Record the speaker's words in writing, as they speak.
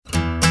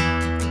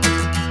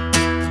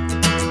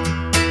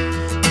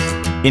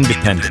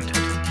Independent.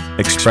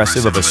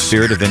 Expressive of a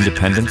spirit of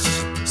independence,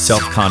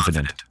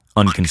 self-confident,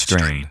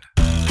 unconstrained.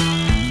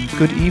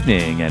 Good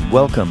evening and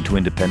welcome to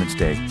Independence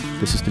Day.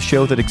 This is the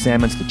show that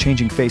examines the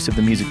changing face of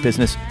the music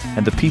business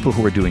and the people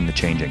who are doing the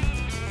changing.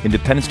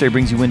 Independence Day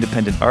brings you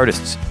independent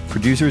artists,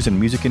 producers, and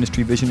music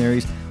industry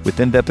visionaries with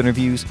in-depth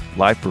interviews,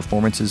 live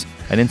performances,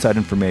 and inside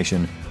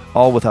information,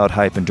 all without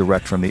hype and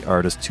direct from the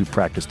artists who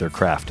practice their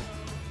craft.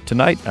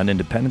 Tonight on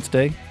Independence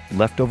Day,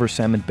 Leftover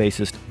Salmon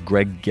bassist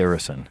Greg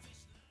Garrison.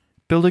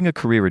 Building a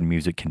career in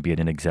music can be an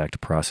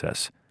inexact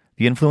process.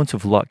 The influence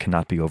of luck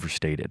cannot be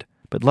overstated.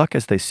 But luck,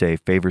 as they say,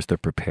 favors the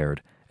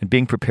prepared, and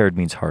being prepared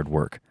means hard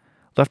work.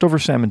 Leftover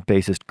Salmon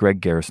bassist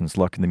Greg Garrison's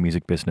luck in the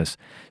music business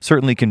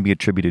certainly can be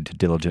attributed to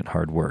diligent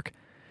hard work,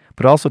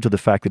 but also to the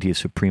fact that he is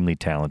supremely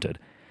talented.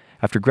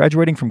 After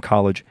graduating from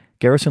college,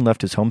 Garrison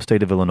left his home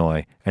state of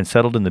Illinois and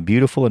settled in the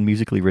beautiful and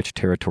musically rich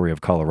territory of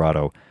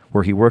Colorado,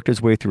 where he worked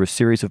his way through a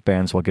series of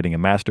bands while getting a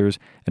master's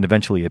and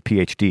eventually a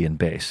PhD in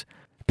bass.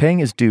 Paying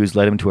his dues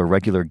led him to a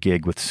regular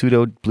gig with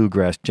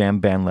pseudo-bluegrass jam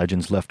band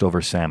legends Leftover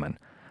Salmon.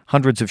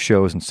 Hundreds of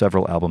shows and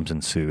several albums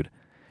ensued.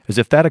 As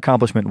if that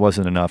accomplishment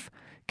wasn't enough,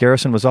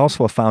 Garrison was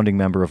also a founding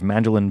member of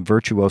mandolin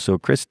virtuoso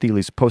Chris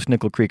Thiley's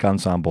post-Nickel Creek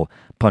ensemble,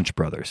 Punch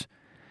Brothers.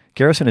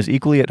 Garrison is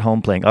equally at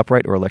home playing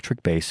upright or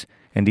electric bass,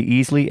 and he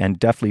easily and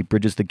deftly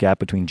bridges the gap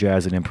between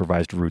jazz and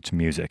improvised roots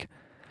music.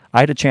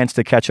 I had a chance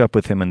to catch up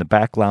with him in the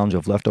back lounge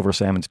of Leftover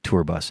Salmon's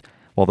tour bus,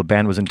 while the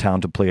band was in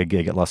town to play a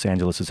gig at Los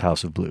Angeles'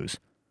 House of Blues.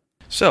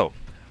 So,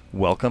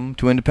 welcome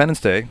to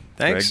Independence Day,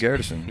 Thanks. Greg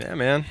Garrison. Yeah,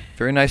 man.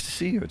 Very nice to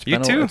see you. It's You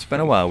been too. It's been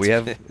a while.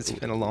 It's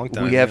been a long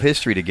time. We have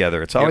history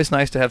together. It's always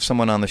nice to have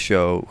someone on the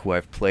show who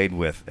I've played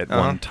with at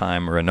one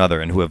time or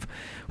another, and who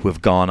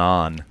have gone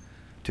on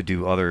to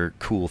do other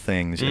cool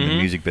things in the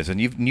music business.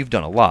 And you've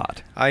done a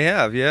lot. I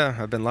have, yeah.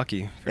 I've been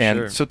lucky, for and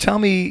sure. so tell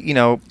me,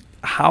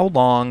 how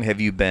long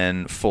have you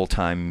been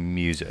full-time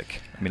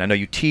music? I mean, I know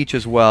you teach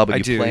as well,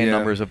 but you play in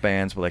numbers of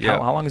bands. But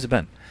how long has it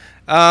been?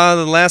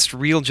 The last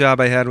real job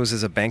I had was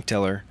as a bank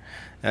teller,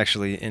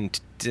 actually. In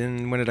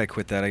when did I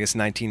quit that? I guess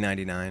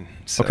 1999.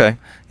 So, okay.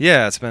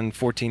 Yeah, it's been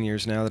 14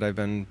 years now that I've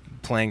been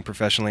playing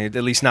professionally, at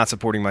least not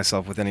supporting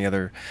myself with any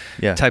other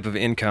type of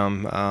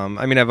income.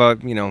 I mean,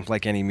 I've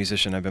like any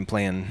musician, I've been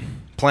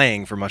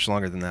playing for much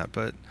longer than that,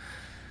 but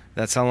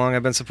that's how long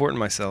I've been supporting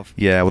myself.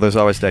 Yeah, well, there's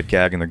always that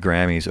gag in the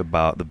Grammys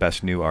about the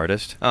best new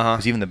artist.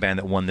 Because even the band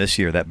that won this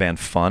year, that band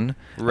Fun,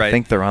 right. I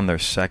think they're on their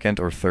second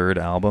or third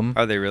album.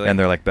 Are they really? And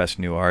they're like best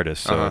new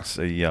artist. So it's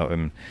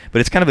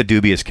but it's kind of a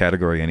dubious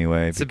category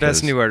anyway. It's the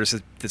best new artist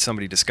that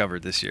somebody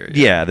discovered this year.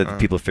 Yeah, that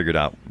people figured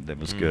out that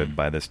was good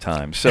by this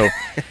time. So,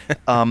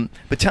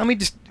 but tell me,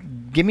 just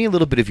give me a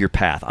little bit of your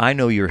path. I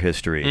know your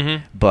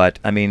history, but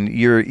I mean,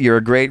 you're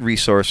a great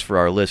resource for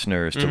our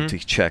listeners to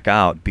check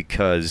out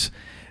because,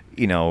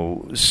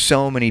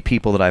 so many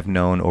people that I've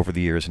known over the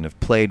years and have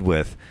played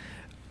with,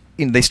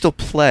 they still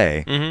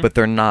play, but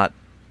they're not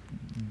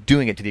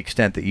doing it to the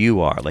extent that you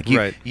are. Like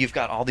you've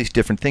got all these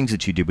different things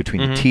that you do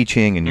between the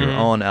teaching and your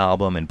own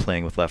album and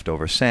playing with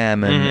Leftover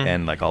Salmon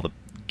and like all the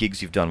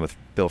gigs you've done with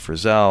Bill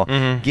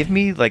Frisell. Give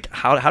me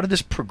how did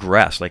this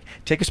progress? Like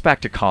take us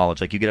back to college.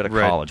 Like you get out of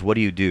college, what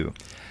do you do?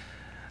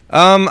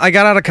 I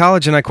got out of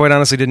college and I quite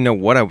honestly didn't know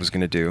what I was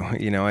going to do.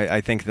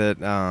 I think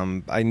that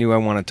I knew I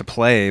wanted to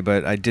play,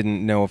 but I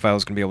didn't know if I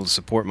was going to be able to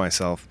support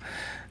myself.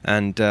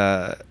 And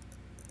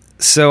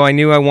so I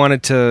knew I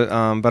wanted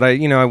to, but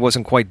I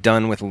wasn't quite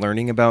done with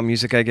learning about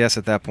music, I guess,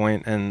 at that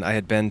point. And I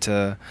had been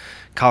to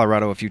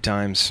Colorado a few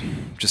times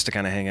just to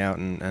kind of hang out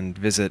and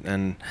visit.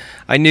 And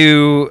I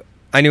knew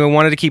I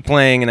wanted to keep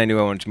playing, and I knew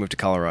I wanted to move to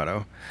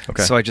Colorado.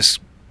 Okay. So I just,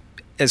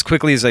 as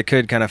quickly as I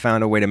could, kind of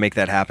found a way to make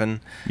that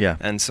happen. Yeah.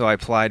 And so I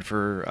applied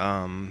for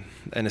an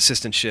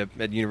assistantship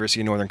at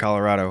University of Northern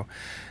Colorado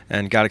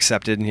and got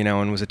accepted,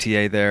 and was a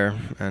TA there.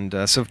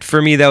 And so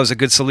for me, that was a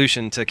good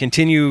solution to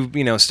continue,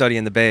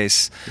 studying the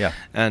bass. Yeah.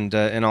 And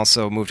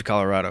also move to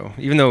Colorado,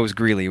 even though it was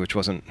Greeley, which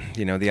wasn't,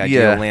 the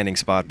ideal landing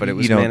spot, but it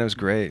was, it was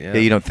great. Yeah.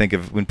 You don't think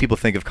when people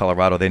think of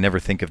Colorado, they never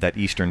think of that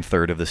eastern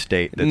third of the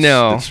state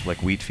that's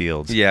like wheat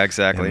fields. Yeah,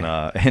 exactly.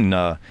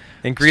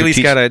 And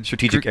Greeley's got a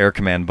strategic air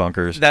command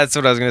bunkers. That's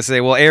what I was going to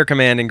say. Well, air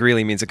command in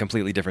Greeley means a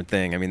completely different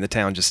thing. I mean, the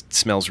town just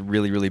smells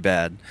really, really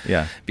bad.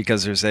 Yeah.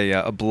 Because there's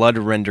a blood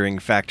rendering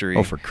factory.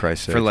 Oh, for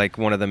Christ's sake. For like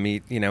one of the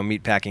meat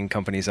packing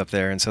companies up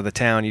there, and so the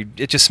town,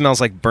 it just smells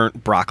like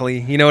burnt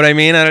broccoli. You know what I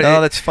mean?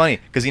 That's funny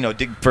because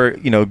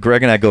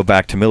Greg and I go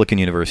back to Millikan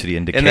University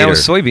in Decatur, and that was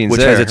soybeans,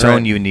 which has its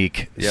own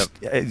unique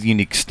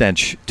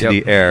stench to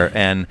the air,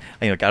 and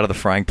out of the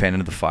frying pan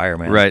into the fire,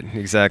 man. Right.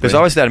 Exactly. There's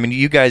always that. I mean,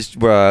 you guys,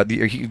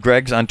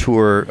 Greg's on tour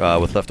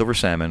with Leftover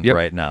Salmon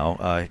right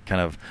now.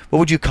 Kind of, what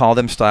would you call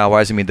them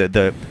style-wise? I mean,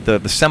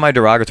 the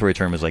semi-derogatory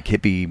term is like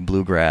hippie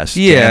bluegrass. bluegrass.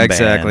 Yeah, jam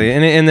exactly.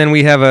 band. And then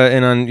we have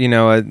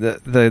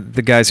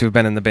the guys who've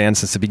been in the band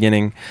since the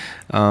beginning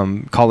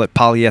call it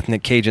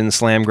polyethnic Cajun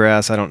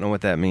slamgrass. I don't know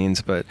what that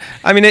means, but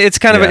I mean it's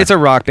kind of it's a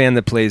rock band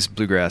that plays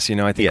bluegrass. You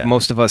know, I think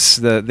most of us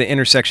the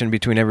intersection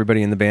between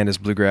everybody in the band is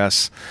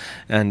bluegrass,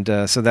 and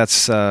so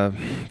that's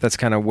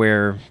kind of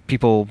where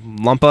people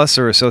lump us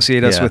or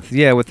associate us with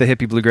the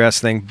hippie bluegrass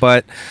thing,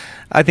 but.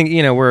 I think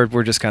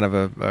we're just kind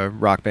of a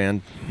rock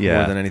band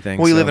more than anything.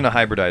 Well, we live in a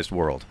hybridized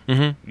world.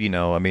 Mm-hmm.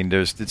 I mean,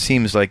 it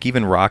seems like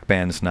even rock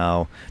bands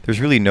now.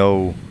 There's really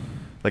no.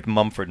 Like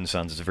Mumford and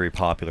Sons is a very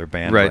popular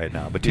band right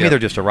now, but to me they're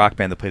just a rock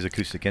band that plays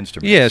acoustic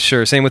instruments. Yeah,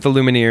 sure. Same with the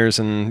Lumineers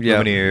and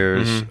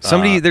Lumineers.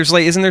 Mm-hmm.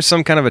 Isn't there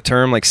some kind of a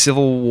term like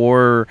Civil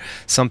War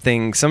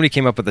something? Somebody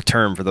came up with a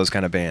term for those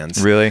kind of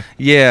bands. Really?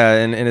 Yeah,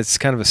 and it's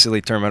kind of a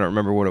silly term. I don't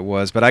remember what it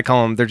was, but I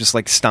call them. They're just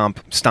like stomp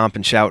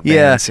and shout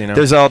bands. Yeah,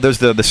 there's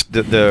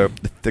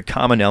the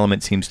common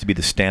element seems to be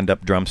the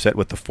stand-up drum set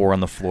with the 4 on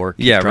the floor,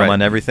 drum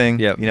on everything.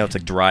 Yep. It's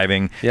like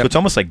driving. Yep. So it's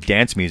almost like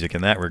dance music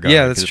in that regard.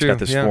 Yeah, that's true.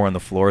 It's got this 4 on the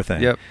floor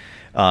thing. Yep.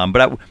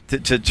 But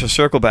to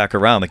circle back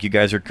around, like you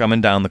guys are coming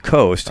down the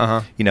coast,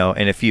 and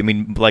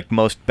if like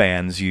most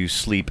bands, you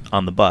sleep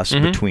on the bus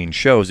between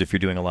shows if you're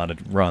doing a lot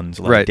of runs,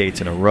 a lot of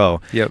dates in a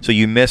row. Yep. So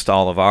you missed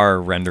all of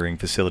our rendering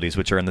facilities,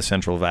 which are in the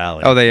Central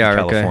Valley. Oh, they are,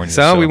 California. okay.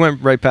 So we went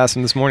right past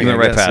them this morning. We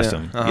went right past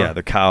them. them. Yeah,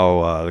 the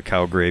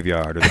cow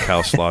graveyard or the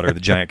cow slaughter,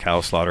 the giant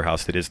cow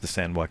slaughterhouse that is the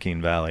San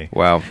Joaquin Valley.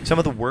 Wow. Some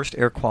of the worst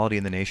air quality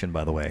in the nation,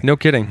 by the way. No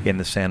kidding. In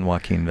the San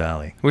Joaquin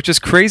Valley. Which is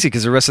crazy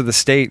because the rest of the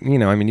state,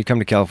 you come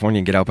to California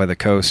and get out by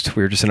the coast.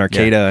 We were just in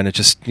Arcata, and it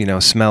just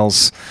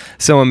smells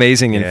so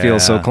amazing and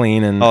feels so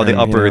clean. And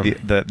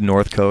the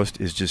North Coast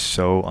is just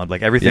so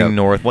like everything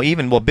north.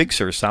 Well, Big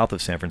Sur is south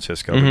of San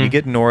Francisco, but you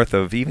get north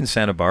of even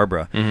Santa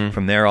Barbara,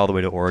 from there all the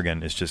way to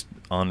Oregon is just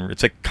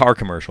it's like car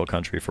commercial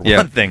country for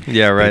one thing.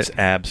 Yeah, right. It's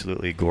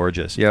absolutely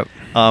gorgeous. Yep.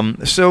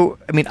 So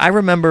I mean, I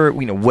remember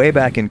way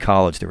back in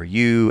college there were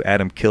you,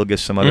 Adam Kilgus,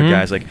 some other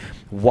guys like.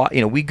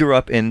 We grew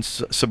up in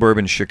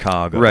suburban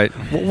Chicago. Right.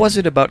 What was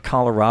it about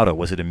Colorado?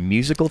 Was it a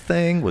musical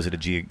thing? Was it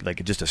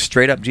just a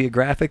straight up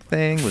geographic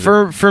thing?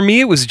 For me,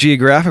 it was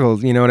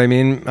geographical. You know what I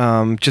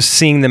mean? Just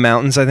seeing the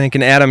mountains, I think.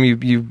 And Adam,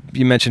 you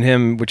mentioned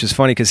him, which is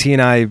funny because he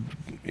and I,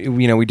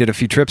 we did a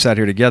few trips out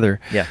here together.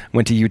 Yeah.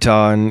 Went to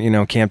Utah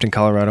and camped in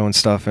Colorado and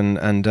stuff.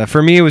 And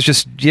for me, it was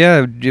just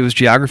it was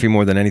geography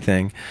more than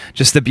anything.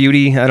 Just the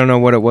beauty. I don't know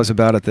what it was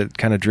about it that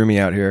kind of drew me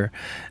out here,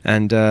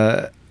 and.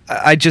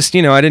 I just,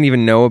 I didn't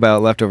even know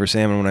about Leftover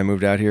Salmon when I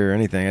moved out here or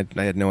anything.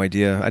 I had no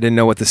idea. I didn't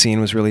know what the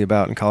scene was really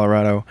about in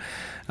Colorado.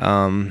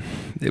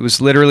 It was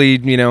literally,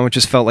 it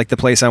just felt like the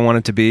place I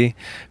wanted to be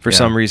for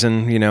some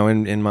reason,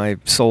 in my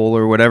soul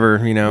or whatever,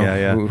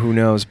 who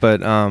knows.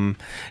 But,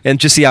 and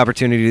just the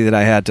opportunity that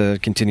I had to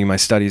continue my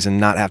studies and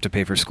not have to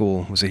pay for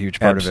school was a huge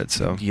part of it.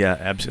 So yeah,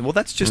 absolutely. Well,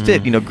 that's just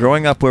it.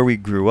 Growing up where we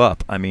grew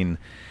up, I mean,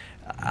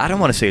 I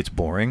don't want to say it's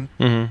boring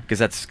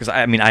because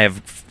I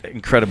have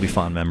incredibly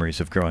fond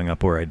memories of growing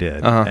up where I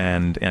did,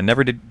 and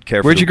never did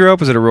care. Where'd you grow up?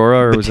 Was it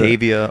Aurora or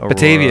Batavia? Was it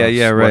Batavia?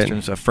 Yeah, right.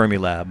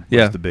 Fermilab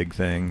was the big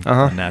thing.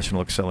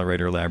 National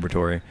Accelerator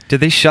Laboratory.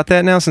 Did they shut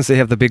that now since they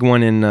have the big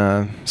one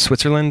in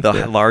Switzerland?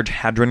 The Large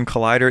Hadron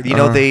Collider.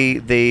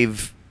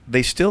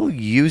 They still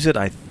use it,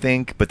 I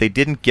think, but they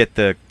didn't get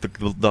the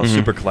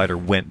Super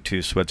Collider went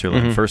to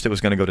Switzerland. First, it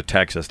was going to go to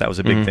Texas. That was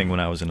a big thing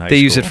when I was in high school.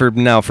 They use it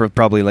for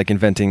probably like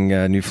inventing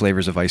new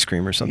flavors of ice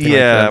cream or something.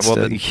 Yeah,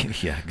 like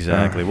that yeah,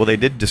 exactly. Well, they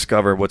did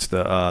discover what's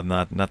the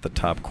not the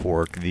top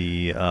quark,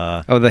 the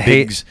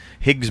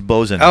Higgs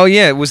boson. Oh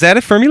yeah, was that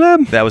at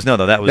Fermilab? That was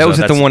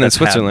the one in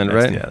Switzerland,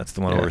 right? Yeah, that's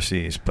the one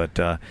overseas. But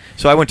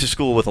so I went to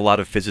school with a lot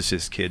of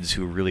physicist kids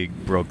who really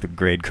broke the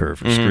grade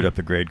curve, or screwed up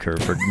the grade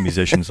curve for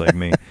musicians like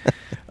me.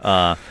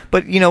 But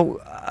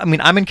I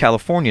mean, I'm in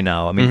California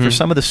now. I mean, for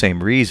some of the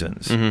same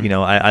reasons.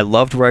 I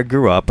loved where I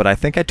grew up, but I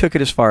think I took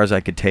it as far as I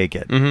could take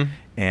it,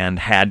 and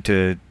had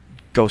to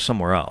go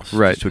somewhere else,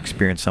 right? To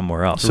experience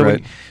somewhere else.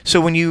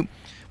 So when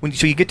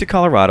you get to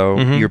Colorado,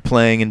 you're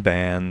playing in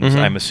bands.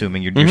 I'm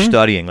assuming you're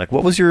studying. Like,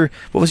 what was your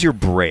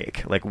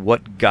break? Like,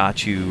 what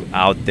got you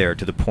out there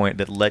to the point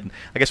that led?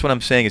 I guess what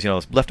I'm saying is,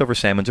 Leftover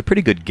Salmon's a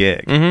pretty good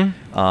gig.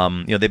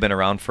 They've been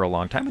around for a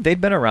long time. They'd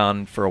been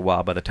around for a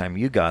while by the time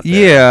you got there.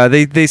 Yeah,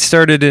 they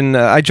started in.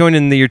 I joined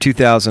in the year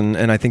 2000,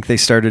 and I think they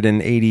started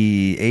in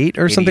 '88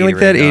 or something like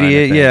that.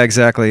 88, yeah,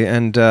 exactly.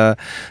 And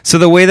so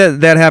the way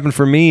that happened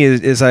for me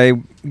is I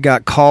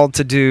got called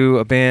to do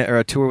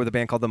a tour with a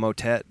band called the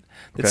Motet.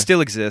 That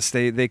still exists.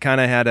 They kind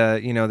of had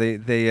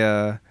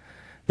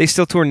they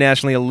still tour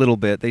nationally a little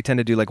bit. They tend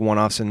to do like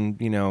one-offs in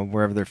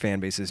wherever their fan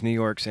base is, New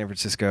York, San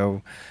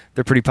Francisco.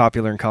 They're pretty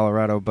popular in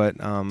Colorado, but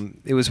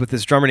it was with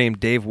this drummer named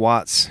Dave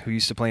Watts who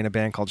used to play in a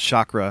band called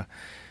Chakra,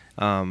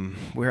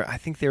 where I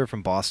think they were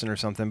from Boston or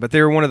something. But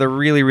they were one of the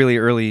really, really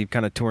early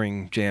kind of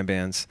touring jam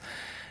bands.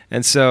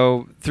 And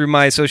so through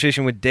my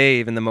association with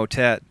Dave and the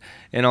Motet,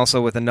 and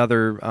also with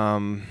another.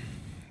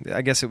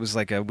 I guess it was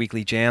like a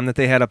weekly jam that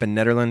they had up in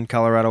Nederland,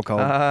 Colorado called...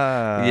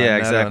 yeah,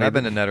 exactly. I've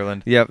been to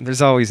Nederland. Yep,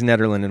 there's always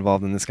Nederland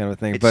involved in this kind of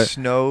thing. It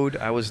snowed.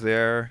 I was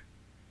there.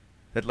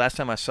 That last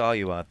time I saw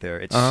you out there,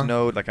 it Uh-huh.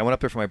 snowed. Like I went up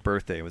there for my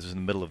birthday. It was in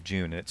the middle of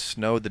June. And it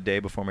snowed the day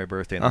before my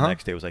birthday, and the Uh-huh.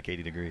 next day was like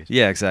 80 degrees.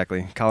 Yeah,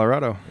 exactly.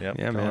 Colorado. Yep,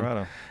 Yeah, man.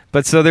 Colorado.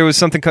 But so there was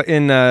something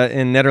in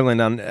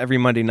Nederland on every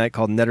Monday night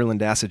called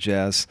Nederland Acid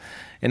Jazz.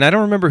 And I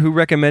don't remember who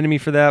recommended me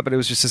for that, but it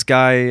was just this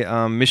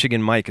guy,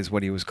 Michigan Mike is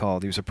what he was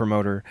called. He was a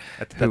promoter.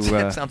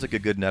 That sounds like a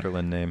good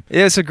Netherland name.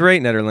 Yeah, it's a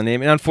great Nederland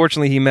name. And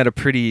unfortunately, he met a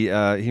pretty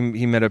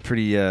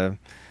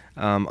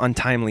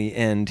untimely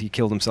end. He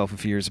killed himself a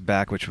few years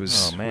back, which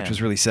was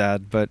really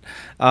sad. But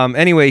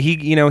anyway,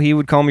 he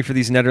would call me for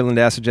these Nederland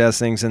Acid Jazz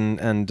things,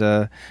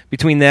 and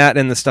between that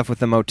and the stuff with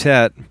the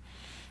motet,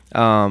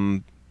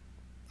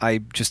 I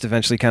just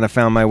eventually kind of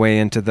found my way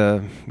into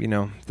the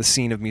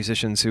scene of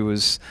musicians who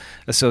was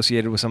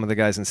associated with some of the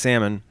guys in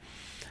Salmon.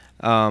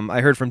 I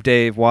heard from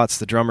Dave Watts,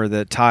 the drummer,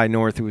 that Ty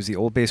North, who was the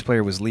old bass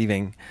player, was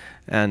leaving,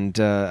 and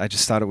I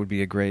just thought it would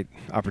be a great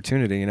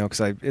opportunity,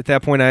 because at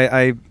that point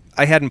I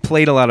hadn't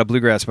played a lot of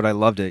bluegrass, but I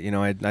loved it.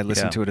 I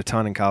listened to it a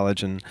ton in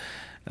college, and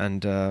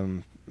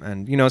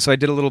so I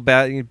did a little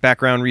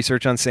background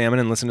research on Salmon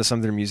and listened to some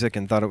of their music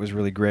and thought it was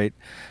really great.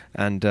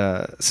 And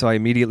so I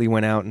immediately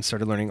went out and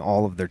started learning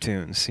all of their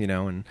tunes,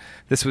 and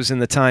this was in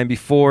the time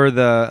before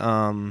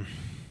the,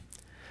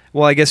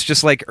 I guess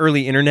just like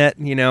early internet,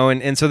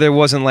 and so there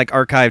wasn't like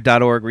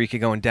archive.org where you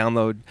could go and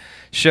download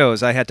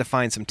shows. I had to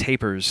find some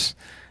tapers,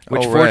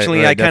 which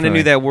fortunately I kind of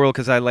knew that world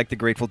because I liked the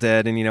Grateful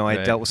Dead, and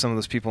I dealt with some of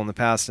those people in the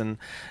past, and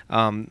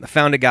I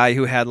found a guy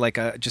who had like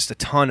just a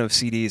ton of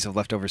CDs of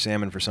Leftover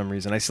Salmon for some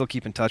reason. I still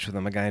keep in touch with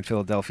him, a guy in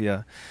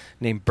Philadelphia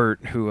named Bert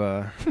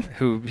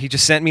who he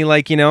just sent me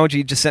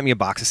he just sent me a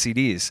box of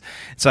CDs.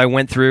 So I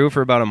went through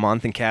for about a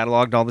month and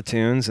cataloged all the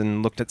tunes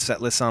and looked at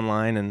set lists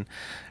online and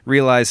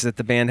realized that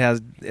the band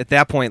has at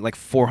that point like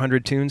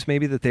 400 tunes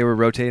maybe that they were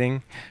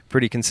rotating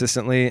pretty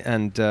consistently,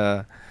 and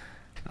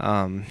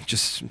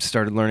just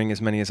started learning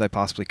as many as I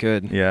possibly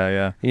could.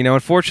 Yeah.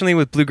 Unfortunately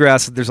with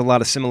bluegrass, there's a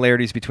lot of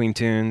similarities between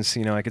tunes.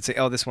 I could say,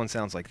 oh, this one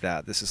sounds like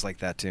that. This is like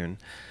that tune.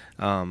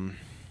 And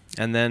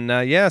then,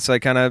 so I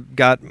kind of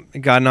got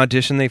an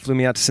audition. They flew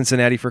me out to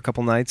Cincinnati for a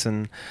couple nights,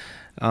 and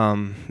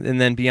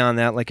then beyond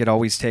that, like it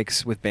always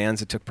takes with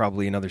bands, it took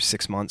probably another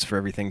 6 months for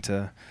everything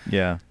to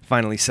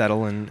finally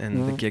settle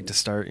and the gig to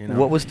start.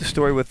 What was the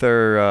story with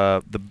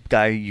the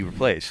guy you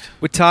replaced?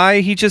 With Ty,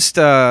 he just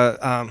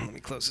let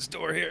me close this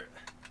door here.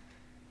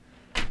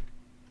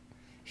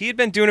 He had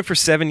been doing it for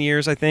 7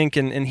 years, I think,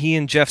 and he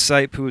and Jeff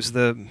Sipe, who was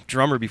the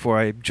drummer before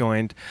I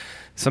joined,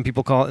 some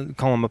people call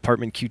him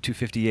Apartment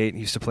Q258. He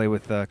used to play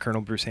with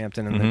Colonel Bruce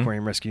Hampton and the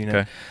Aquarium Rescue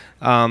Unit.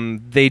 Okay.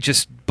 They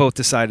just both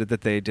decided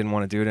that they didn't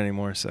want to do it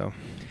anymore. So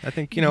I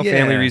think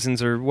family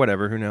reasons or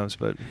whatever, who knows?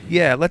 But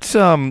yeah, let's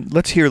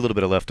hear a little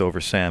bit of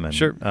Leftover Salmon.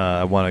 Sure.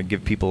 I want to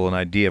give people an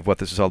idea of what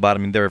this is all about. I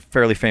mean, they're a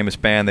fairly famous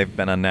band. They've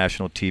been on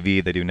national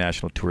TV. They do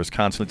national tours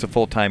constantly. It's a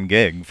full-time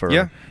gig for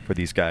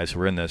these guys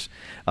who are in this.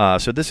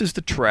 So this is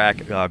the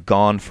track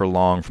 "Gone for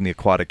Long" from the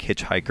Aquatic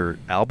Hitchhiker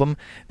album.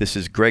 This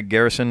is Greg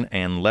Garrison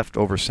and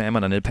Leftover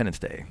Salmon on Independence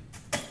Day.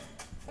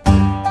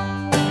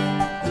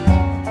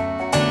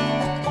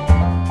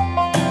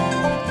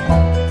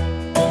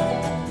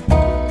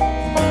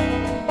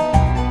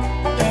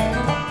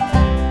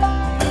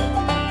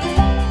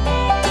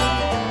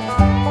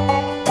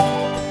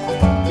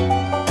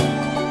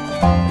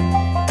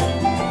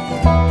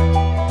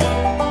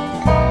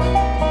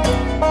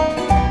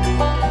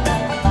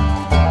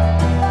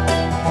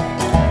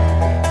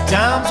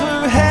 Times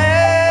were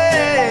had,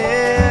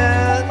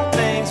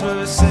 things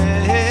were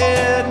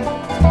said.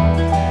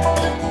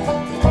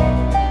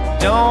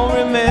 Don't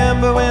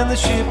remember when the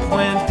ship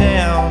went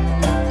down.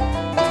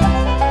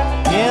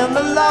 In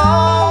the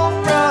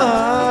long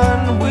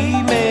run,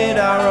 we made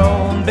our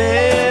own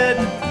bed.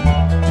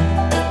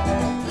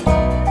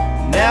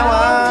 Now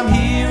I'm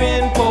here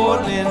in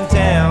Portland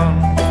town.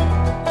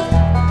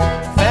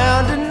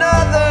 Found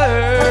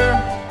another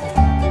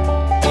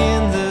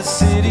in the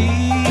city.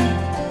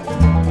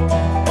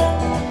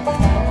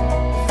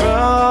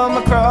 From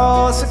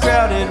across a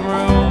crowded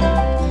room,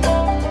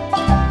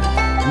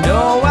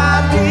 no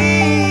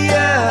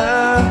idea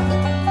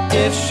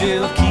if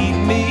she'll keep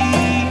me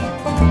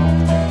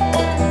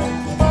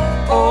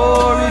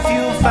or if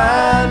you'll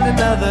find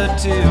another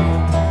too.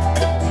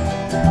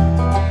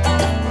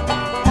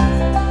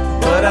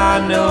 But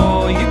I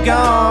know you're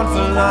gone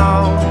for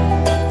long.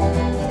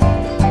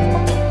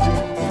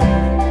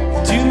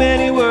 Too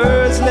many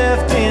words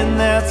left in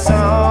that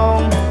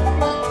song,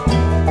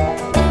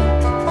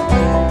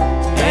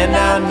 and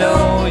I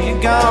know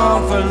you're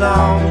gone for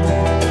long.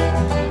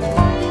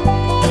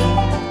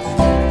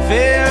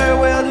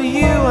 Farewell to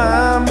you,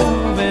 I'm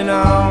moving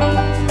on.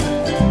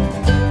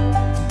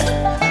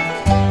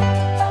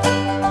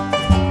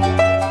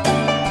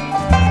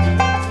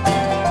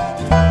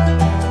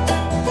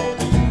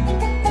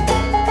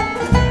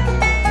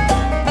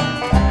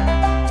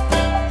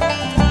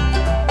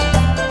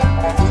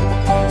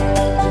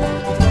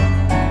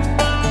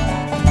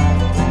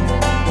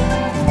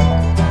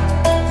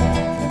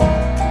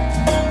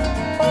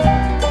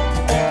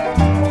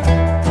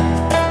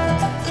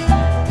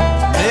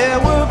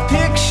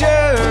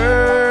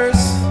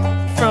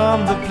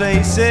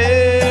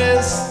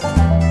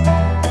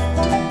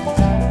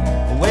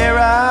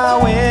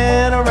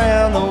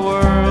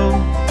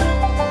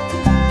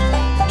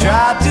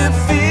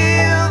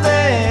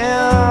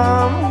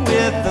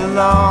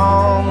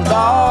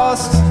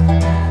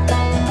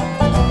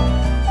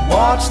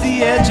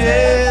 the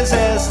edges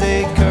as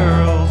they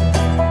curled.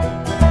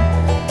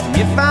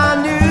 If I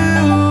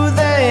knew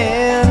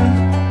then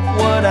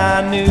what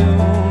I knew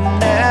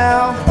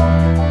now,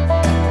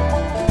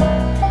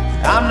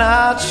 I'm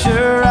not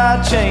sure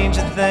I'd change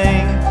a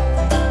thing,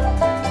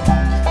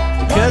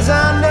 because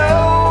I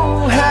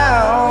know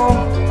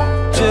how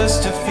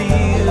just to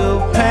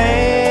feel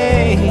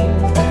pain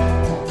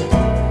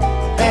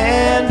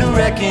and to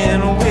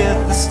reckon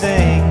with the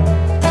sting.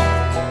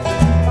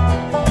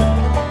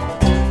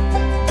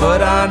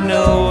 But I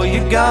know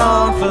you're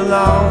gone for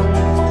long.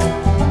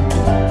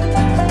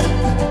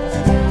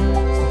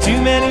 Too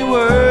many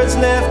words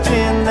left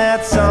in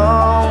that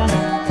song,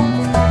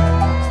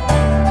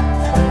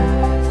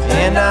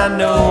 and I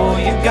know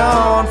you're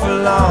gone for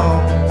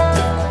long.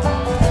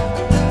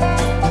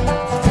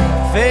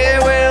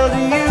 Farewell to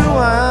you,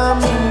 I'm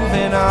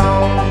moving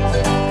on.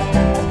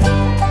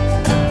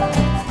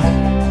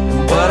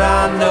 But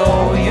I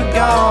know you're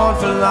gone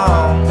for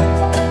long.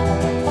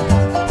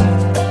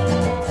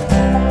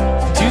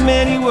 Too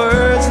many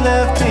words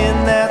left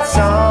in that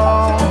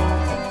song,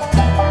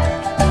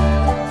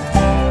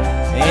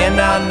 and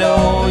I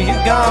know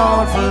you're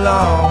gone for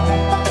long.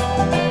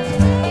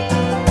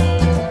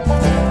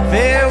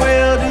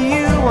 Farewell to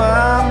you,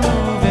 I'm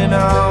moving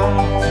on.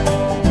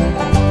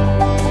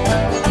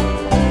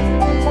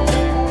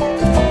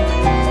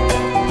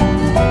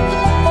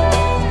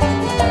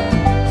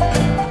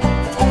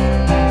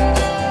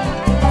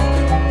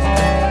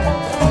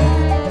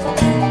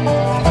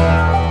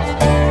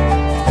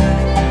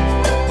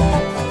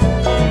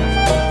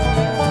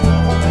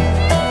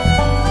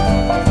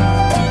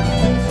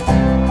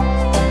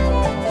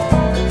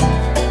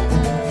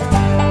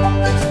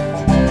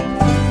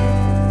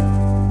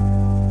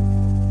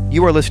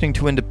 You are listening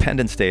to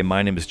Independence Day.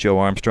 My name is Joe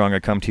Armstrong. I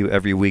come to you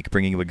every week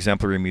bringing you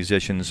exemplary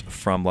musicians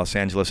from Los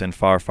Angeles and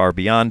far, far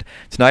beyond.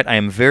 Tonight, I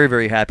am very,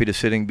 very happy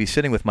to be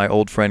sitting with my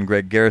old friend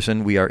Greg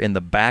Garrison. We are in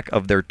the back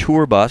of their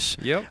tour bus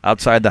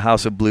outside the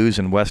House of Blues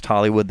in West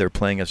Hollywood. They're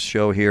playing a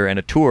show here and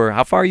a tour.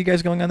 How far are you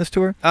guys going on this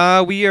tour?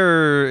 We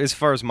are, as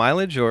far as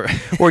mileage, or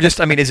or just,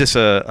 I mean, is this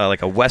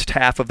like a west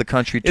half of the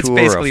country tour? It's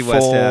basically a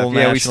west half.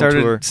 Yeah, we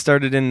tour?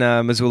 started in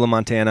Missoula,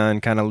 Montana,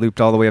 and kind of looped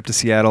all the way up to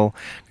Seattle.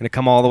 Going to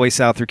come all the way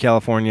south through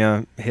California,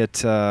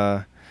 hit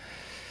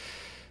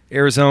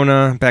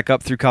Arizona, back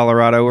up through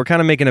Colorado. We're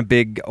kind of making a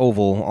big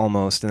oval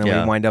almost, and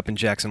then we wind up in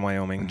Jackson,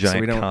 Wyoming.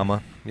 Giant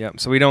comma. Yeah,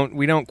 so we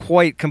don't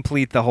quite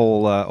complete the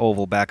whole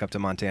oval back up to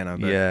Montana.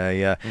 But,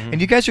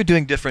 And you guys are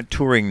doing different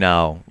touring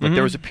now. Like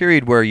there was a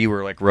period where you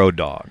were like road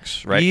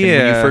dogs, right? Yeah.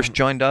 When you first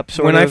joined up,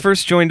 When I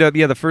first joined up,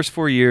 the first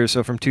 4 years,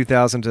 so from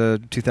 2000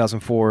 to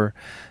 2004,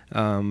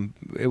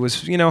 it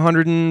was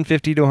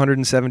 150 to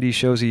 170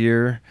 shows a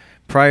year.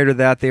 Prior to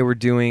that, they were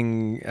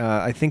doing.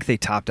 I think they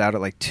topped out at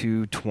like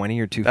 220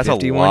 or 250. That's a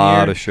 1 year.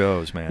 lot of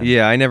shows, man.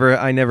 Yeah, I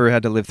never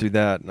had to live through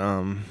that.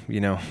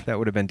 That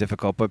would have been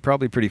difficult, but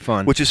probably pretty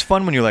fun. Which is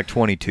fun when you're like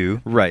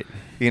 22, right?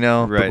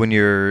 Right. But when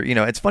you're,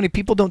 it's funny.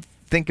 People don't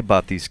think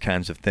about these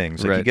kinds of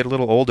things. Like you get a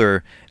little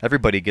older.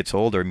 Everybody gets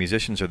older.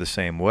 Musicians are the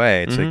same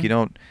way. It's like you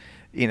don't.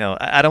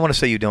 I don't want to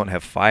say you don't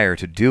have fire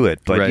to do it,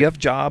 but you have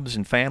jobs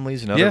and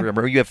families and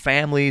other. You have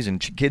families and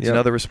kids and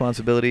other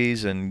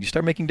responsibilities, and you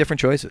start making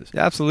different choices.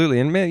 Absolutely,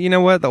 and man, you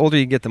know what? The older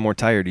you get, the more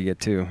tired you get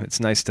too. It's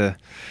nice to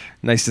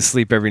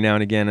sleep every now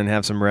and again and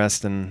have some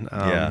rest, and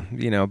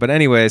But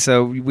anyway,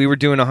 so we were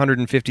doing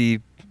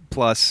 150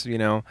 plus.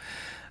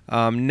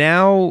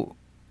 Now.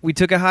 We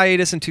took a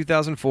hiatus in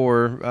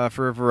 2004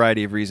 for a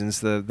variety of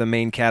reasons. The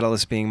main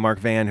catalyst being Mark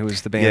Van, who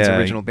was the band's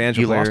original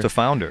banjo player. You lost a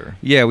founder.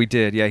 Yeah, we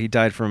did. Yeah, he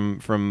died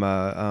from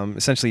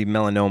essentially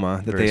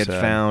melanoma that they had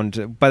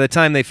found. By the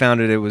time they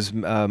found it, it was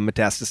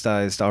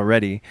metastasized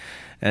already,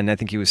 and I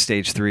think he was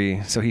stage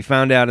 3. So he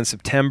found out in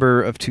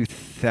September of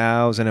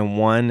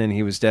 2001, and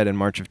he was dead in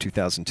March of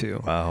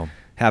 2002. Wow.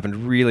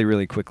 Happened really,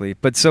 really quickly.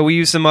 But so we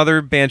used some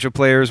other banjo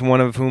players, one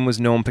of whom was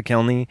Noam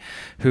Pekelny,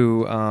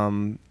 who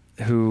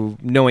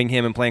knowing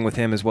him and playing with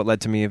him is what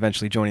led to me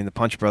eventually joining the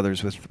Punch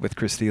Brothers with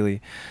Chris Thile.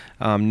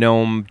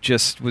 Noam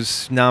just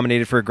was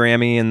nominated for a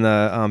Grammy in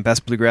the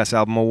Best Bluegrass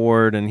Album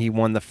Award, and he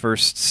won the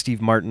first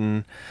Steve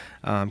Martin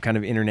kind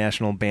of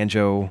international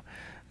banjo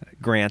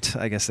grant,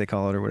 I guess they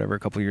call it, or whatever, a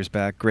couple of years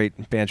back.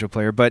 Great banjo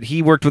player. But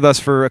he worked with us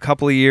for a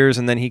couple of years,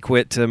 and then he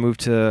quit to move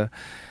to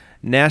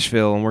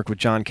Nashville and work with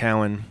John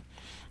Cowan.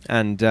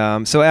 And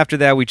so after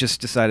that, we just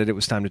decided it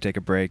was time to take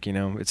a break.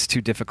 It's too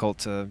difficult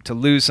to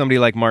lose somebody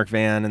like Mark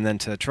Van and then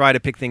to try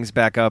to pick things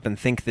back up and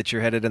think that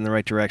you're headed in the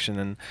right direction.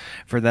 And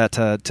for that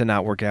to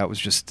not work out was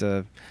just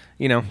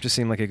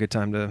seemed like a good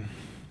time to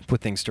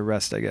put things to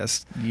rest, I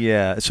guess.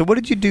 Yeah. So what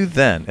did you do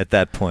then at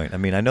that point? I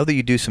mean, I know that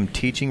you do some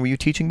teaching. Were you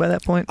teaching by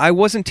that point? I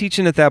wasn't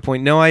teaching at that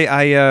point. No,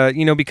 I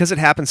because it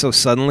happened so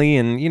suddenly,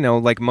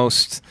 and like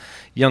most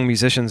young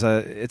musicians,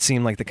 it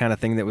seemed like the kind of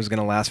thing that was going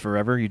to last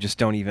forever. You just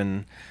don't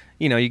even,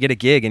 you get a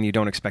gig and you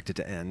don't expect it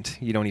to end.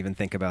 You don't even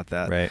think about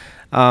that. Right.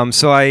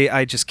 So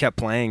I just kept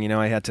playing.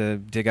 I had to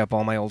dig up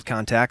all my old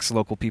contacts,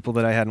 local people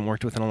that I hadn't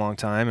worked with in a long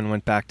time, and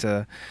went back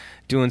to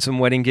doing some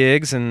wedding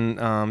gigs. And,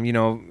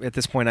 at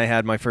this point I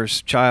had my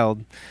first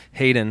child,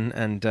 Hayden,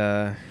 and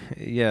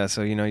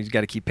so, you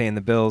got to keep paying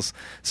the bills.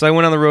 So I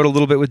went on the road a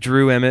little bit with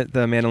Drew Emmett,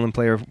 the mandolin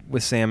player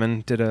with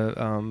Salmon, did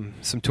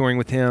some touring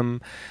with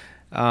him.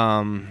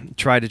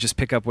 Tried to just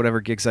pick up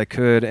whatever gigs I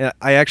could.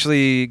 I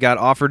actually got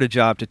offered a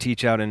job to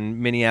teach out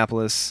in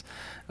Minneapolis.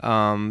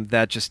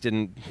 That just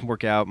didn't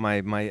work out.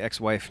 My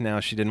ex-wife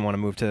now, she didn't want to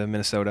move to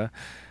Minnesota.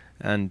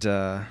 And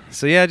I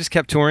just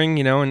kept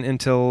touring,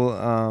 until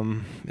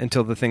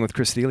the thing with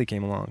Chris Thiele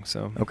came along.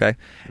 So Okay.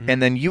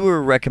 And then you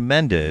were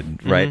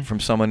recommended, right, from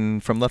someone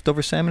from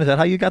Leftover Salmon? Is that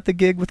how you got the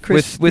gig with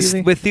Chris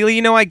Thiele? With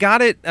Thiele, I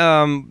got it.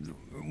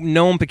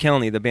 Noam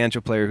Pekelny, the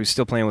banjo player who's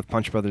still playing with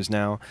Punch Brothers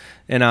now,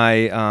 and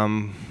I,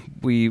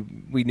 we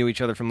knew each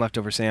other from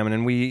Leftover Salmon,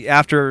 and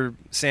after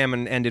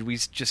Salmon ended, we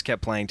just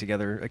kept playing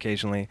together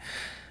occasionally.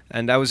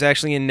 And I was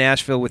actually in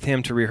Nashville with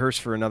him to rehearse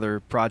for another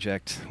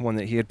project, one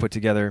that he had put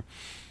together.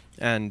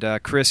 And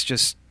Chris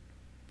just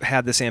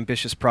had this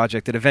ambitious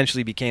project that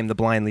eventually became The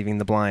Blind Leaving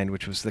the Blind,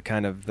 which was the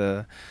kind of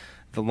the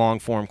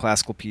long-form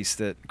classical piece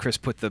that Chris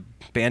put the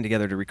band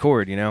together to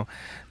record,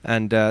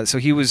 And so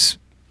he was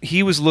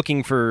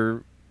looking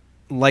for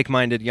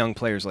like-minded young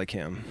players like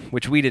him,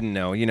 which we didn't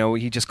know.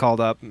 He just called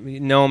up.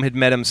 Noam had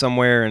met him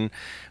somewhere, and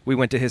we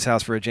went to his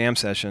house for a jam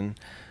session.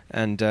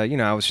 And,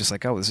 I was just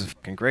like, oh, this is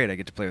fucking great. I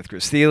get to play with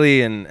Chris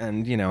Thiele,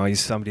 and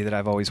he's somebody that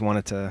I've always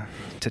wanted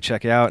to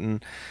check out.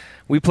 And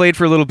we played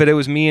for a little bit. It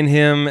was me and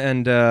him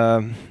and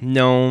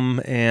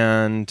Noam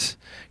and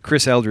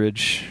Chris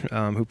Eldridge,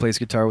 who plays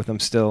guitar with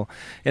him still.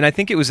 And I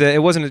think it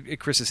wasn't at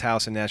Chris's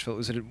house in Nashville. It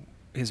was at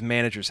his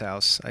manager's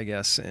house, I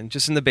guess, and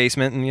just in the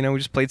basement. And, we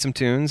just played some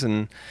tunes,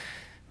 and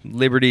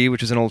Liberty,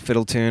 which is an old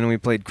fiddle tune, and we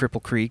played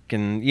Cripple Creek,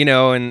 and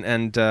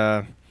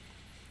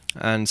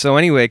and so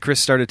anyway, Chris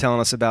started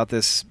telling us about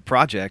this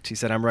project. He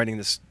said, I'm writing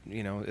this,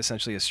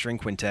 essentially a string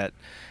quintet,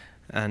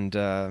 and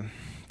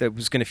that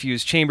was going to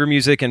fuse chamber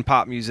music and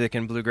pop music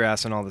and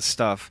bluegrass and all this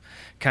stuff,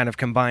 kind of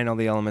combine all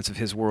the elements of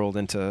his world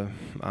into,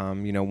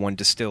 one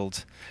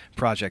distilled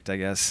project, I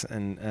guess.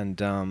 And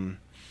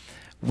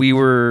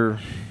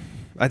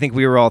I think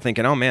we were all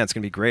thinking, oh man, it's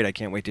going to be great. I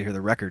can't wait to hear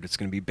the record. It's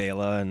going to be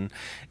Bela and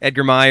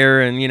Edgar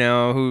Meyer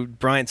and,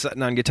 Brian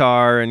Sutton on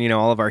guitar and,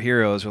 all of our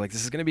heroes. We're like,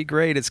 this is going to be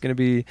great. It's going to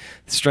be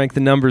Strength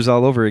in Numbers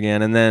all over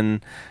again. And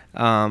then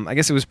I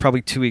guess it was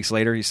probably 2 weeks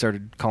later, he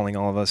started calling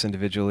all of us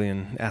individually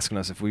and asking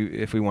us if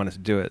we wanted to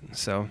do it.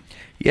 So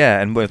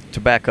yeah, and to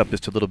back up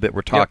just a little bit,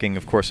 we're talking,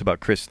 of course, about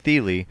Chris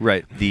Thiele,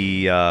 right?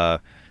 The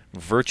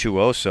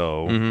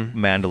virtuoso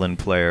mandolin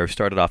player,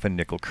 started off in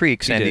Nickel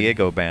Creek, San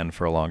Diego band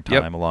for a long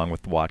time, along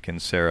with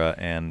Watkins, Sarah,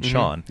 and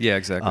Sean. Yeah,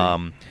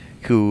 exactly.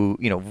 Who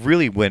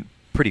really went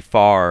pretty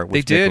far with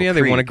They did, Nickel yeah.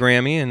 Creek. They won a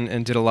Grammy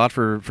and did a lot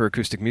for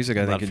acoustic music,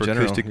 I think, in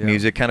general. Acoustic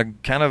music,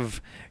 kind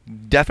of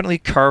definitely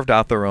carved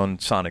out their own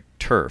sonic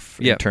turf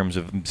in terms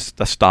of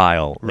the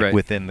style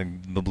within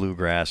the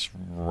bluegrass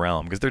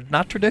realm, because they're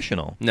not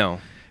traditional.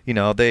 No.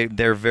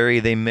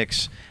 They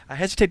mix. I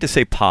hesitate to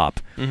say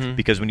pop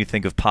because when you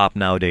think of pop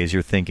nowadays,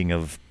 you're thinking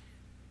of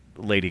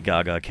Lady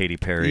Gaga, Katy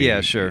Perry,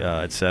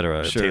 etc.,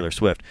 Taylor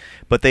Swift.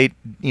 But they,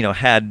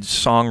 had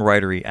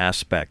songwritery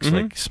aspects,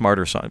 like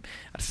smarter song.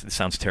 It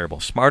sounds terrible.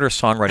 Smarter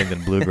songwriting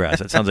than bluegrass.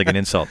 That sounds like an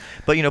insult.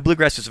 But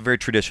bluegrass is a very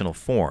traditional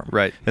form,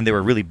 right? And they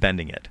were really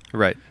bending it,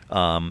 right?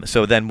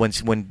 So then when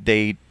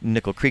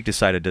Nickel Creek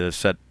decided to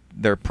set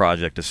their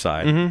project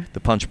aside, the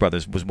Punch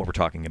Brothers was what we're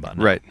talking about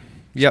now. Right.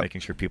 Just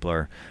making sure people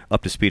are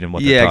up to speed in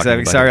what they're talking about. Yeah,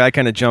 exactly. Sorry, I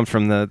kind of jumped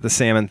from the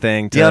Salmon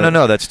thing to... Yeah,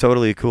 no, that's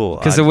totally cool.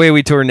 Because the way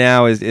we tour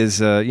now is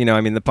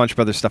the Punch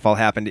Brothers stuff all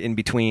happened in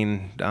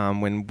between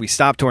when we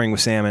stopped touring with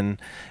Salmon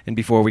and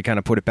before we kind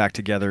of put it back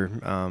together,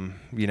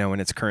 in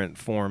its current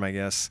form, I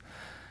guess.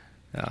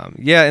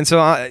 And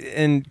so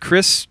and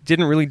Chris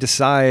didn't really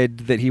decide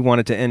that he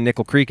wanted to end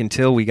Nickel Creek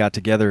until we got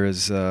together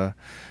as the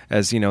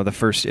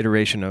first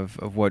iteration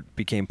of what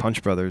became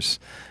Punch Brothers,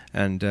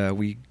 and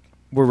we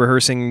were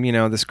rehearsing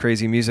this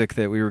crazy music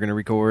that we were going to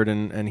record,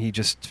 and he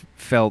just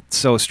felt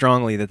so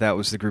strongly that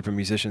was the group of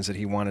musicians that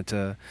he wanted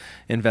to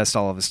invest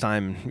all of his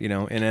time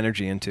and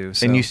energy into.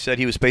 So. And you said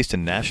he was based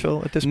in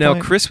Nashville at this point? No,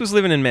 Chris was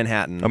living in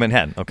Manhattan. Oh,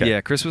 Manhattan, okay.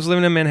 Yeah, Chris was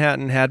living in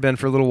Manhattan, had been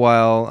for a little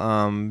while.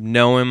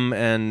 Noam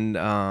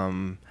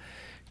and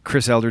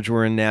Chris Eldridge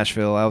were in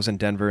Nashville. I was in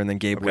Denver, and then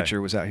Gabe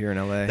Witcher was out here in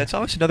L.A. That's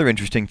always another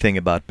interesting thing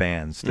about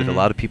bands that a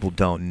lot of people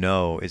don't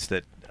know is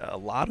that a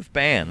lot of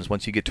bands,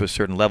 once you get to a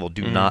certain level,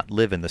 do not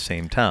live in the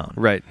same town.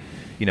 Right.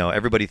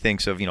 Everybody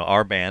thinks of,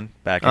 our band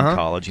back in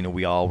college,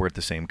 we all were at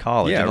the same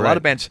college. Yeah, and a lot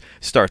of bands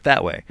start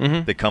that way.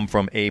 They come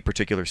from a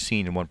particular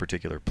scene in one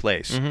particular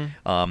place. And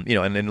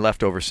then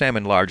Leftover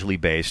Salmon, largely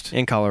based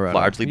in Colorado.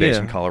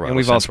 In Colorado. And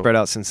we've all spread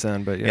out since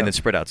then. But And then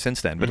spread out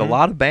since then. But a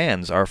lot of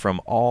bands are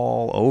from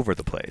all over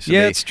the place.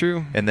 Yeah, it's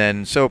true. And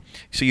then, so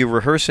you're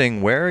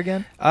rehearsing where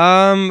again?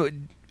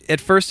 At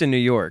first in New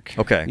York.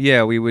 Okay.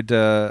 Yeah, we would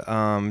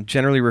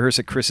generally rehearse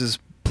at Chris's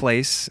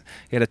place.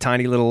 He had a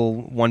tiny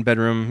little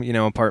one-bedroom,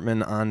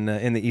 apartment on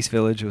in the East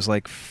Village. It was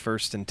like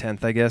 1st and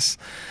 10th, I guess.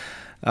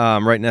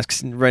 Right next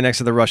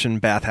to the Russian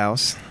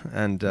bathhouse,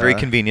 and Very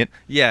convenient.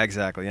 Yeah,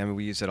 exactly. I mean,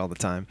 we use it all the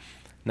time.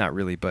 Not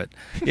really, but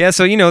yeah.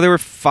 So there were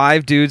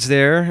 5 dudes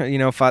there.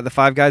 The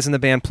 5 guys in the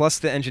band, plus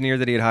the engineer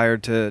that he had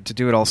hired to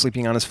do it all,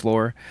 sleeping on his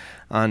floor,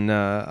 on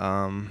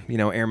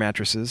air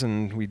mattresses,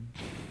 and we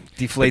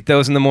deflate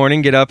those in the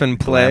morning, get up and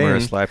play.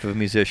 Glamorous life of a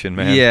musician,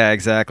 man. Yeah,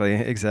 exactly.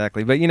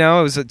 But it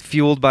was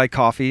fueled by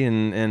coffee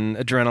and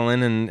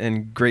adrenaline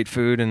and great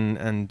food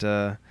and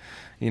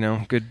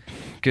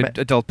good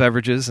adult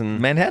beverages. And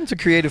Manhattan's a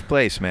creative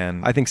place,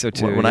 man. I think so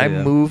too. When I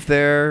moved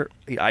there,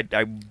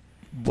 I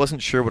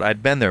wasn't sure what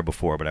I'd been there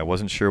before, but I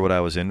wasn't sure what I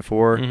was in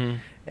for. Mm-hmm.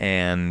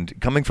 And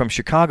coming from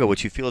Chicago,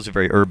 which you feel is a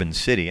very urban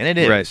city, and it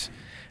is. Right.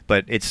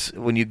 But it's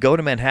when you go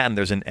to Manhattan,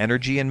 there's an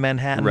energy in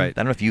Manhattan. Right. I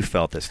don't know if you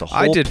felt this. The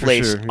I whole did, for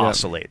place sure, yeah.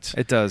 oscillates.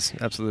 It does,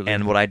 absolutely.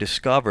 And what I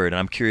discovered, and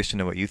I'm curious to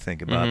know what you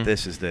think about Mhm.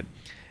 this, is that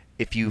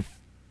if you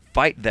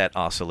fight that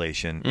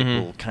oscillation, it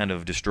Mhm. will kind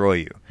of destroy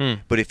you.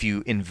 But if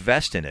you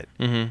invest in it,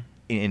 Mm-hmm.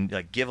 and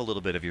like give a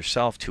little bit of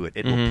yourself to it,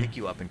 it Mhm. will pick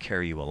you up and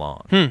carry you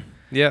along.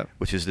 Yeah.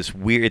 Which is this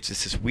weird, it's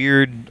this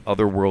weird,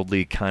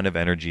 otherworldly kind of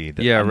energy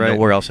that Yeah, right.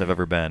 nowhere else I've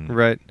ever been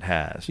Right.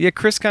 has. Yeah,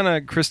 Chris kind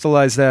of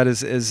crystallized that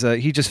as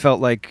he just felt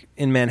like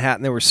in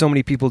Manhattan there were so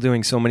many people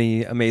doing so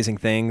many amazing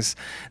things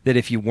that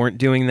if you weren't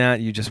doing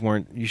that, you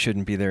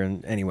shouldn't be there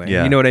anyway.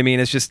 Yeah. You know what I mean?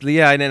 It's just,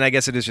 and I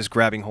guess it is just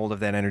grabbing hold of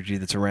that energy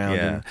that's around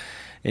Yeah.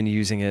 and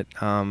using it.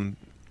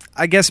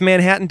 I guess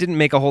Manhattan didn't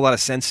make a whole lot of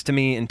sense to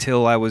me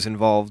until I was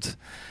involved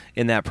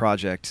in that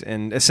project,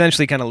 and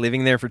essentially kind of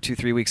living there for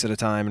 2-3 weeks at a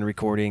time and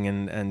recording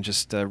and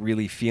just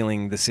really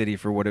feeling the city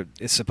for what it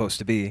is supposed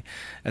to be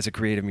as a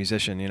creative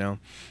musician.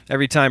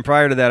 Every time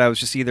prior to that I was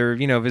just either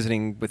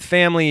visiting with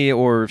family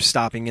or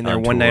stopping in there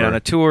On one night tour. on a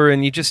tour,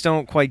 and you just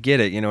don't quite get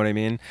it. You know what I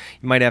mean?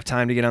 You might have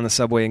time to get on the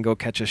subway and go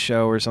catch a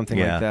show or something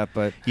Yeah. like that,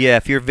 but Yeah,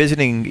 if you're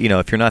visiting,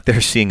 if you're not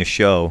there seeing a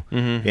show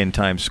Mhm. in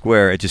Times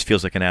Square, it just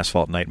feels like an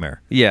asphalt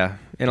nightmare. yeah,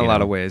 in a You lot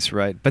know? of ways,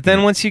 right? But then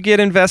Yeah. once you get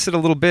invested a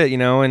little bit,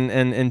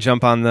 and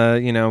jump on the,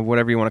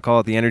 whatever you want to call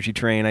it, the energy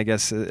train, I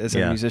guess, as a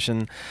Yeah.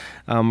 musician,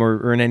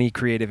 or in any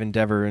creative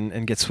endeavor,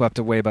 and get swept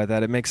away by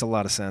that, it makes a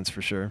lot of sense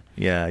for sure.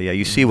 Yeah,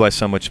 you see why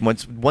so much,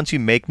 once you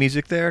make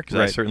music there, because I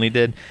Right. certainly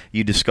did,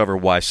 you discover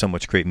why so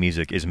much great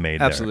music is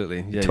made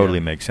Absolutely. there. Yeah, It totally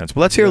yeah. makes sense.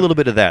 Well, let's hear a Yeah. little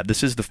bit of that.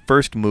 This is the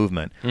first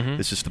movement. Mhm.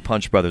 This is the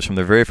Punch Brothers from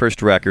their very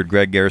first record.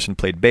 Greg Garrison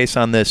played bass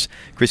on this.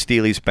 Chris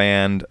Steely's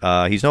band.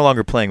 He's no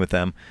longer playing with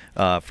them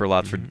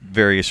for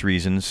various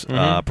reasons,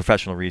 Mhm.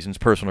 professional reasons,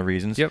 personal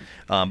reasons. Yep.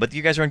 But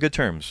you guys are on good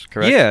terms,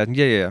 correct? Yeah.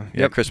 Yeah,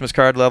 Yep. Christmas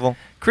card level.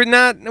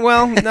 Not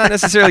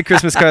necessarily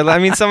Christmas card. I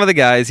mean, some of the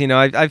guys,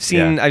 I've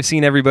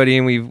seen everybody,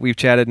 and we've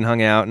chatted and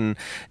hung out, and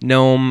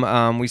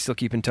Gnome, we still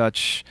keep in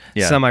touch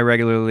Yeah.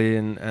 semi-regularly,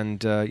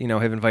 and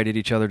have invited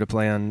each other to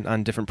play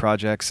on different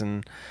projects,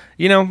 and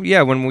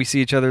when we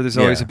see each other, there's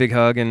always Yeah. a big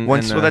hug, and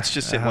Well, that's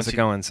just it. how's Once it you,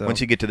 going? So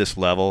once you get to this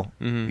level,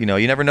 Mhm.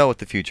 you never know what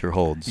the future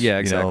holds. Yeah,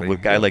 exactly. With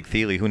a guy Yep. like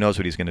Thiele, who knows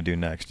what he's going to do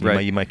next?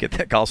 Right. You might get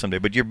that call someday,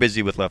 but you're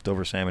busy with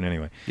Leftover Salmon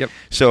anyway. Yep.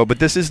 So, but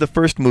this is the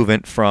first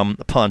movement from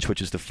Punch,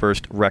 which is the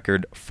first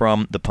record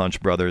from the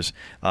Punch Brothers.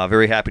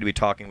 Very happy to be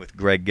talking with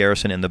Greg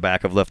Garrison in the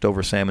back of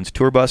Leftover Salmon's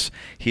tour bus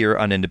here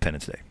on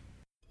Independence Day.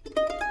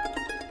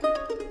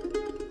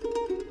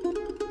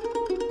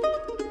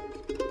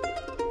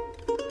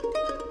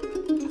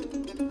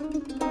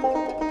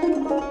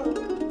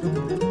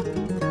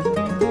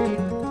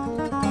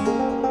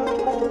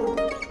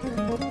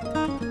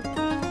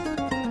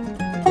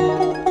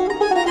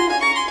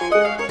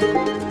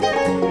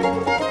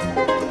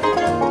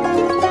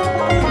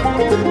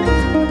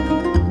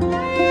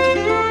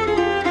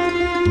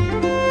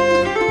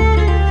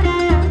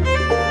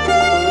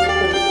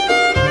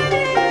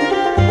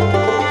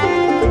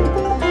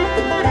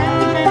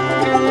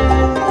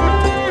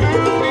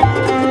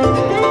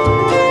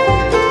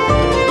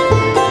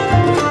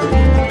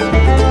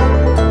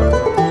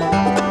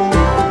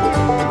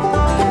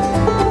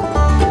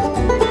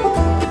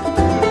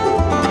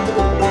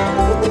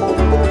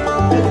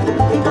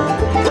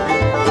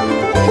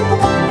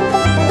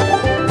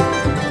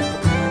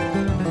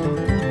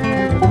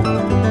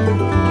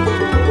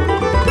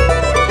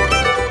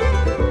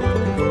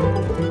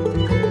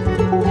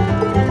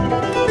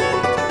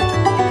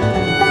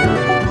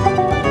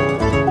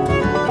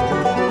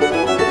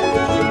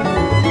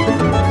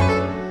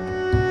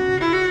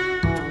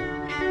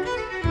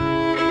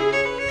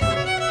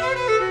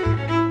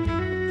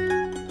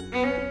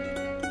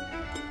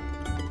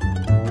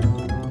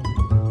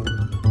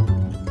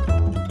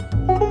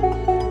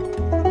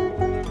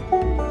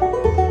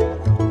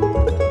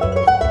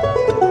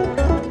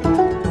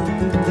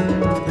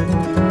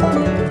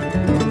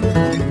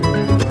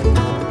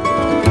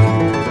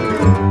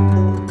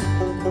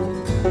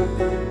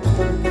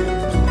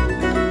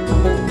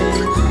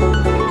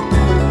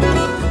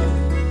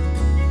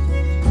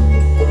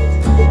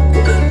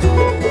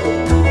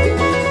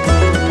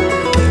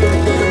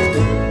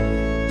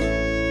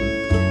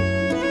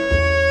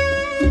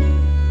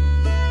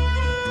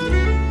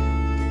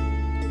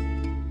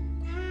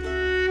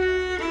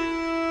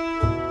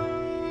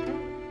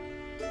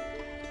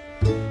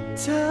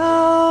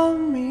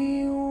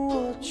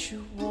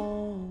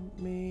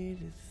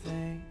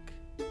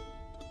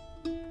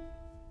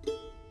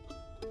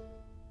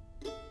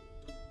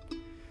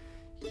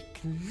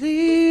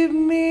 Leave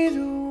me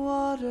the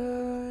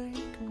water,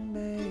 you can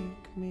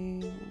make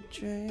me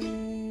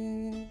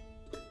drink.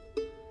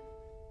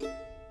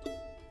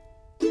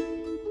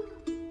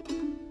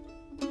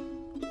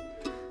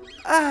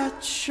 I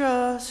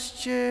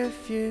trust you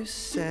if you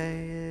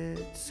say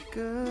it's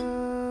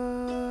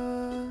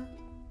good.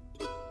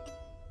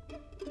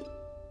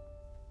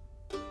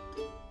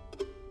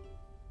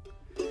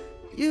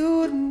 You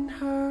wouldn't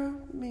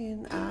hurt me,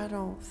 and I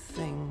don't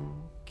think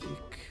you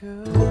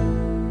could.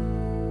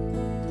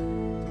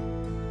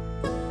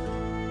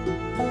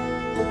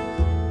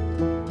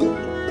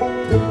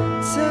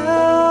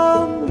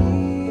 Tell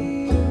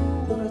me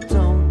what I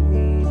don't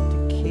need to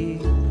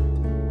keep.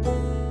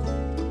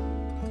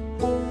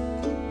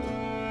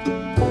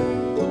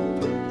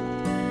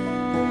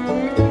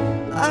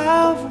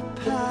 I've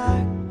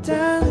packed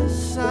and the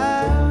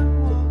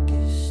sidewalk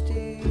is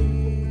steep.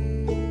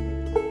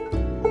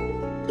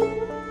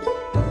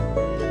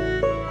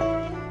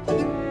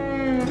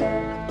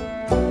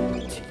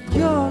 To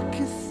your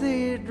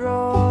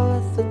cathedral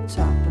at the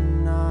top of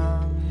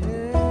Nob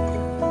Hill.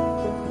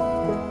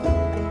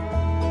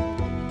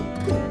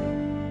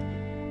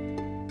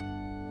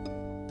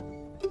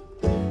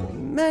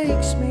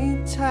 Makes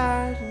me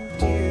tired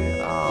and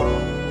you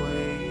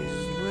always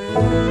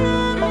will.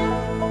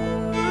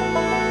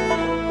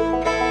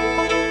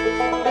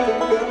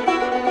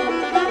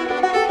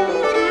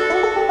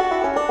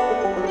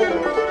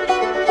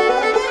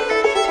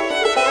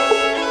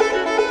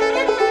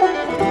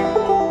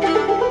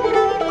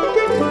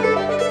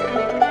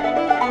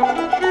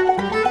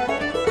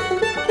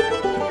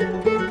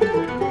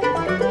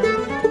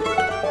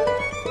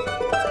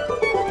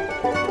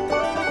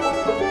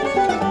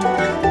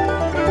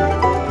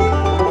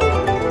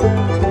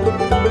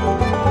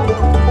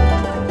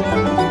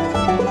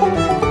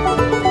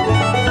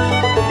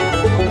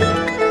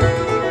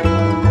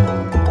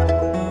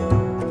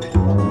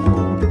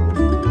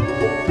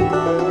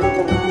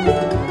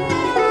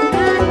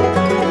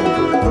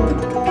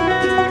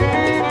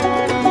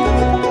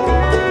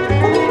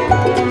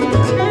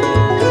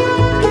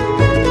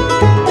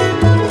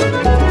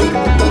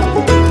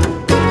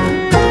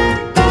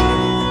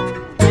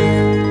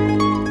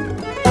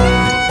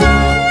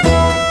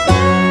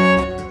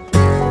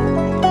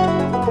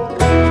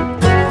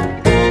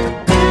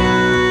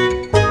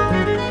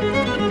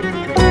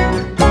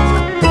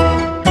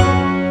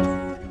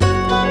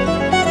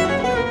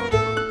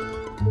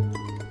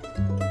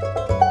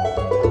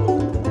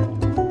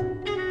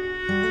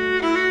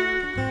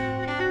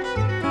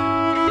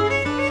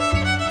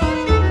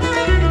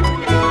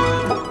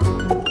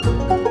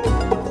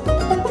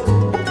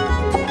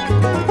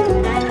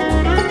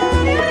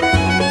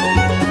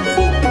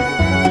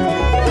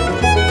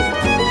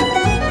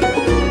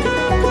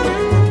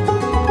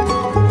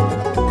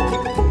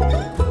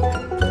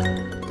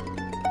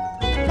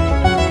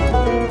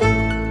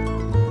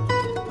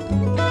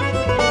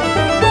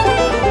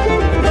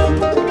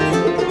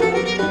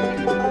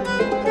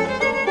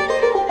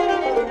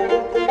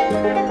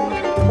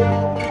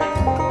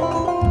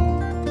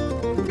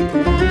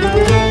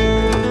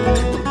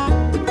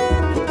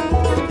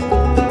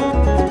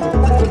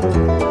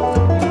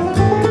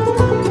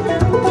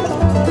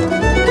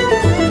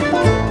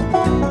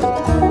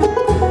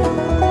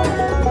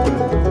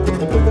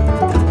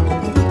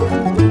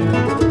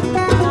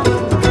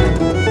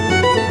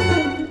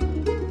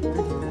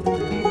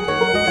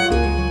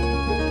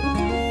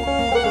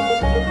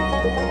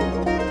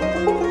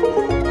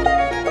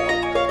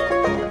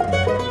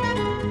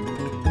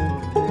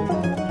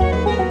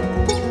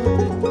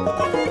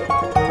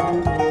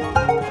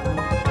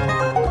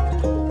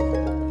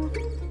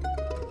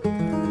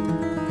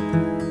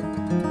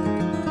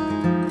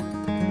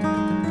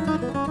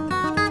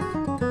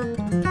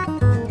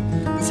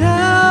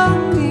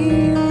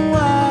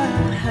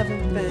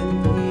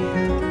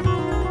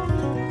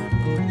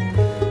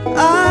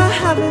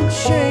 haven't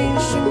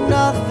changed and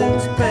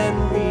nothing's been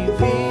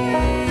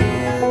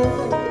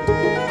revealed.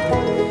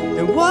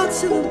 And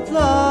what's in the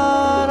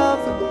blood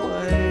of the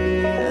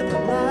way and the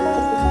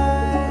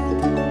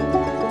light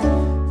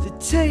that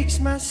takes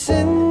my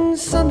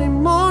sins Sunday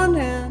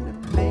morning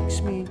and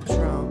makes me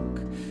drunk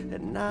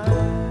at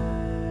night.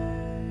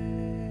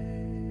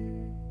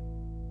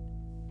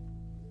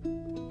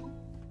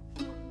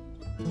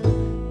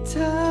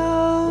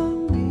 Tell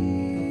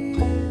me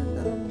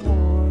that I'm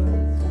more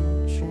than a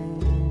dream.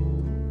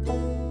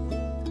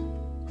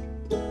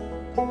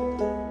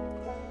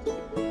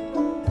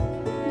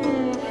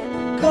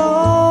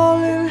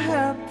 Golden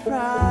hair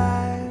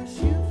prize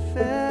you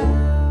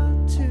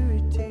failed to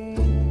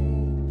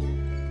redeem.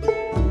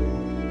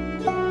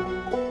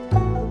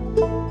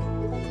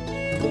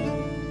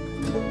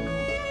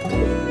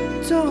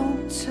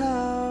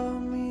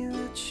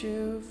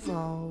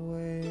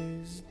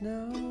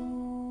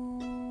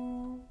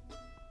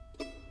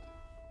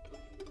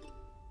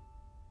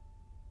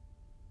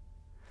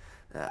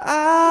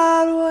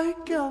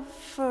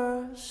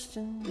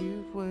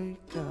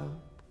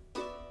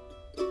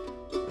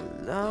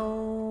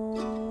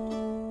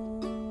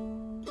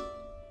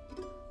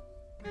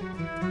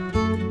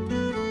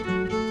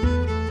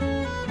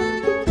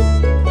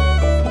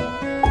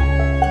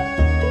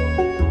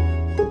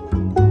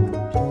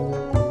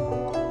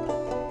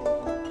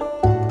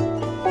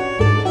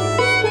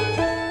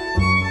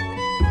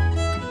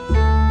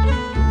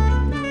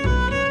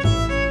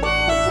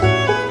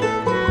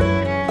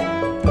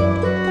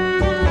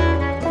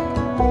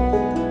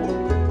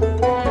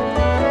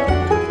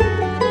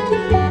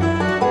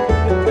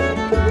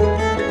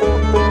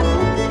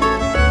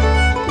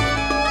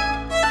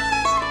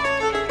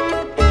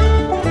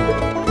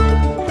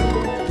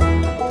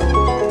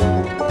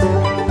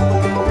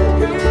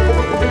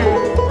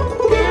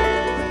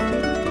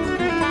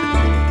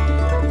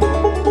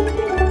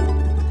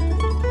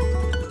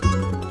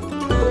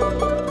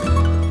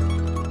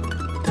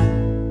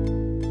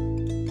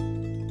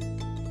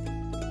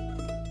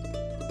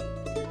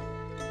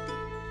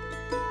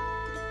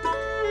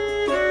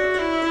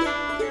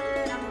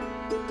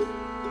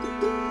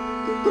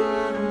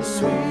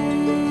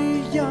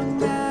 young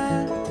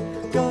man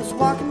goes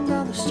walking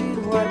down the street,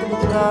 wiping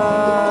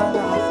blood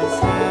off his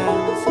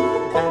hands.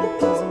 And it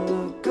doesn't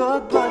look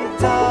good, but he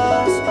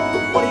does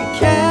what he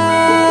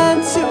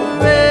can to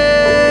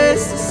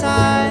erase the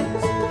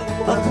signs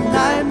of the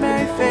nightmare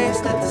he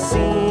faced at the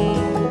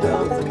scene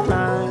of the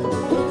crime.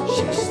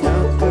 She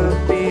snuck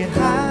up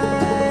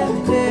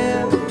behind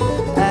him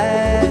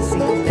as he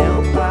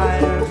knelt by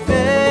her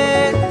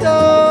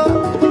victim,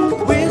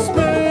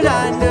 whispered, "I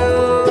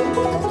know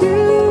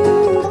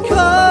you'd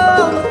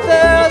come, but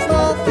there's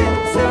nothing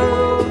to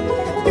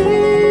be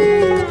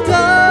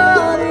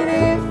done. And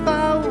if I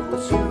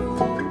was you,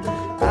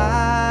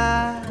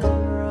 I'd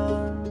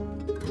run,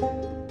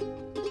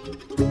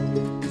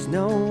 'cause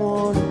no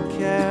one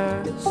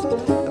cares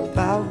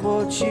about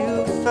what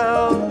you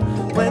felt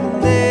when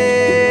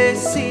they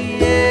see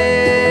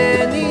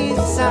any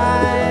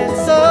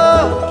signs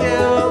of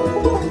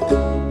guilt.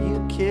 You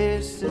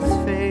kissed its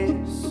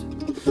face,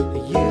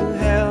 you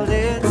held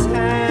its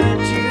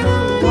hand,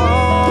 you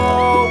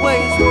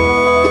always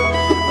were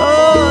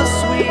a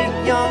sweet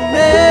young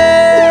man.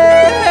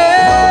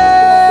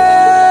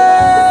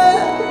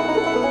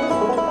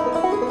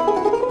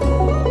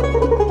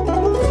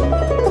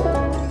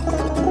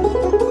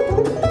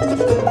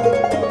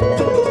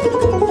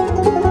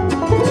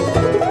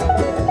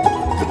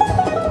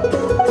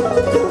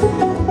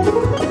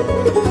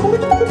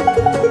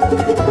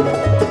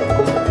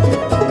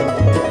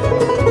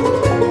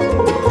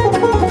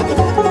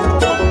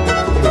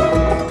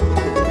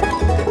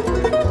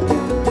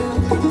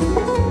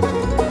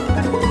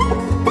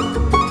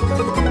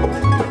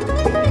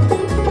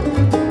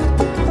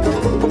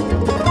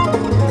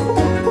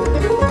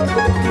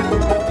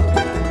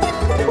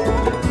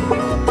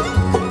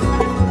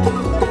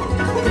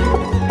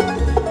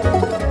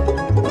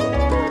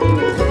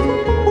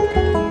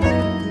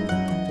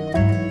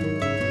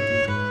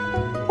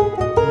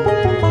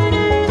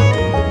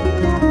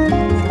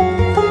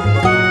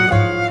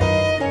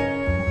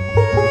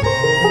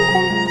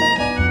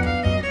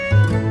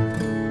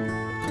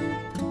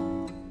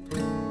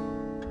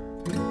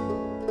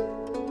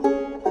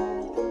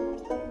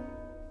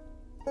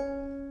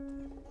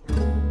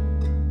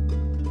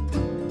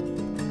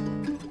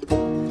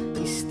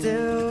 He's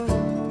still a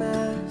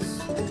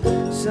mess,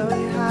 so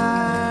he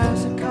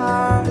hires a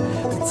car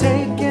to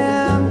take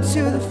him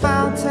to the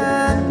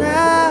fountain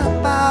at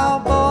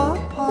Balboa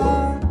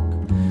Park,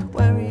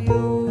 where he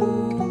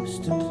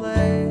used to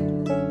play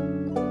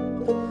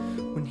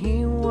when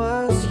he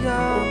was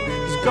young.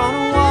 He's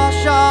gonna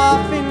wash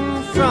off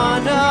in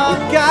front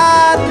of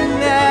God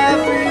and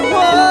everyone.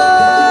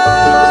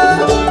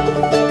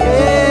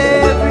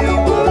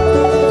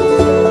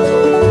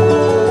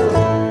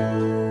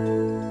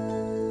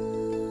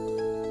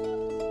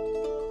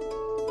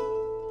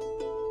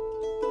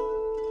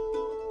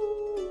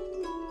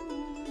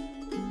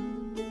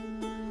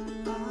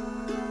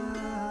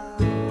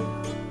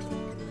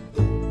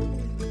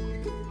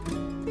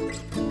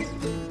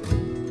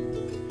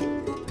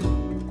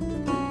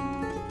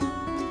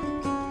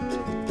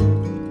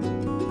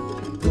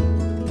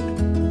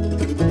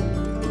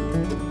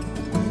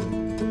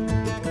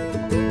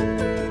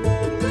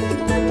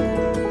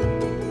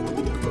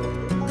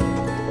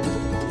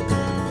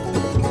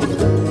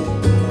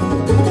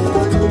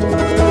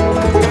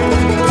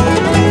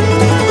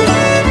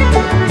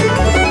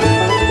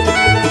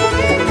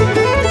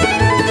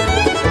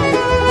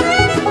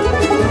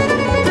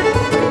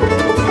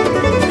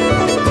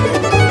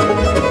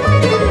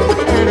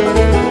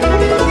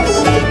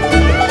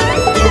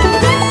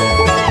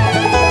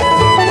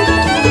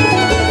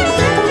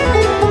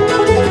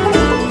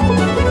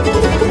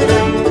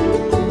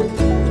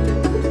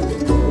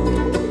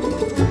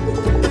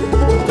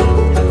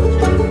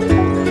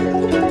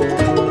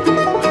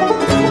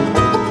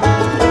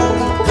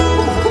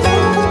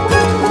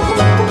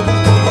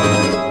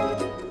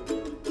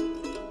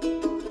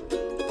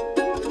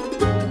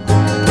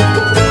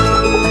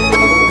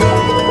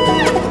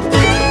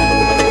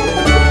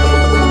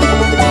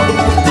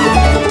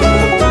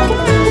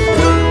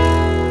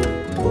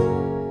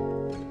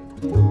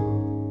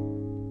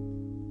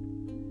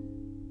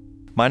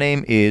 My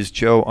name is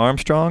Joe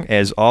Armstrong.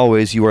 As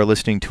always, you are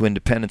listening to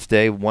Independence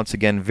Day. Once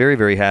again, very,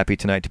 very happy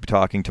tonight to be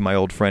talking to my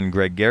old friend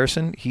Greg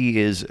Garrison. He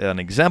is an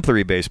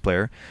exemplary bass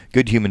player,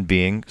 good human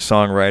being,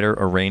 songwriter,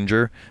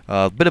 arranger,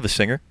 bit of a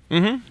singer.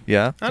 Mm-hmm.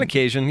 Yeah. On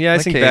occasion. Yeah, I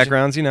sing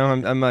backgrounds. You know,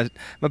 I'm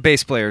a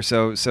bass player,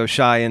 so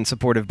shy and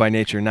supportive by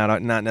nature,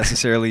 not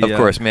necessarily... Of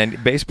course, man.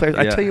 Bass players,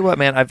 yeah. I tell you what,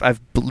 man,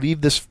 I've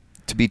believed this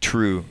to be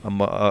true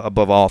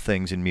above all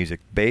things in music.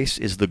 Bass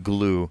is the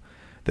glue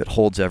that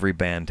holds every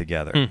band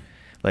together.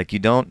 Like you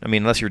don't. I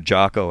mean, unless you're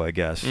Jocko, I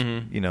guess.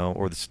 Mhm. You know,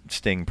 or the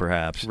Sting,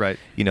 perhaps. Right.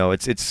 You know,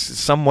 it's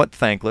somewhat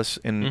thankless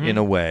in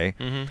a way,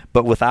 Mhm.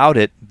 but without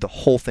it, the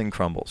whole thing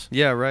crumbles.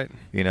 Yeah, right.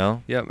 You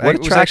know. Yeah, What I was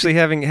attracted- actually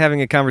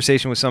having a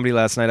conversation with somebody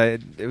last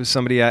night. It was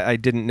somebody I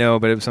didn't know,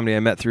 but it was somebody I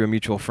met through a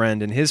mutual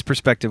friend, and his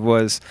perspective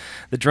was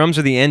the drums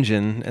are the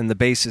engine and the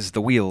bass is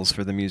the wheels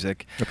for the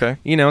music. Okay.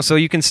 You know, so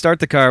you can start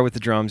the car with the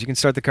drums, you can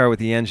start the car with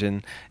the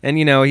engine, and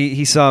you know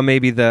he saw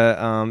maybe the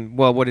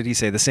well, what did he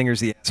say? The singer's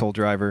the asshole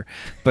driver,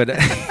 but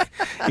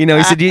you know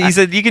he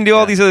said you can do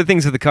all these other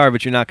things with the car,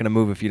 but you're not going to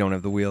move if you don't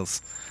have the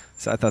wheels.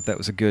 So I thought that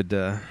was a good.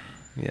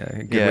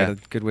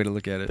 Good way to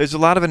look at it. There's a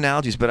lot of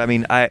analogies, but I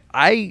mean,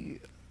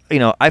 you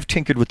know, I've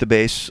tinkered with the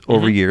bass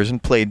over Mhm. years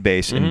and played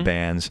bass in Mhm.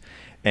 bands,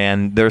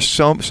 and there's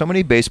so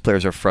many bass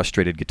players are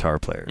frustrated guitar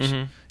players,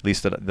 Mhm. at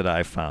least that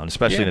I've found,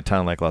 especially Yeah. in a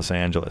town like Los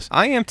Angeles.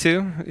 I am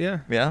too. Yeah.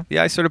 Yeah?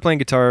 Yeah, I started playing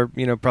guitar,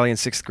 you know, probably in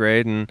 6th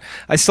grade, and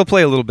I still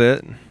play a little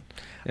bit.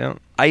 Yeah.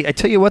 I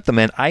tell you what, though,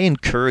 man, I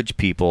encourage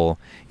people,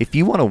 if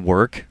you want to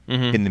work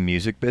Mhm. in the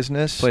music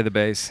business, Play the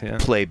bass. Yeah.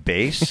 play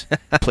bass,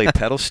 play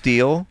pedal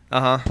steel,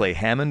 Uh-huh. play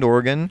Hammond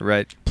organ,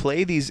 Right.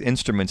 play these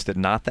instruments that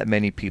not that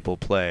many people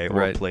play or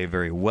Right. play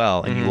very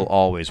well, and you Mhm. will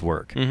always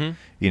work. Mhm.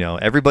 You know,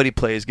 everybody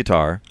plays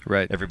guitar,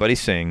 Right. everybody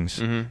sings,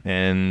 Mhm.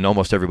 and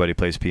almost everybody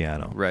plays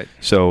piano. Right.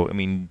 So, I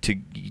mean,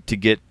 to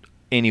get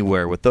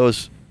anywhere with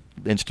those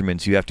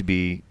instruments, you have to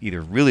be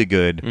either really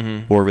good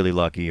Mhm. or really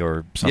lucky,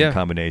 or some Yeah.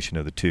 combination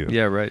of the two.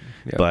 Yeah, right.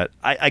 Yeah. But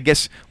I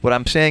guess what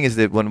I'm saying is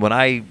that when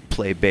I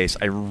play bass,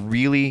 I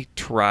really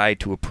try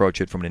to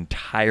approach it from an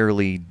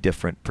entirely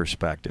different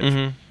perspective.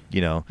 Mhm.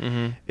 You know,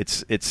 Mhm.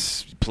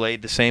 it's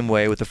played the same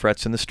way with the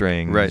frets and the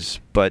strings, Right.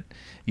 but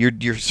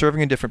you're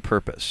serving a different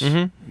purpose.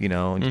 Mhm. You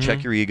know, and Mhm.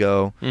 check your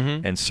ego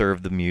Mhm. and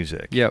serve the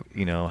music. Yep.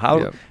 You know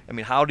Yep. I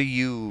mean, how do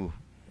you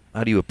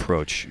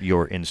approach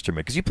your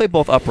instrument? Because you play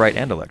both upright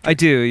and electric. I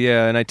do,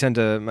 yeah, and I tend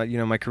to,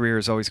 my career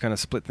has always kind of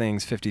split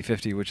things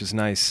 50-50, which is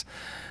nice.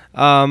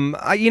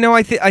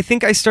 I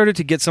think I started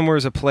to get somewhere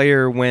as a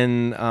player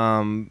when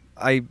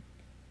I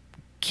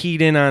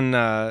keyed in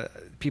on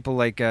people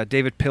like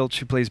David Pilch,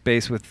 who plays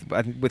bass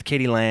with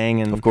Katie Lang,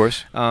 and Of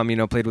course.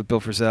 played with Bill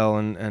Frisell,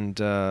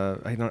 and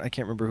I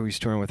can't remember who he's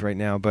touring with right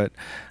now, but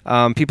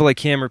people like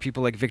him or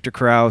people like Victor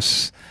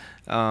Krauss.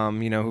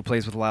 Who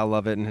plays with Lyle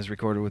Lovett and has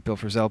recorded with Bill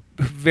Frisell.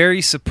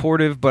 Very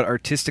supportive, but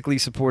artistically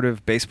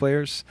supportive bass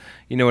players.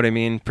 You know what I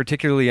mean?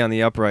 Particularly on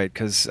the upright,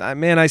 because,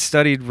 I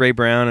studied Ray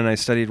Brown and I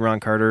studied Ron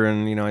Carter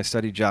and, I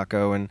studied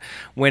Jocko and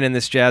went in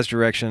this jazz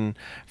direction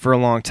for a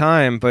long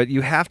time, but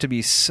you have to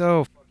be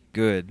so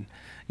good,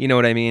 you know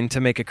what I mean, to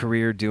make a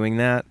career doing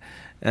that.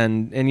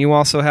 And you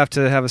also have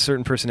to have a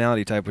certain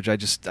personality type, which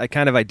I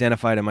kind of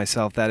identified in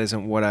myself. That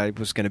isn't what I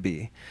was going to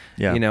be.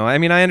 Yeah.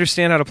 I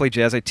understand how to play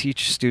jazz. I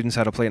teach students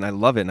how to play it, and I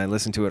love it, and I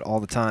listen to it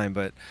all the time.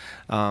 But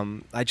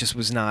I just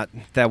was not.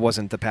 That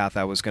wasn't the path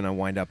I was going to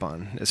wind up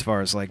on, as far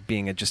as like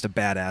being just a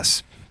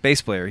badass bass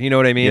player. You know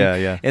what I mean? Yeah,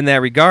 yeah. In that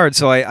regard,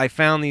 so I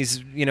found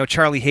these.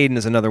 Charlie Hayden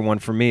is another one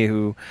for me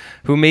who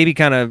maybe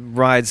kind of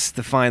rides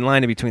the fine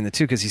line in between the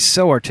two, because he's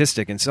so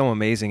artistic and so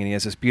amazing, and he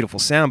has this beautiful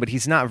sound, but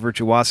he's not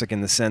virtuosic in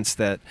the sense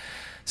that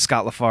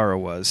Scott LaFaro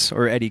was,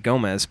 or Eddie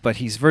Gomez, but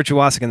he's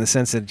virtuosic in the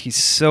sense that he's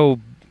so,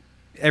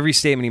 every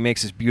statement he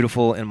makes is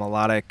beautiful and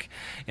melodic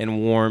and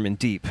warm and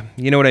deep.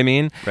 You know what I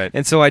mean? Right.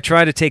 And so I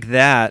try to take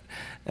that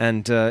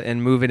and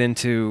move it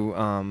into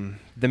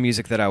the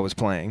music that I was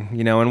playing,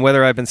 and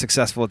whether I've been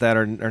successful at that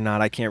or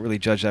not, I can't really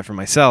judge that for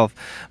myself.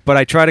 But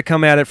I try to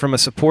come at it from a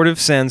supportive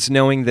sense,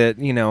 knowing that,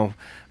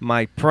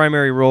 my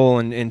primary role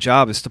and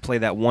job is to play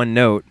that one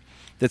note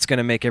that's going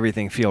to make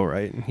everything feel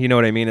right. You know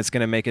what I mean? It's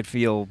going to make it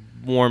feel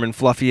warm and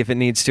fluffy if it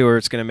needs to, or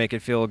it's going to make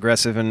it feel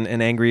aggressive and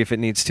angry if it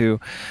needs to,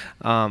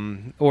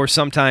 or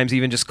sometimes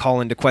even just call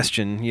into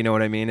question. You know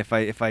what I mean? If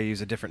I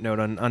use a different note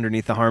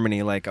underneath the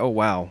harmony, like, oh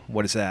wow,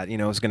 what is that?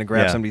 It's going to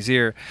grab Yeah. somebody's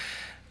ear.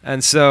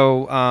 And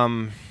so,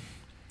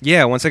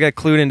 once I got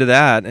clued into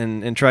that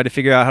and tried to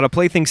figure out how to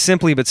play things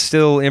simply but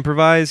still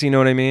improvise, you know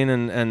what I mean,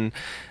 and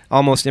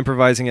almost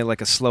improvising at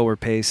like a slower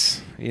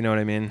pace, you know what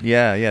I mean?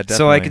 Yeah, definitely.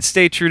 So I could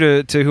stay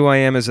true to who I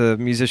am as a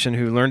musician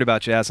who learned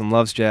about jazz and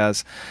loves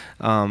jazz,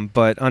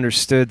 but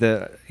understood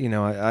that,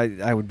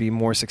 I would be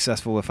more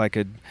successful if I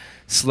could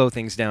slow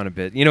things down a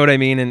bit. You know what I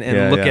mean?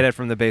 And look at it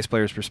from the bass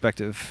player's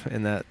perspective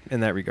in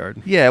that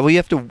regard. Yeah, well, you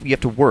have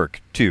to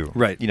work too,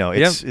 Right.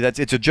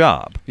 It's a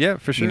job. Yeah,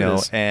 for sure. it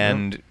is.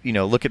 And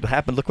look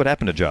what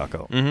happened to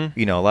Jocko. Mhm.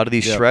 A lot of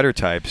these Yep. shredder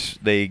types,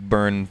 they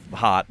burn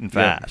hot and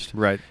Yeah. fast,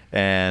 Right.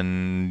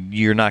 and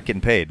you're not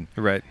getting paid,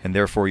 Right. and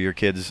therefore your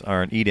kids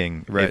aren't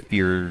eating Right. if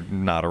you're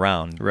not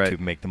around Right.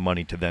 to make the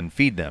money to then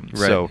feed them.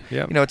 Right. So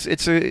Yep.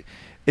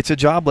 it's a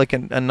job like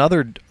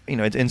another.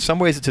 In some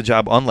ways it's a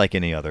job unlike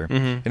any other,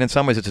 Mhm. and in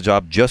some ways it's a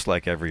job just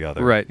like every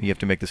other. Right. You have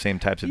to make the same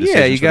types of Yeah,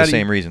 decisions you for got the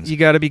same reasons. You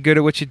got to be good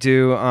at what you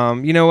do.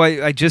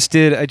 I just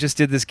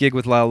did this gig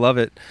with Lyle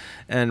Lovett,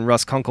 and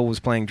Russ Kunkel was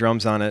playing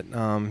drums on it.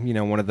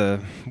 One of the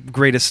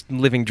greatest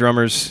living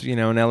drummers,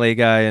 an LA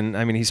guy, and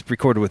I mean he's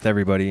recorded with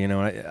everybody.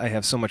 I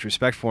have so much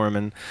respect for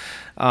him,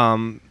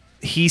 and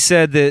he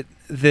said that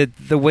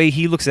the way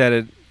he looks at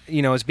it,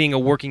 as being a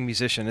working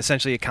musician,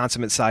 essentially a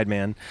consummate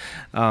sideman,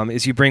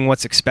 is you bring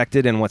what's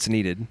expected and what's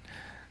needed.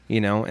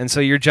 And so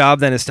your job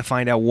then is to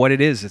find out what it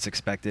is that's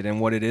expected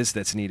and what it is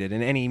that's needed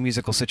in any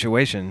musical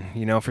situation.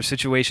 For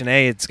situation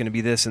A, it's going to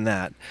be this and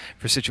that.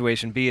 For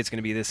situation B, it's going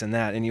to be this and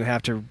that. And you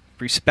have to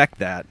respect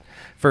that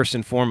first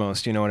and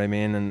foremost. You know what I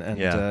mean?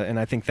 And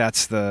I think that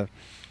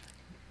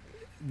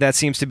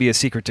seems to be a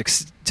secret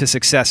to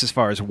success as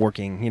far as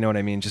working. You know what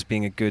I mean? Just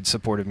being a good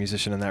supportive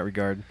musician in that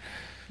regard.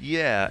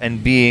 Yeah,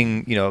 and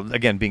being,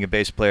 again, being a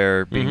bass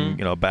player,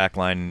 being, a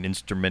backline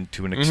instrument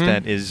to an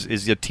extent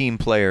is a team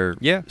player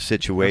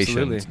situation.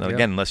 Absolutely. Now,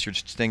 again, unless you're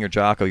Sting or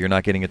Jocko, you're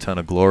not getting a ton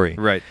of glory.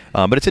 Right.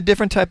 But it's a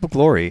different type of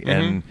glory.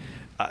 And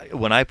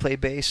when I play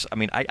bass,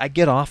 I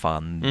get off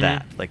on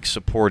that, like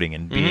supporting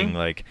and being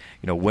like,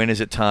 when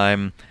is it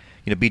time?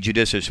 Be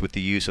judicious with the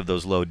use of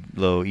those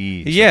low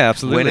E's. Yeah,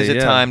 absolutely. When is it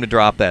time to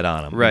drop that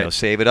on them? Right.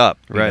 Save it up.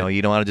 Right.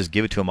 You don't want to just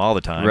give it to them all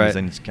the time. Right. Because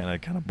then it's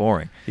kind of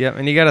boring. Yeah,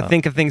 and you got to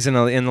think of things in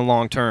the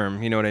long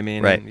term. You know what I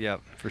mean? Right. And, yeah,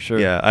 for sure.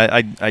 Yeah,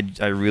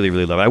 I really,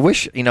 really love it. I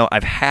wish,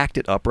 I've hacked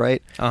it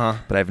upright,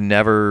 but I've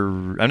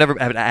never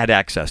had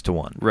access to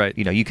one. Right.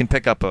 You can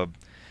pick up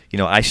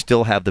I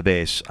still have the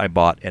bass I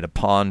bought at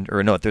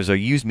there's a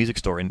used music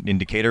store in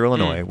Decatur,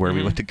 Illinois, where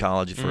we went to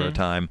college for a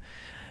time.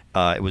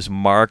 It was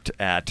marked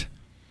at,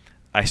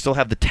 I still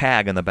have the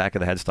tag on the back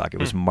of the headstock. It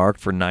was marked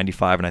for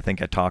 $95, and I think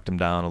I talked him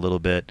down a little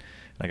bit.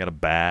 I got a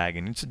bag,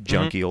 and it's a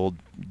junky old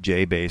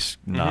J-bass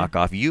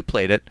knockoff. You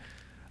played it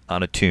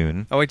on a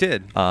tune. Oh, I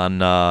did.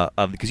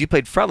 Because you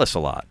played fretless a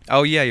lot.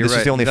 Oh, yeah, you're right. This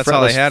is the only That's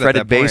all I fretless had at fretted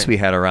that bass point. we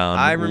had around.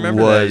 I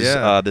remember was,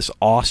 that, this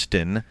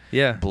Austin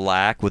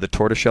black with a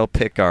tortoisesshell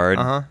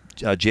pickguard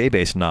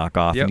J-bass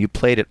knockoff, Yep. and you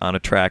played it on a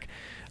track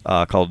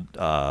called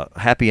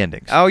Happy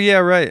Endings. Oh, yeah,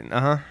 right.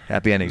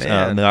 Happy Endings.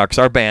 Man. Because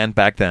our band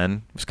back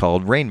then was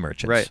called Rain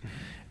Merchants. Right.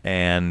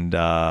 And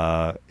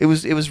it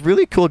was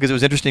really cool because it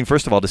was interesting,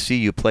 first of all, to see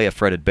you play a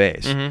fretted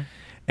bass.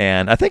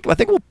 And I think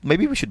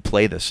maybe we should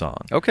play this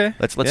song. Okay.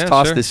 Let's Yeah,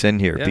 toss sure. this in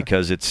here Yeah.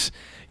 because it's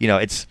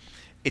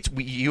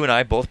you and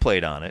I both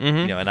played on it.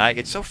 And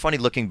it's so funny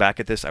looking back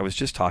at this. I was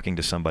just talking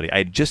to somebody. I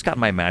had just got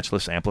my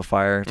Matchless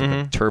amplifier, it's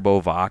like a Turbo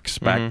Vox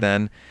back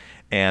then,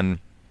 and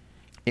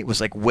it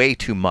was like way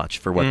too much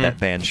for what that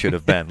band should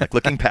have been. Like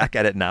looking back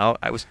at it now,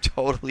 I was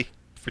totally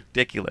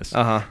ridiculous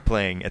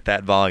playing at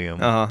that volume.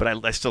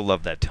 But I still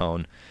love that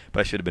tone. But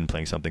I should have been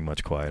playing something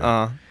much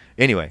quieter.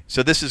 Anyway,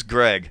 so this is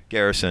Greg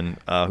Garrison,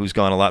 who's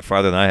gone a lot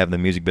farther than I have in the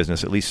music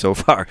business, at least so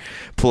far,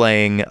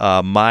 playing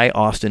my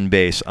Austin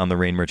bass on the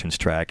Rain Merchants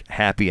track,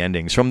 Happy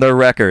Endings, from their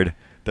record,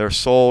 their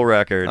soul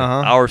record,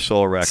 our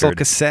soul record. Soul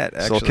cassette,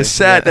 actually. Soul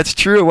cassette, Yeah. that's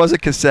true, it was a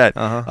cassette.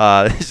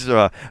 This is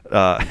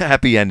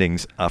Happy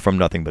Endings from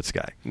Nothing But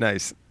Sky.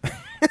 Nice.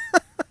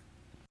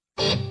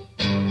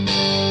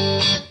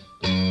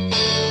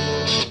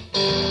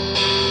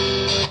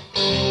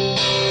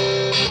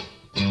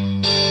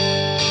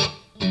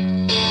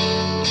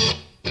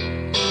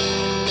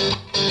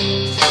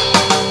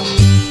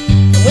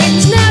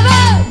 Wind's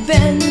never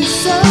been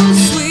so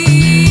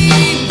sweet.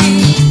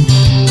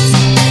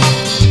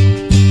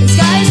 The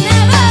sky's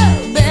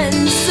never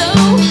been so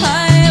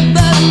high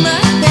above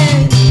my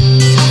head.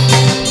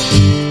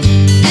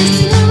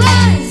 Distant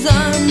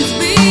horizons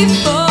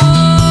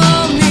before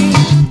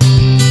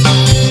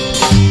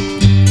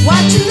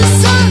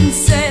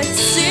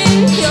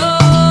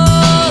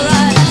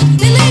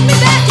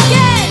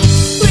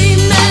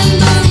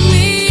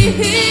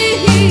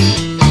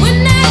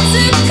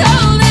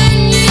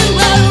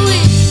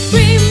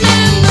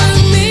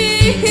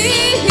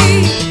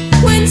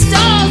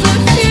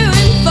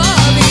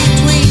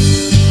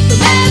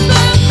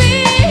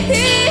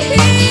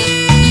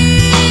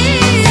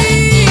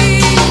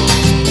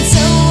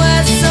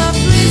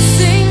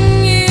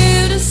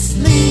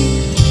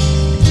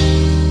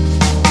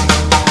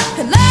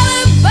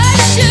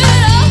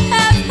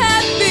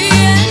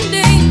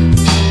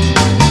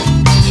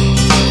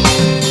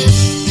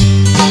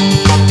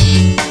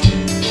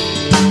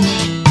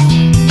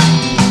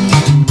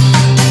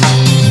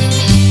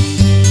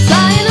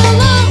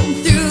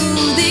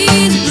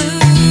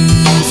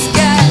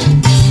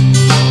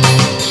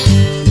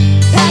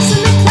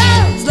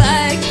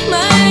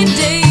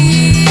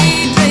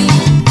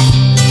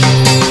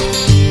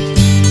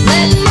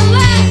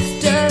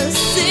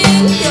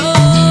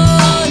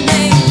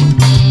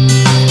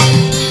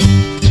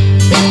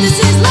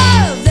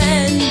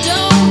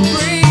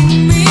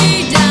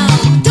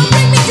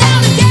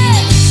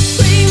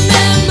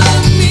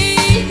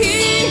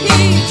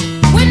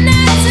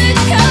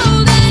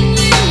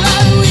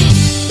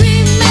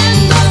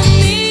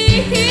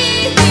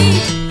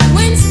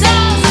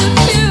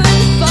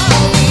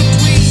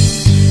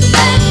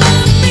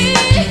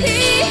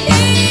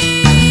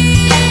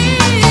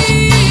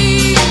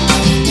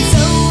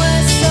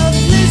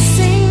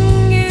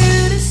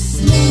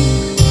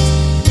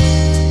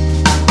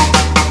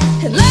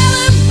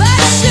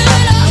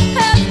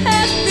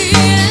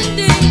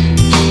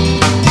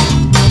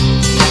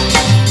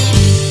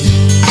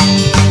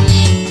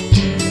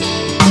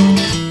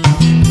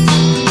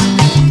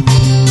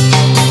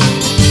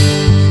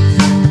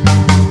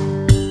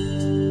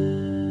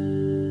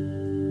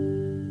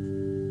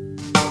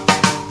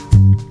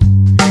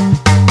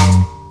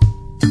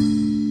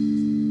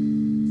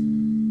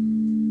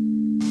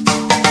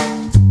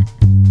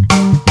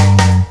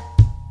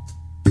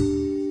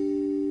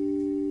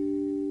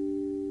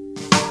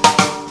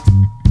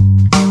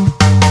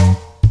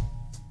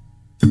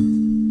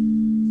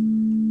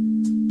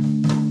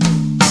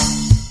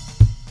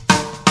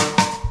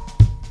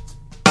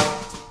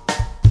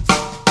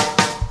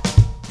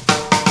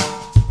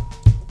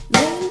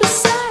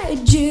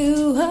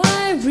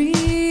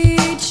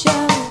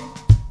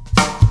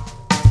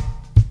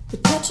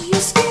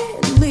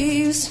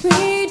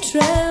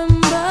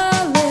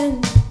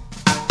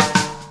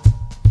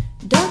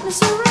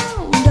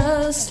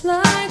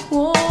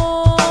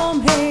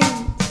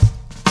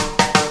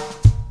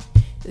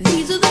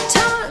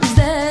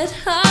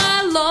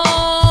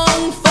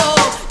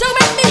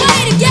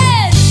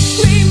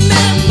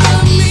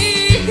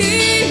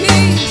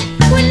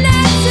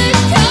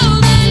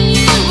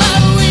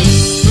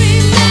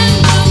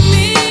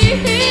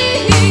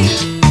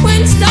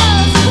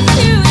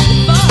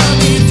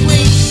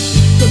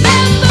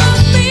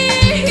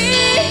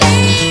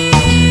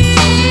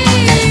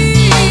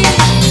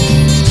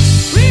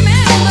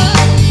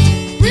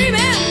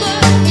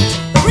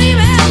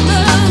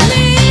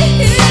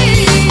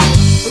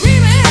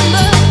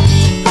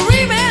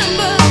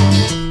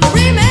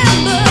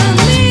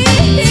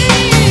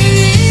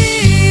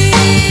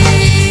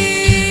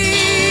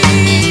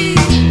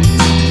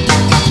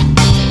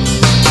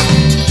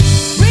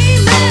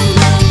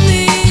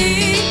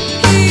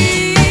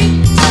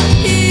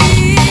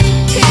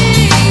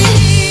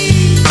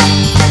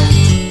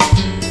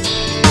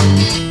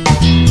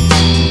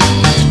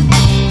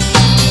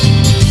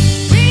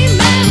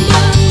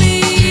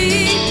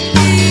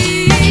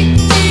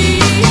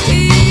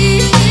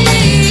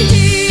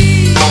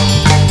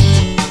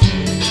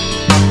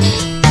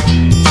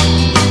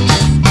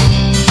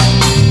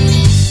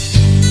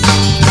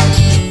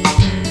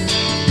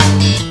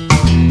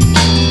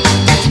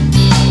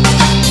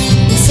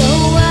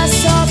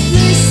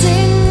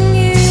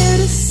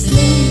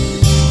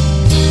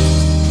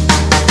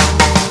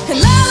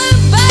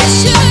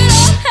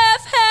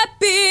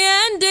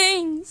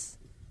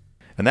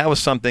And that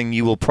was something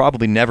you will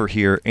probably never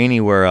hear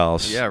anywhere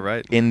else Yeah,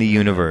 right. in the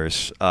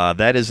universe.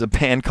 That is a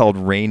band called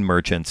Rain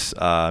Merchants.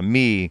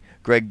 Me,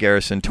 Greg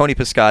Garrison, Tony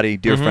Piscotti,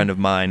 dear friend of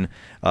mine,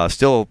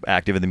 still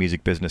active in the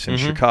music business in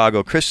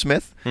Chicago. Chris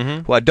Smith,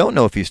 who I don't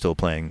know if he's still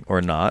playing or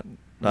not.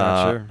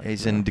 Not sure.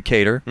 He's in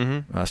Decatur,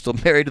 still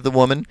married to the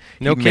woman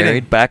No he kidding.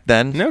 married back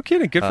then. No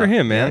kidding. Good for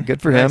him, man. Yeah, good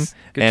for Nice. him.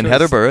 Good And choice.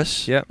 Heather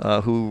Burris, Yep.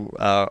 who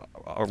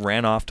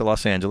ran off to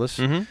Los Angeles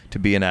Mhm. to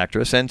be an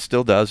actress and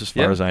still does, as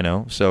far Yep. as I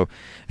know. So,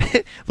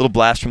 a little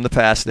blast from the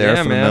past there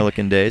Yeah, from man. the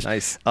Milliken days.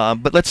 Nice.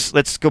 But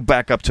let's go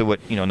back up to what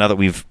now that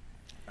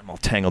I'm all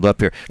tangled up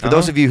here. For Uh-huh.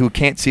 those of you who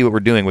can't see what we're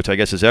doing, which I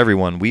guess is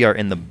everyone, we are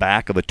in the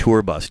back of a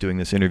tour bus doing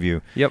this interview.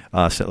 Yep.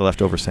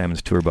 Leftover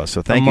Salmon's tour bus.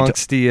 So thank you.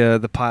 Amongst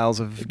the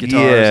piles of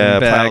guitars and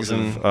bags piles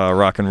and of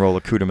rock and roll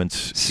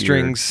accoutrements.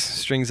 here.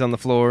 strings on the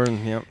floor,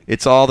 and yep.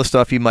 It's all the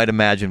stuff you might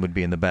imagine would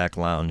be in the back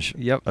lounge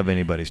Yep. of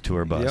anybody's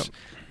tour bus.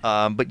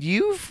 But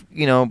you've,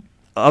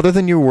 other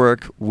than your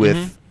work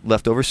with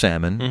Leftover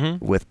Salmon,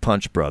 Mhm. with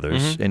Punch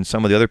Brothers, Mhm. and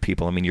some of the other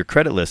people, I mean, your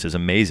credit list is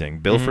amazing.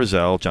 Bill Mhm.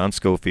 Frisell, John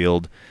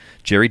Schofield,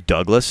 Jerry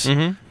Douglas.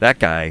 Mhm. That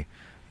guy,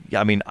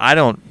 I mean, I've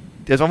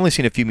only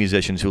seen a few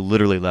musicians who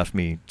literally left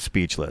me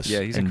speechless. Yeah,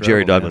 he's and incredible, Jerry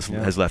man. Douglas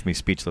Yeah. has left me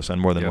speechless on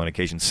more than Yep. one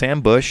occasion. Sam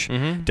Bush,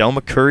 Mhm. Del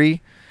McCurry,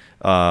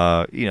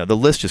 the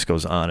list just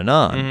goes on.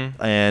 Mhm.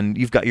 And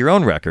you've got your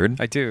own record,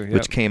 I do,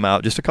 which yep. came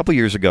out just a couple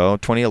years ago,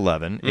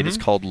 2011. It is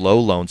Mhm. called Low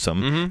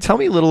Lonesome. Mhm. Tell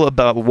me a little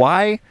about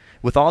why,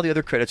 with all the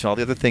other credits and all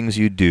the other things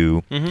you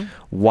do, Mhm.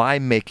 why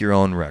make your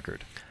own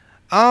record?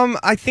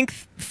 I think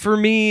for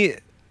me,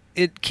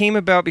 it came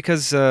about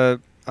because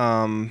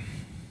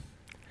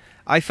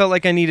I felt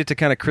like I needed to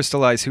kind of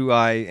crystallize who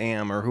I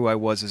am or who I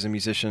was as a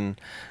musician.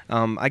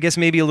 I guess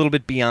maybe a little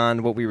bit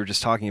beyond what we were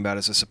just talking about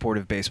as a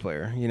supportive bass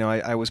player.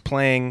 I was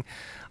playing.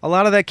 A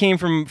lot of that came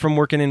from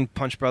working in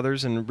Punch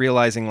Brothers and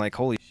realizing, like,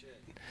 holy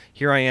shit,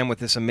 here I am with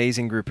this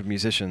amazing group of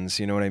musicians.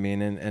 You know what I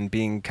mean? And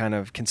being kind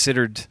of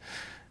considered.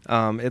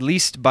 At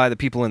least by the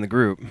people in the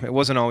group. It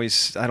wasn't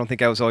always, I don't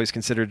think I was always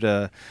considered,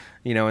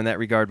 in that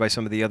regard by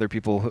some of the other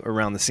people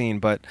around the scene,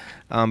 but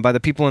by the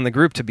people in the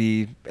group to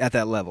be at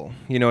that level.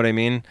 You know what I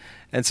mean?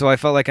 And so I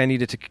felt like I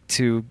needed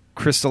to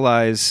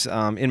crystallize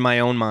in my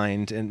own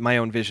mind and my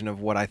own vision of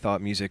what I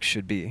thought music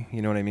should be.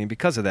 You know what I mean?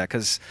 Because of that.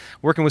 Because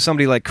working with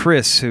somebody like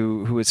Chris,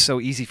 who is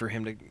so easy for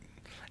him to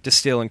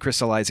distill and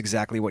crystallize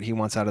exactly what he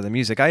wants out of the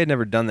music. I had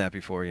never done that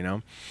before,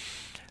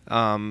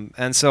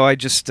 and so I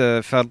just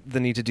felt the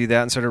need to do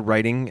that and started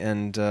writing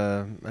and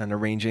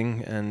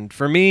arranging. And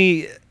for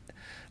me,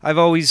 I've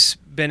always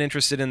been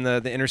interested in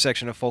the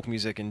intersection of folk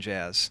music and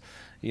jazz,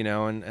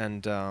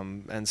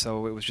 and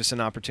so it was just an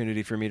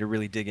opportunity for me to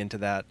really dig into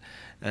that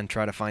and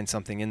try to find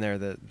something in there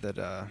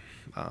that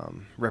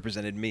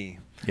represented me.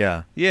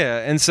 Yeah. Yeah,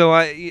 and so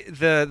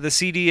the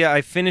CD,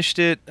 I finished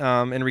it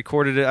and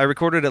recorded it. I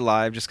recorded it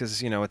live just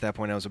because, at that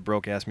point I was a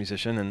broke-ass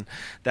musician, and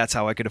that's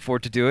how I could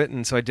afford to do it.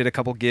 And so I did a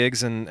couple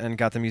gigs and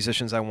got the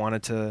musicians I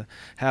wanted to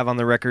have on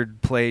the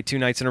record play 2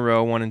 nights in a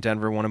row, one in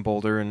Denver, one in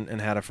Boulder, and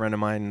had a friend of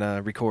mine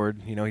record.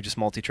 He just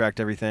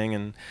multi-tracked everything,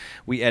 and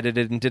we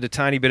edited and did a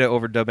tiny bit of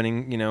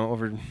overdubbing,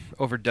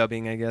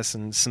 overdubbing, I guess,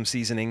 and some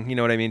seasoning, you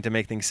know what I mean, to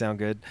make things sound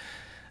good.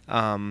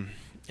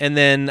 And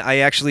then I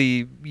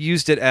actually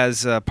used it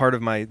as part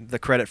of the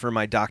credit for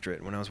my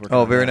doctorate when I was working.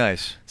 Oh, on very that.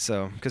 nice.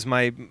 So, because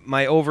my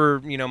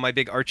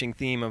big arching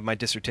theme of my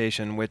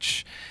dissertation,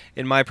 which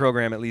in my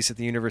program, at least at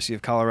the University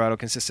of Colorado,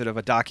 consisted of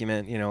a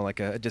document, like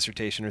a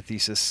dissertation or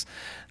thesis,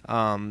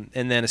 and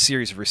then a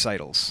series of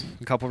recitals.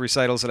 A couple of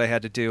recitals that I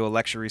had to do, a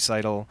lecture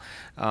recital,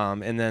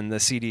 and then the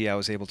CD I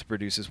was able to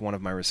produce as one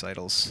of my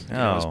recitals.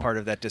 As Oh. part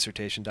of that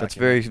dissertation document. That's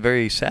very,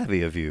 very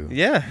savvy of you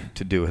Yeah.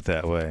 to do it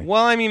that way.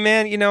 Well, I mean,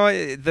 man,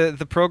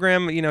 the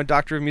program,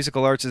 Doctor of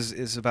Musical Arts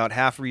is about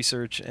half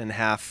research and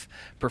half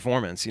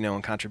performance,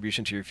 and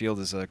contribution to your field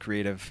as a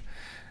creative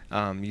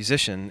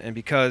musician. And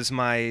because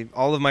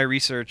all of my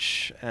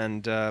research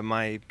and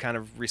my kind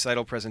of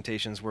recital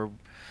presentations were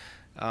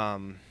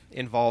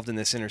involved in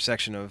this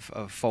intersection of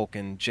folk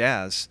and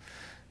jazz,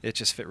 it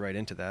just fit right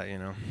into that,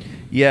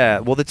 Yeah,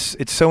 well, it's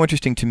so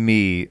interesting to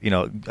me.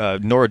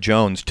 Nora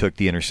Jones took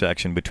the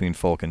intersection between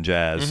folk and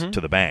jazz Mhm. to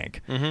the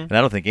bank, Mhm. and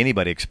I don't think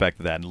anybody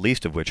expected that,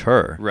 least of which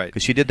her. Right.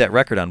 Because she did that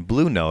record on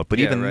Blue Note, but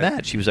Yeah, even right.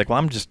 that, she was like, "Well,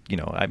 I'm just,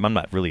 I'm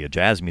not really a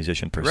jazz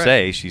musician per Right.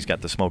 se. She's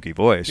got the smoky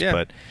voice, Yeah,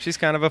 but she's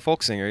kind of a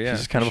folk singer, yeah.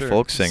 she's kind for of a sure.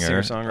 folk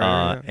singer,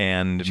 Singer-songwriter, yeah.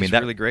 and I She's mean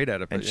that really great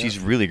at it. and but she's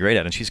yeah. really great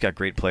at it, and she's got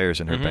great players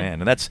in her Mhm.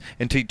 band.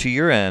 And to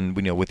your end,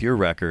 with your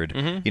record,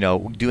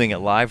 Mhm. doing it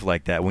live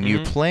like that, when you're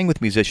Mhm. playing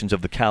with musicians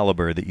of the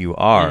caliber that you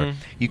are, Mhm.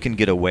 you can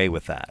get away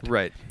with that.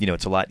 Right.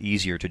 It's a lot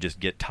easier to just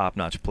get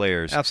top-notch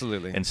players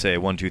Absolutely. and say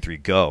 1, 2, 3,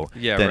 go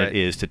Yeah, than right. it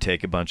is to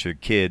take a bunch of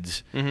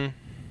kids,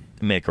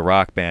 Mm-hmm. make a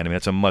rock band. I mean,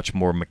 that's a much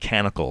more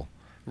mechanical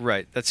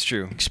Right, that's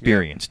true.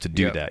 experience to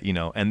do Yep.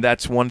 that, and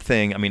that's one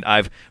thing. I mean,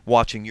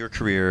 watching your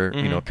career,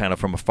 Mhm. kind of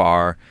from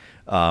afar.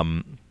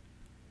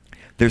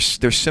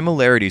 there's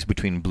similarities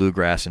between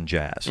bluegrass and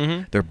jazz.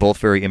 Mhm. They're both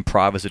very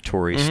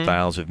improvisatory Mhm.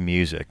 styles of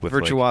music with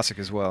like, Virtuosic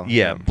as well.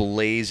 yeah,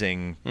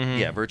 blazing,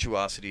 Mhm.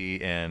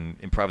 virtuosity and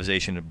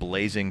improvisation, and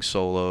blazing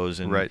solos,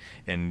 and Right.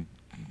 and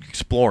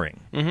exploring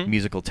Mhm.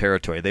 musical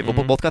territory. They've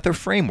Mhm. both got their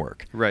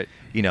framework, Right.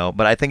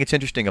 But I think it's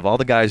interesting. Of all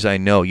the guys I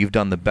know, you've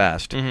done the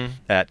best Mhm.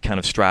 at kind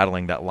of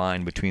straddling that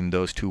line between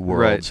those two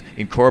worlds,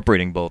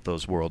 incorporating both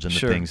those worlds in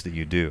Sure. the things that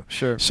you do.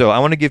 Sure. So I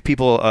want to give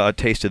people a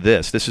taste of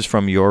this. This is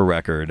from your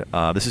record.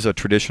 This is a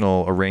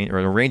traditional or an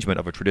arrangement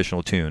of a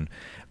traditional tune.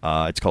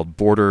 It's called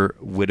Border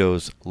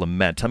Widow's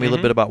Lament. Tell me a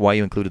little Mhm. bit about why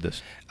you included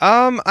this.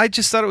 I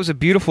just thought it was a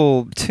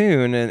beautiful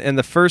tune, and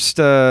the first,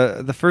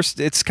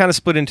 it's kind of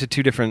split into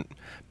two different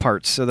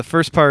parts. So the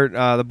first part,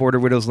 the Border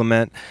Widow's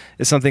Lament,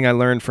 is something I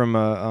learned from.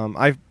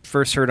 I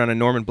first heard on a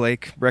Norman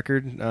Blake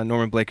record.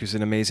 Norman Blake is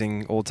an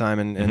amazing old time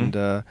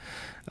and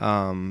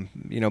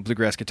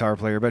bluegrass guitar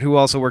player, but who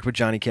also worked with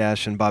Johnny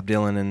Cash and Bob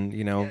Dylan,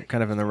 and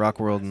kind of in the rock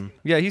world. And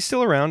yeah, he's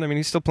still around. I mean,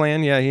 he's still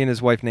playing. Yeah, he and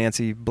his wife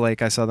Nancy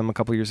Blake. I saw them a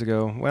couple years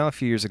ago. Well, a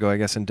few years ago, I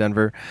guess, in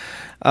Denver.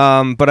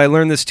 But I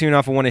learned this tune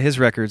off of one of his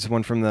records.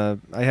 One from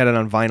I had it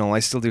on vinyl. I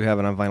still do have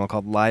it on vinyl,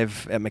 called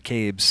Live at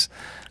McCabe's.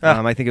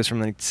 I think it was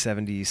from like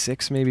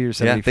 '76 maybe, or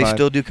 '75. Yeah, they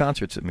still do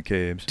concerts at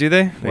McCabe's. Do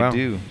they? They Wow.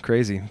 do.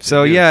 Crazy.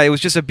 So do. yeah, it was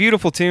just a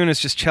beautiful tune. It's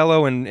just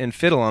cello and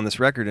fiddle on this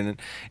record, and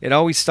it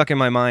always stuck in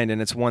my mind.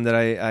 And it's one that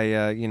I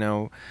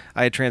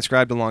had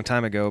transcribed a long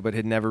time ago, but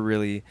had never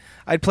really.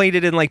 I'd played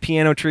it in like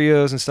piano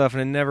trios and stuff,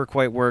 and it never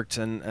quite worked.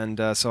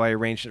 And so I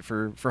arranged it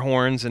for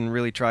horns and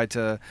really tried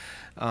to.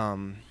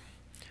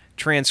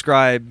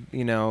 Transcribe,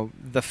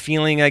 the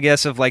feeling, I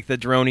guess, of like the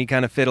droney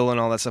kind of fiddle and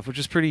all that stuff, which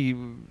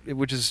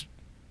is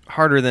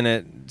harder than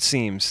it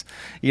seems.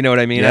 You know what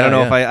I mean? Yeah, I don't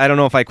know yeah. I don't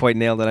know if I quite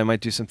nailed it. I might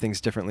do some things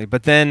differently.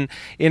 But then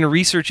in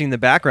researching the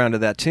background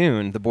of that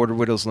tune, the Border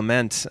Widow's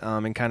Lament,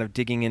 and kind of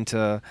digging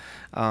into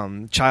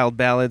child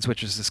ballads,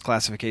 which is this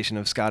classification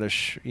of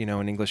Scottish,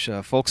 and English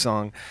folk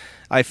song,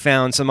 I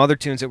found some other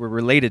tunes that were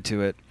related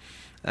to it.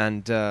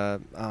 And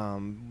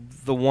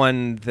the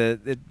one that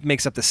it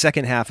makes up the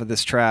second half of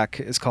this track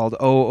is called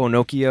O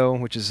Onokio,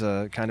 which is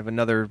a kind of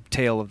another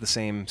tale of the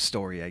same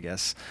story, I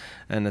guess.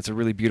 And it's a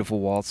really beautiful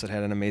waltz that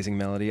had an amazing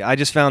melody. I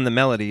just found the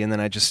melody, and then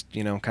I just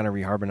kind of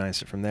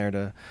reharmonized it from there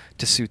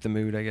to suit the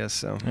mood, I guess.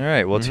 So. All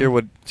right. Well, let's hear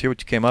what you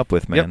came up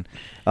with, Yep.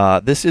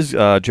 man. This is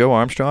Joe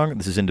Armstrong.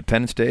 This is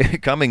Independence Day,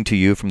 coming to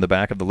you from the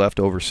back of the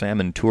Leftover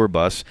Salmon tour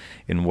bus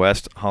in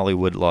West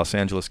Hollywood, Los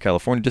Angeles,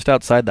 California, just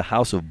outside the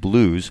House of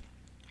Blues.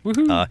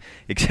 Woohoo.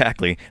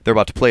 Exactly. They're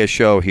about to play a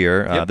show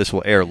here. Yep. This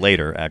will air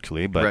later,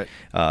 actually, but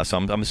so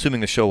I'm assuming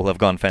the show will have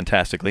gone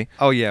fantastically.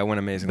 Oh yeah, it went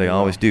amazingly. They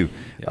always do.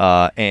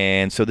 Yep.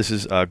 And so this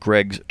is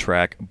Greg's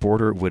track,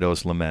 Border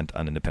Widow's Lament,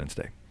 on Independence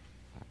Day.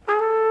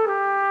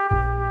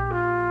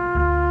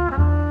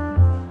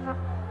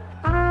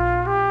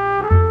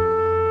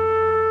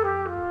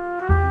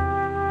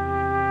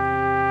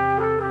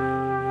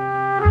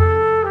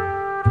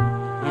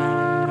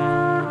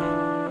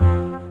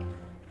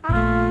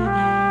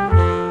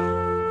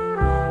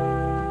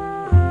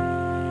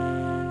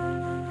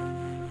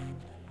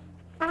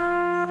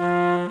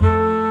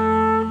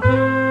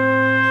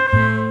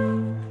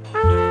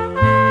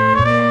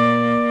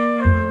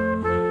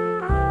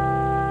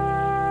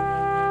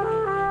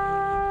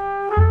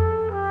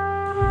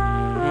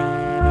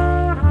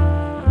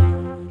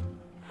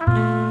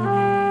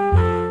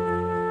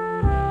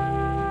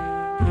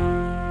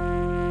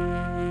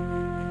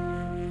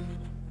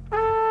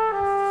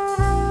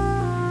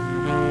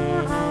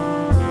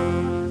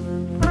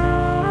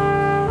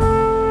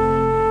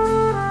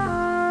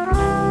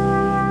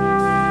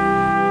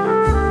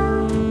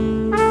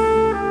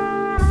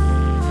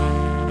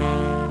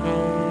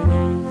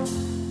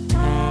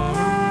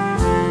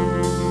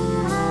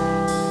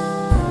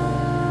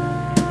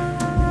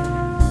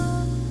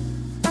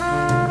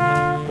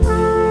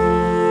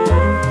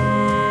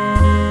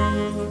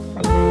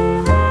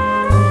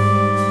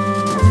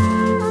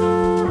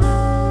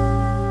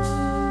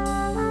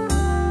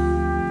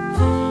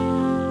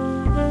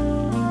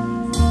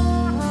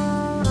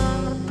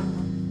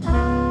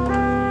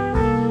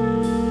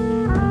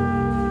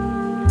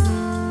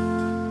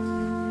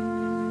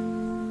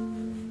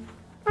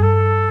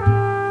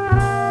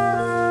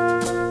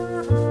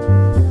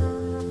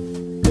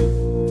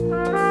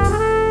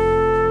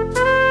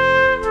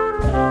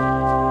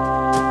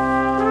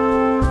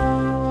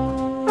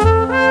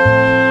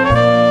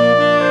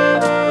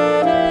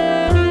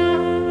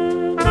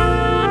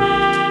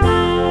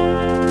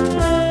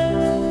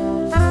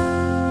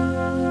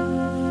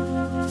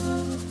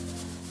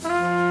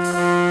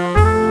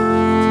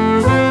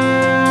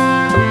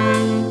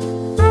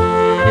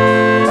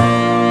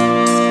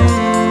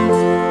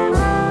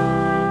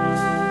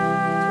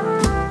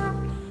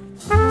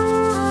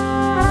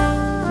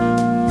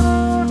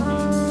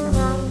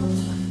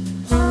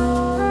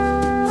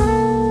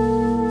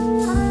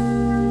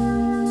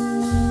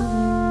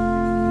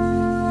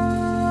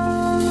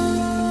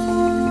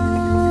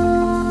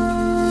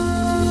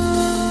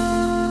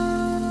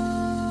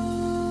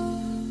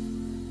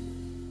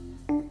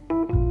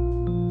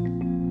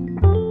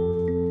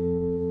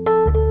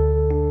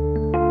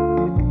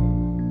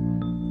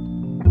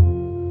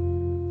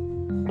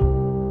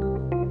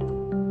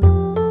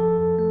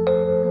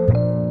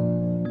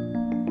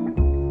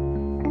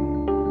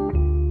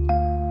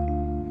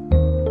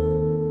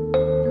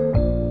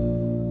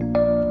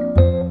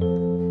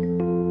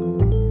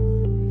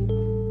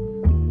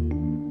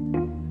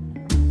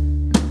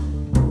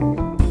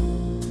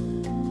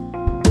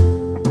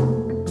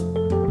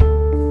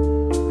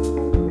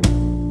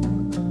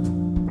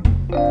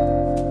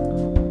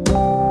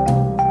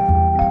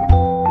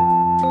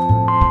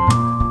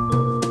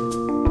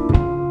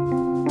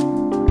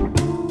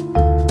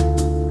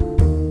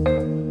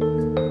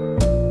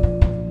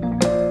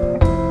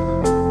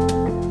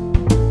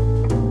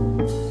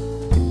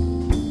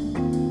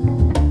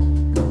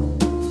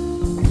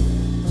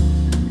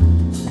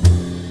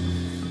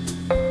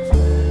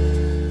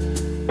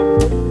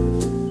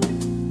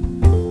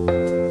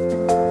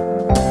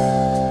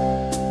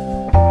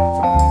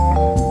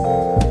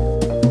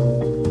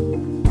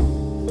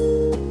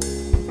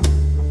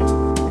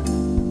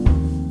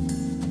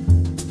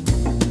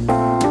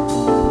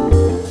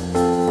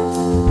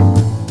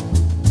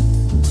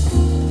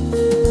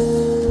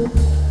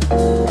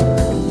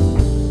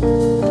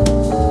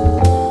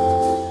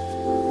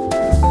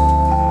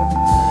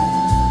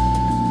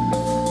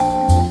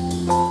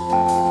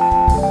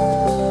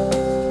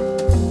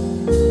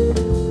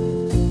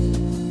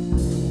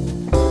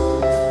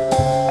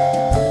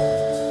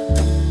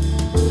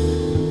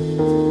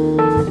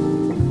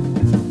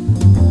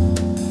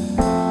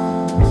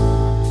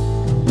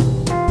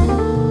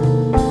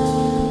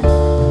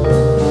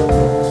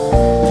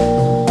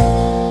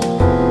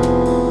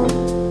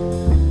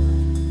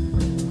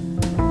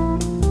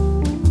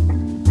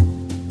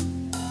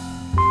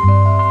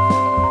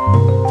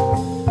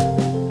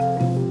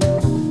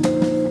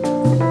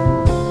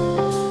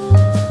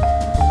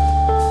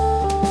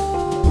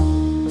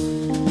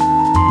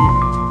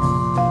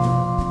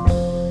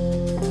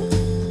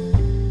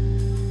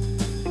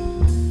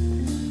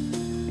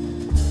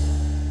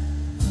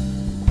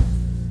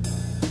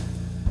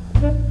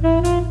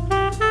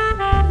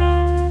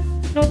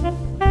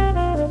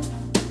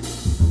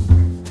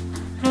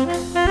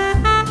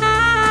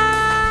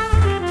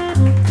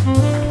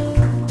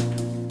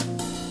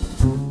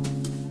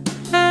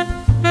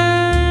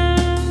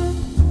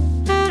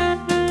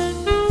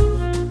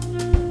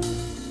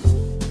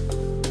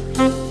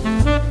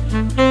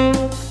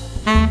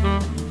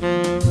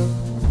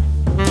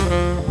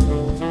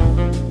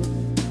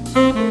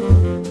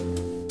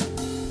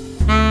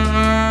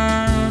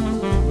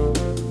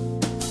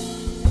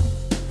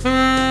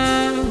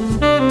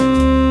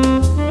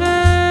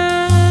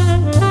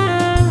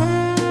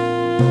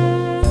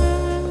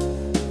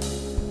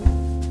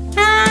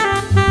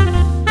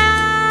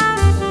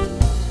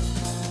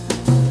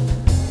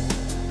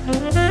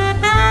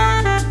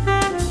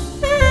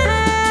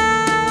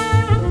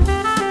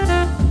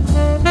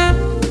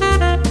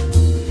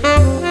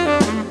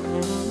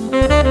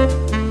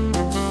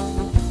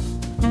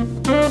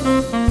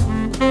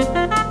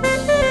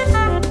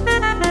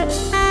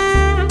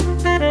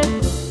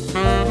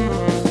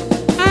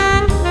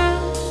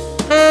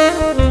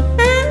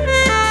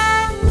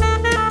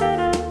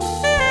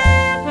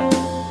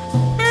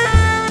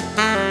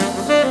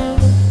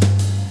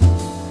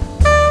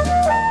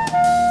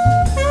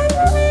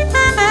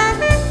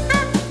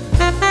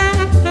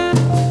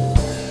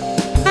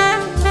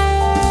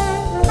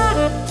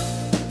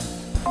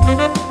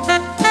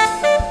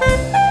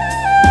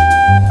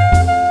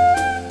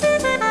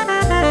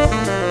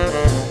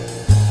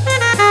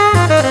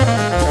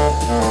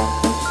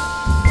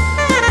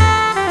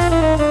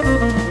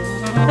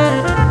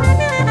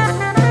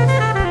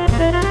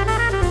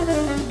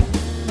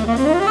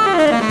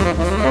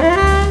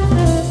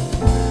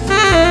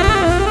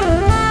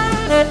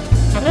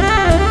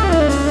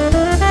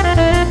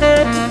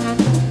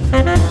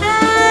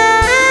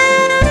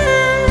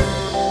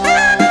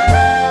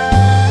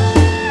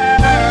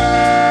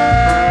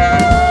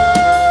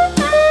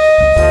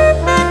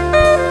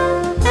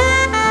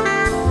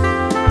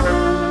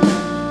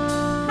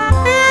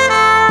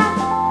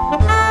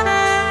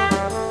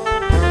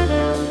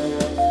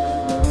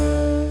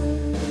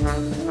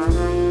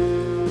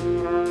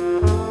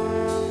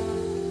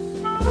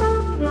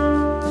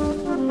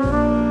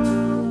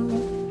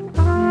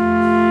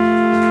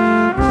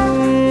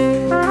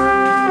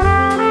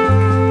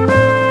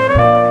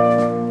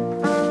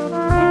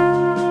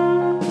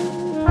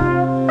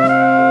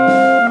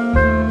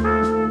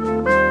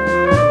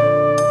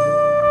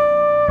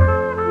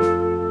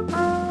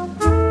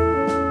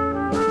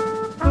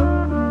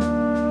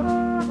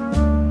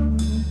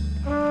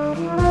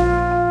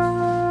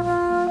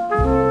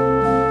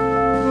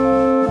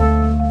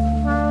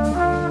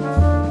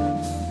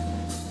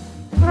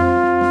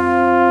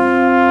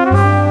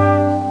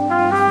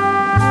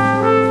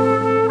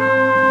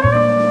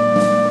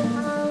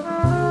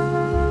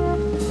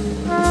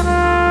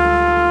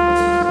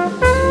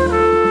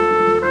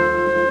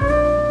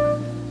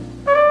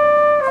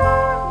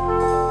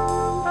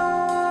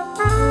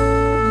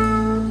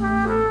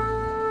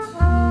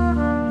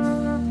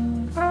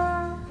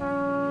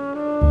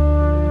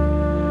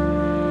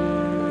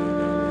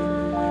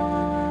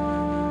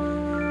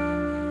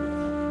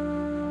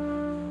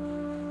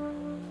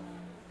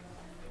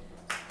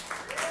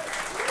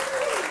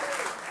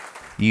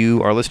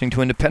 You are listening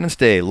to Independence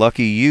Day.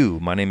 Lucky you.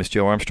 My name is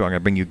Joe Armstrong. I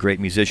bring you great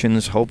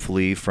musicians,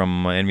 hopefully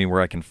from anywhere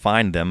I can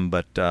find them.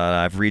 But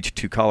I've reached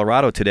to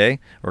Colorado today,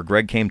 or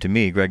Greg came to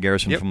me, Greg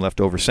Garrison from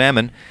Leftover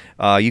Salmon.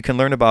 You can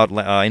learn about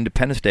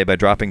Independence Day by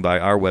dropping by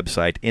our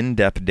website,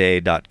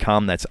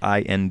 indepday.com. That's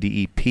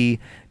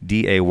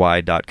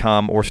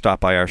INDEPDAY.com. Or stop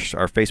by our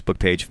Facebook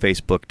page,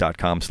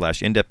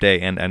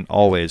 facebook.com/indepday, and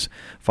always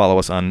follow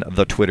us on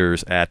the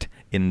Twitters at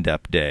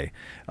IndepDay.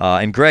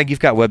 And Greg, you've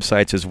got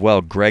websites as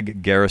well,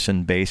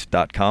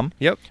 greggarrisonbass.com.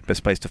 Yep.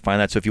 Best place to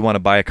find that. So if you want to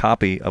buy a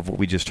copy of what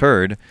we just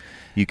heard,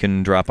 you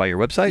can drop by your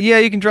website? Yeah,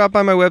 you can drop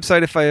by my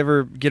website if I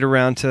ever get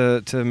around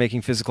to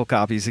making physical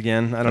copies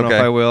again. I don't know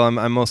if I will.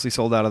 I'm mostly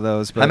sold out of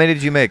those. But how many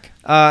did you make?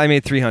 I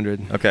made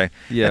 300. Okay.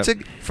 Yeah.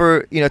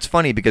 It's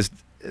funny because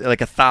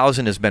like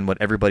 1,000 has been what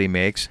everybody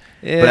makes.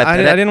 Yeah, but I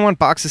didn't want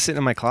boxes sitting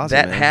in my closet.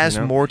 That man, has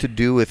more to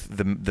do with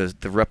the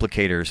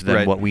replicators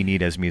than what we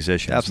need as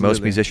musicians. Absolutely.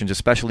 Most musicians,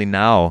 especially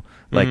now,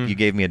 like you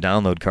gave me a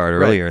download card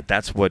earlier.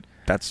 That's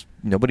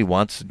nobody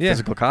wants a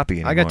physical copy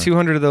anymore. I got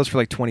 200 of those for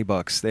like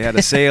 $20. They had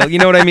a sale. You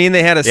know what I mean?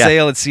 They had a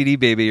sale at CD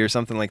Baby or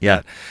something like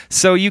that.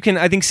 So you can.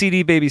 I think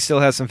CD Baby still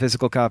has some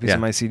physical copies of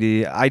my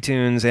CD.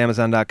 iTunes,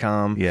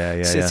 Amazon.com.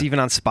 It's even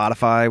on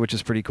Spotify, which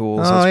is pretty cool.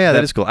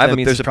 That is cool.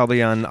 There's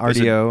probably on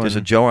RDO. There's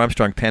a Joe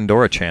Armstrong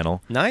Pandora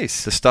channel.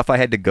 Nice. The stuff I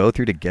had to go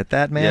through to get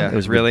that, man. Yeah, it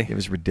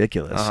was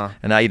ridiculous.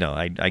 And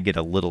I get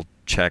a little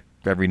check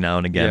every now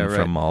and again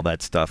from all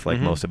that stuff, like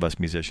most of us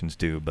musicians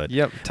do. But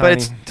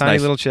tiny nice.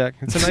 little check.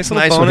 It's a nice it's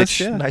little nice bonus.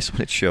 Nice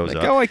when it shows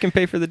up. Oh, I can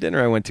pay for the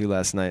dinner I went to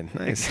last night.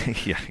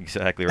 Nice. Yeah,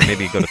 exactly. Or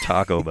maybe go to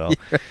Taco Bell.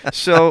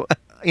 So,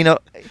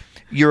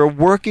 you're a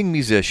working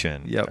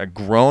musician, a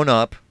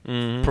grown-up,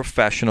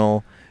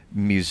 professional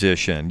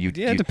musician.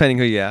 Depending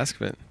who you ask,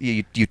 but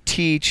you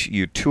teach,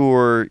 you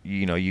tour,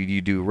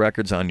 you do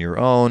records on your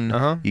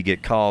own. You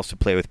get calls to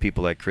play with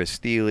people like Chris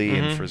Steele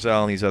and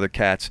Frizzell and these other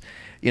cats.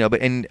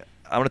 And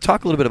I want to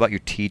talk a little bit about your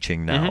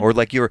teaching now, or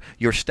like your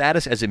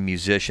status as a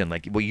musician,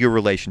 like your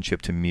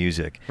relationship to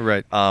music.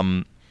 Right.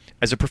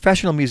 As a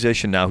professional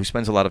musician now who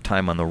spends a lot of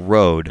time on the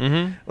road,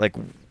 like,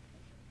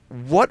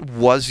 what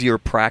was your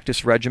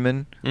practice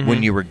regimen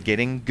when you were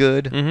getting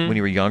good, when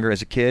you were younger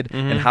as a kid,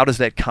 and how does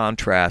that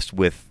contrast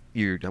with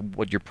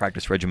what your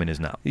practice regimen is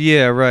now?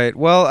 Yeah, right.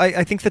 Well,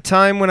 I think the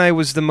time when I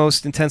was the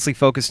most intensely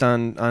focused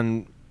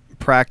on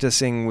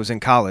practicing was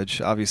in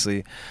college,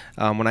 obviously,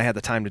 when I had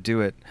the time to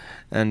do it.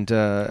 And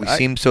we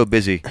seem so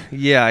busy.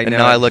 Yeah, I know. And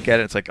now I look at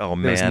it, it's like, oh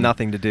man, there's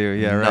nothing to do.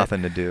 Yeah,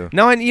 nothing to do.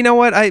 No, and you know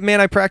what?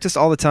 I practiced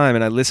all the time,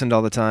 and I listened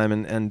all the time,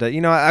 and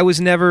I was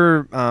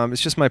never.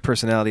 It's just my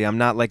personality. I'm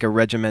not like a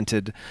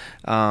regimented.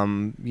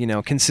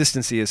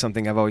 Consistency is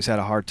something I've always had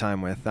a hard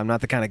time with. I'm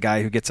not the kind of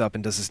guy who gets up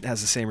and has the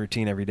same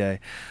routine every day.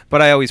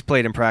 But I always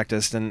played and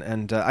practiced,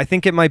 and I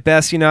think at my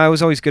best, I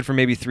was always good for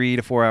maybe 3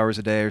 to 4 hours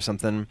a day or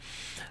something.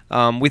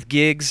 With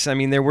gigs,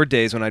 there were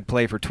days when I'd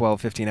play for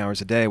 12, 15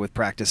 hours a day with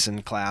practice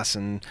and class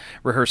and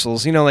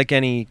rehearsals, like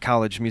any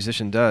college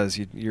musician does.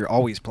 You're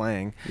always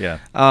playing. Yeah.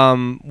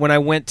 When I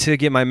went to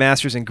get my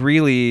master's in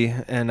Greeley,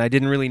 and I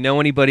didn't really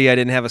know anybody, I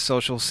didn't have a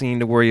social scene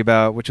to worry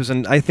about, which was,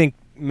 I think,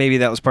 maybe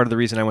that was part of the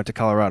reason I went to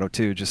Colorado,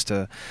 too, just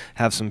to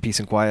have some peace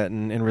and quiet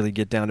and really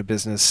get down to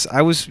business.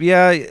 I was,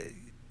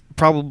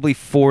 probably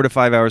 4 to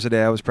 5 hours a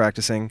day I was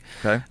practicing.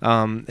 Okay.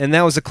 And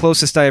that was the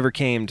closest I ever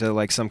came to,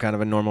 like, some kind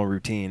of a normal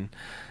routine.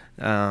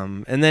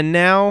 And then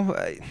now,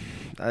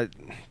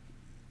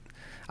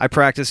 I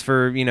practice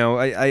for,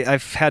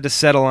 I've had to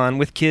settle on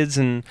with kids,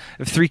 and I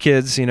have 3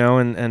 kids,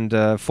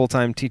 and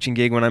full-time teaching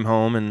gig when I'm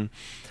home, and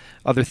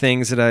other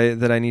things that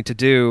I need to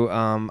do.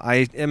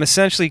 I am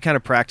essentially kind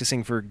of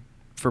practicing for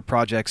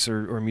projects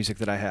or music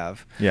that I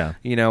have. Yeah.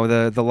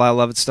 The Lyle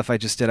Lovett stuff I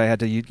just did, I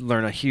had to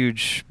learn a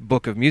huge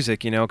book of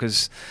music,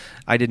 because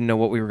I didn't know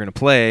what we were going to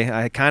play.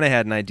 I kind of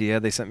had an idea.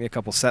 They sent me a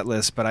couple set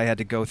lists, but I had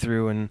to go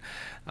through and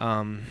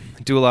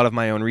do a lot of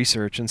my own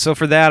research. And so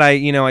for that,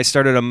 I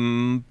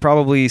started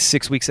probably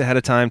 6 weeks ahead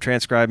of time,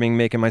 transcribing,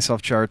 making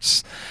myself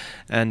charts.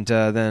 And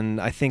then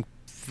I think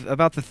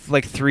about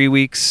 3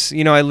 weeks,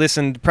 I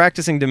listened.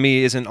 Practicing to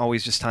me isn't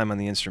always just time on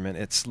the instrument.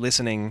 It's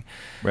listening,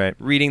 right?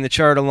 Reading the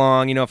chart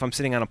along. If I'm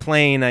sitting on a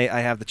plane,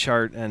 I have the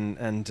chart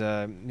and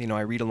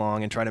I read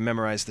along and try to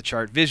memorize the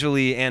chart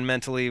visually and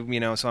mentally,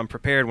 so I'm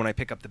prepared when I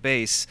pick up the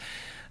bass.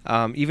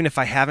 Even if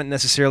I haven't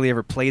necessarily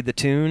ever played the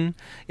tune,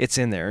 it's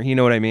in there. You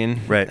know what I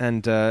mean? Right.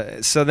 And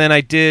so then I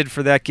did,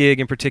 for that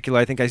gig in particular,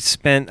 I think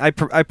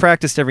I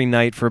practiced every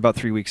night for about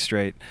 3 weeks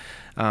straight.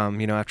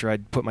 After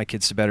I'd put my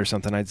kids to bed or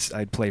something,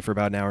 I'd play for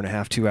about an hour and a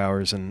half, 2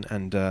 hours,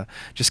 and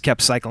just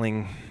kept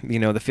cycling,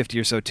 the 50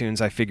 or so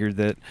tunes I figured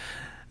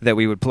that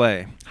we would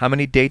play. How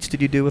many dates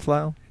did you do with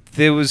Lyle?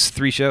 There was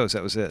 3 shows.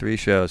 That was it. 3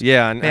 shows.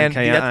 Yeah, on that's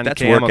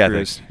Cayamo work ethic.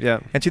 Cruise.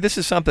 Yeah. And see, this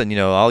is something,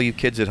 all you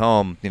kids at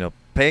home,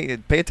 pay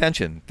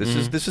attention.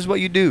 This is what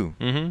you do.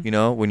 Mhm. You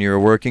know, when you're a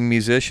working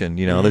musician.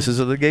 You know, this is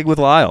the gig with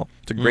Lyle.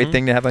 It's a great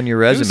thing to have on your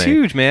resume. It was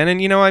huge, man.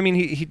 And you know, I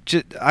mean,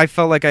 I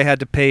felt like I had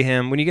to pay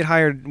him when you get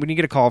hired, when you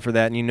get a call for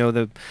that, and you know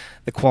the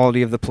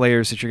quality of the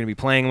players that you're going to be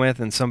playing with,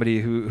 and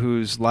somebody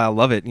who's Lyle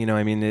Lovett. You know,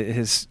 I mean,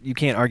 you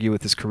can't argue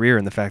with his career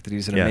and the fact that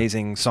he's an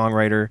amazing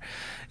songwriter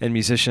and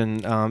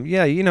musician.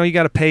 Yeah, you know, you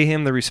got to pay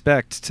him the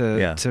respect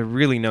to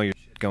really know your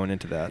shit going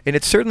into that. And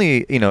it's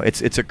certainly, you know,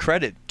 it's a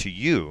credit to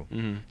you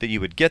that you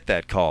would get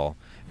that call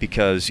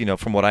because, you know,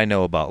 from what I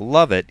know about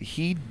Lovett,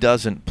 he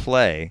doesn't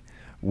play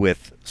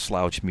with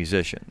slouch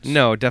musicians.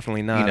 No,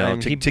 definitely not. You know, I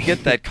mean, to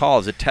get that call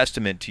is a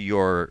testament to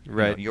your you know,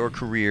 Right. your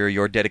career,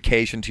 your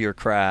dedication to your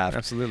craft.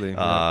 Absolutely.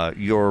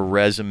 Your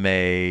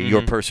resume,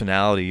 your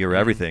personality, your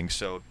everything.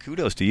 So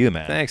kudos to you,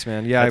 man. Thanks,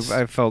 man. Yeah,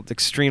 I felt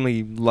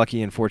extremely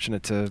lucky and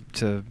fortunate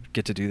to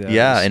get to do that.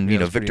 Yeah, It was- and it you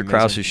know, was pretty Victor amazing.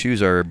 Krause's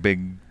shoes are big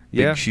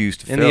shoes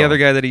to fill. And the other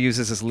guy that he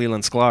uses is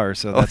Leland Sklar,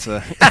 so that's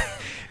a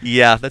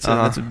Yeah, that's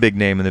a big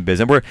name in the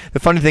business. And the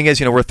funny thing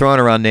is, you know, we're throwing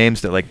around names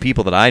that like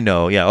people that I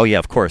know. Yeah, oh yeah,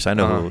 of course I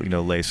know who you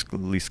know Lee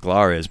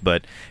Sklar is,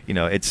 but you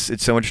know, it's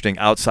so interesting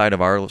outside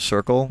of our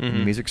circle, the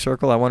music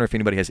circle. I wonder if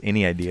anybody has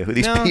any idea who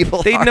these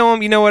people they are. know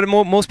him. You know what?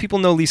 Most people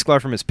know Lee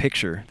Sklar from his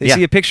picture. They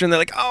see a picture and they're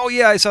like, "Oh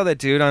yeah, I saw that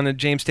dude on a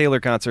James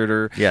Taylor concert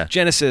or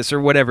Genesis or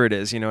whatever it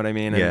is." You know what I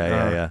mean?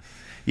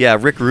 Yeah,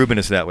 Rick Rubin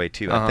is that way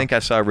too. I think I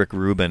saw Rick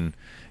Rubin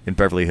in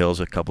Beverly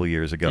Hills a couple of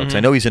years ago. 'Cause I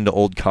know he's into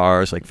old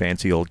cars, like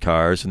fancy old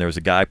cars, and there was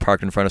a guy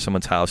parked in front of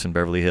someone's house in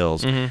Beverly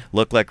Hills.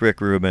 Looked like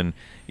Rick Rubin,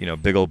 you know,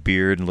 big old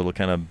beard and little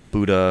kind of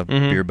Buddha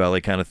beer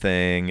belly kind of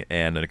thing,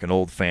 and like an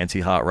old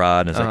fancy hot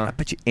rod. And it's like, I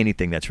bet you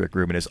anything that's Rick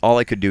Rubin is. All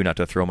I could do not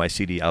to throw my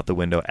CD out the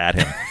window at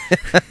him.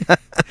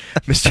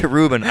 Mr.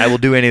 Rubin, I will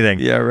do anything.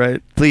 Yeah,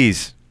 right.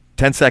 Please.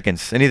 10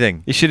 seconds,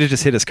 anything. You should have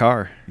just hit his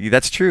car.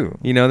 That's true.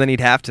 You know, then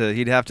he'd have to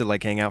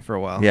like hang out for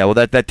a while. Yeah, well,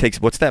 that takes.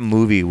 What's that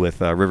movie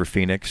with River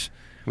Phoenix?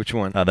 Which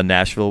one? The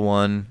Nashville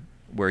one,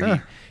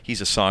 where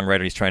he's a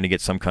songwriter. He's trying to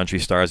get some country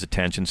star's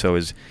attention. So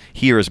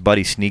he or his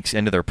buddy sneaks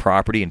into their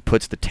property and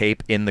puts the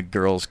tape in the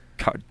girl's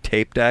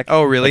tape deck.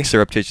 Oh, really? Like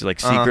surreptitious, like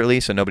secretly,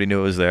 so nobody knew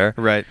it was there.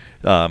 Right.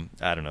 I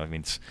don't know. I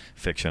mean, it's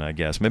fiction, I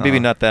guess. Maybe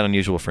not that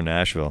unusual for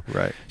Nashville.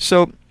 Right.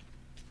 So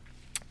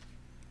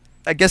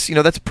I guess, you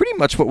know, that's pretty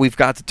much what we've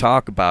got to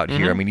talk about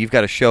here. I mean, you've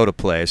got a show to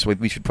play, so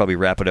we should probably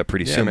wrap it up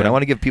pretty soon. man. But I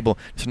want to give people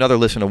just another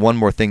listen to one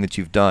more thing that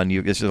you've done.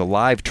 This is a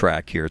live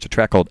track here. It's a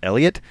track called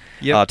Elliot.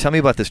 Yep. Tell me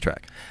about this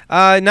track.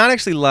 Not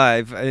actually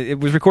live.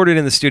 It was recorded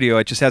in the studio.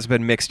 It just hasn't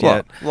been mixed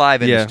yet.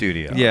 Live in the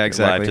studio. Yeah, Okay,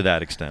 exactly. Live to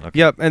that extent. Okay.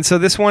 Yep. And so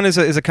this one is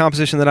a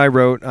composition that I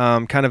wrote,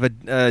 kind of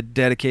a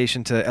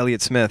dedication to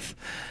Elliott Smith.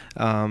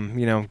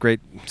 You know, great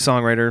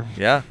songwriter.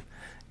 Yeah.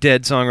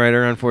 Dead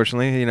songwriter,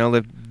 unfortunately. You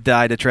know,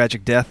 died a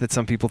tragic death that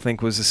some people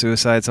think was a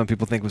suicide, some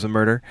people think was a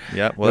murder.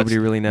 Yeah, well, nobody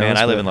really knows. Man,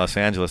 I live but- in Los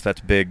Angeles. That's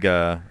big.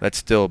 That's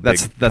still big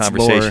That's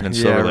conversation lore. in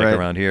Silver Lake right.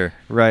 around here.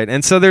 Right.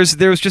 And so there was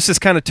just this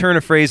kind of turn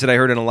of phrase that I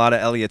heard in a lot of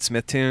Elliott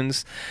Smith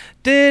tunes.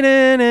 It's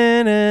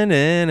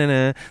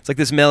like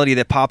this melody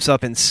that pops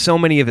up in so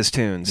many of his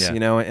tunes, Yeah. you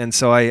know. And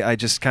so I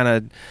just kind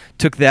of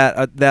took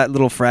that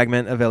little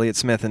fragment of Elliott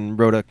Smith and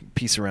wrote a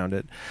piece around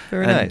it.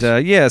 Very and,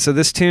 nice. Yeah. So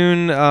this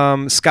tune,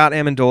 Scott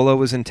Amendola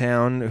was in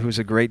town, who's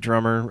a great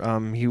drummer.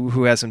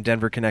 Who has some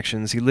Denver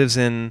connections. He lives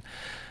in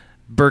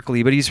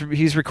Berkeley, but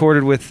he's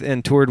recorded with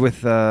and toured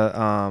with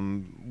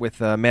Madeline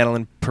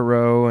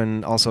Perot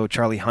and also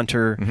Charlie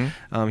Hunter.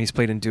 He's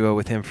played in duo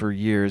with him for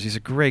years. He's a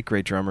great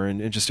drummer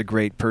and just a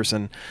great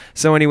person.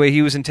 So anyway,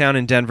 he was in town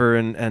in Denver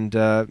and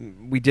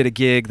we did a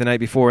gig the night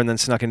before and then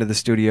snuck into the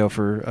studio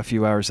for a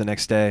few hours the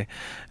next day.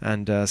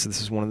 And so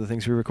this is one of the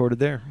things we recorded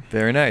there.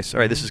 Very nice. All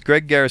right, this is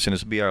Greg Garrison.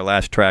 This will be our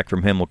last track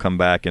from him. We'll come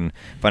back and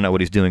find out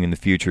what he's doing in the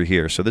future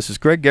here. So this is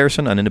Greg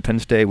Garrison on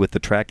Independence Day with the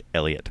track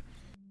Elliot.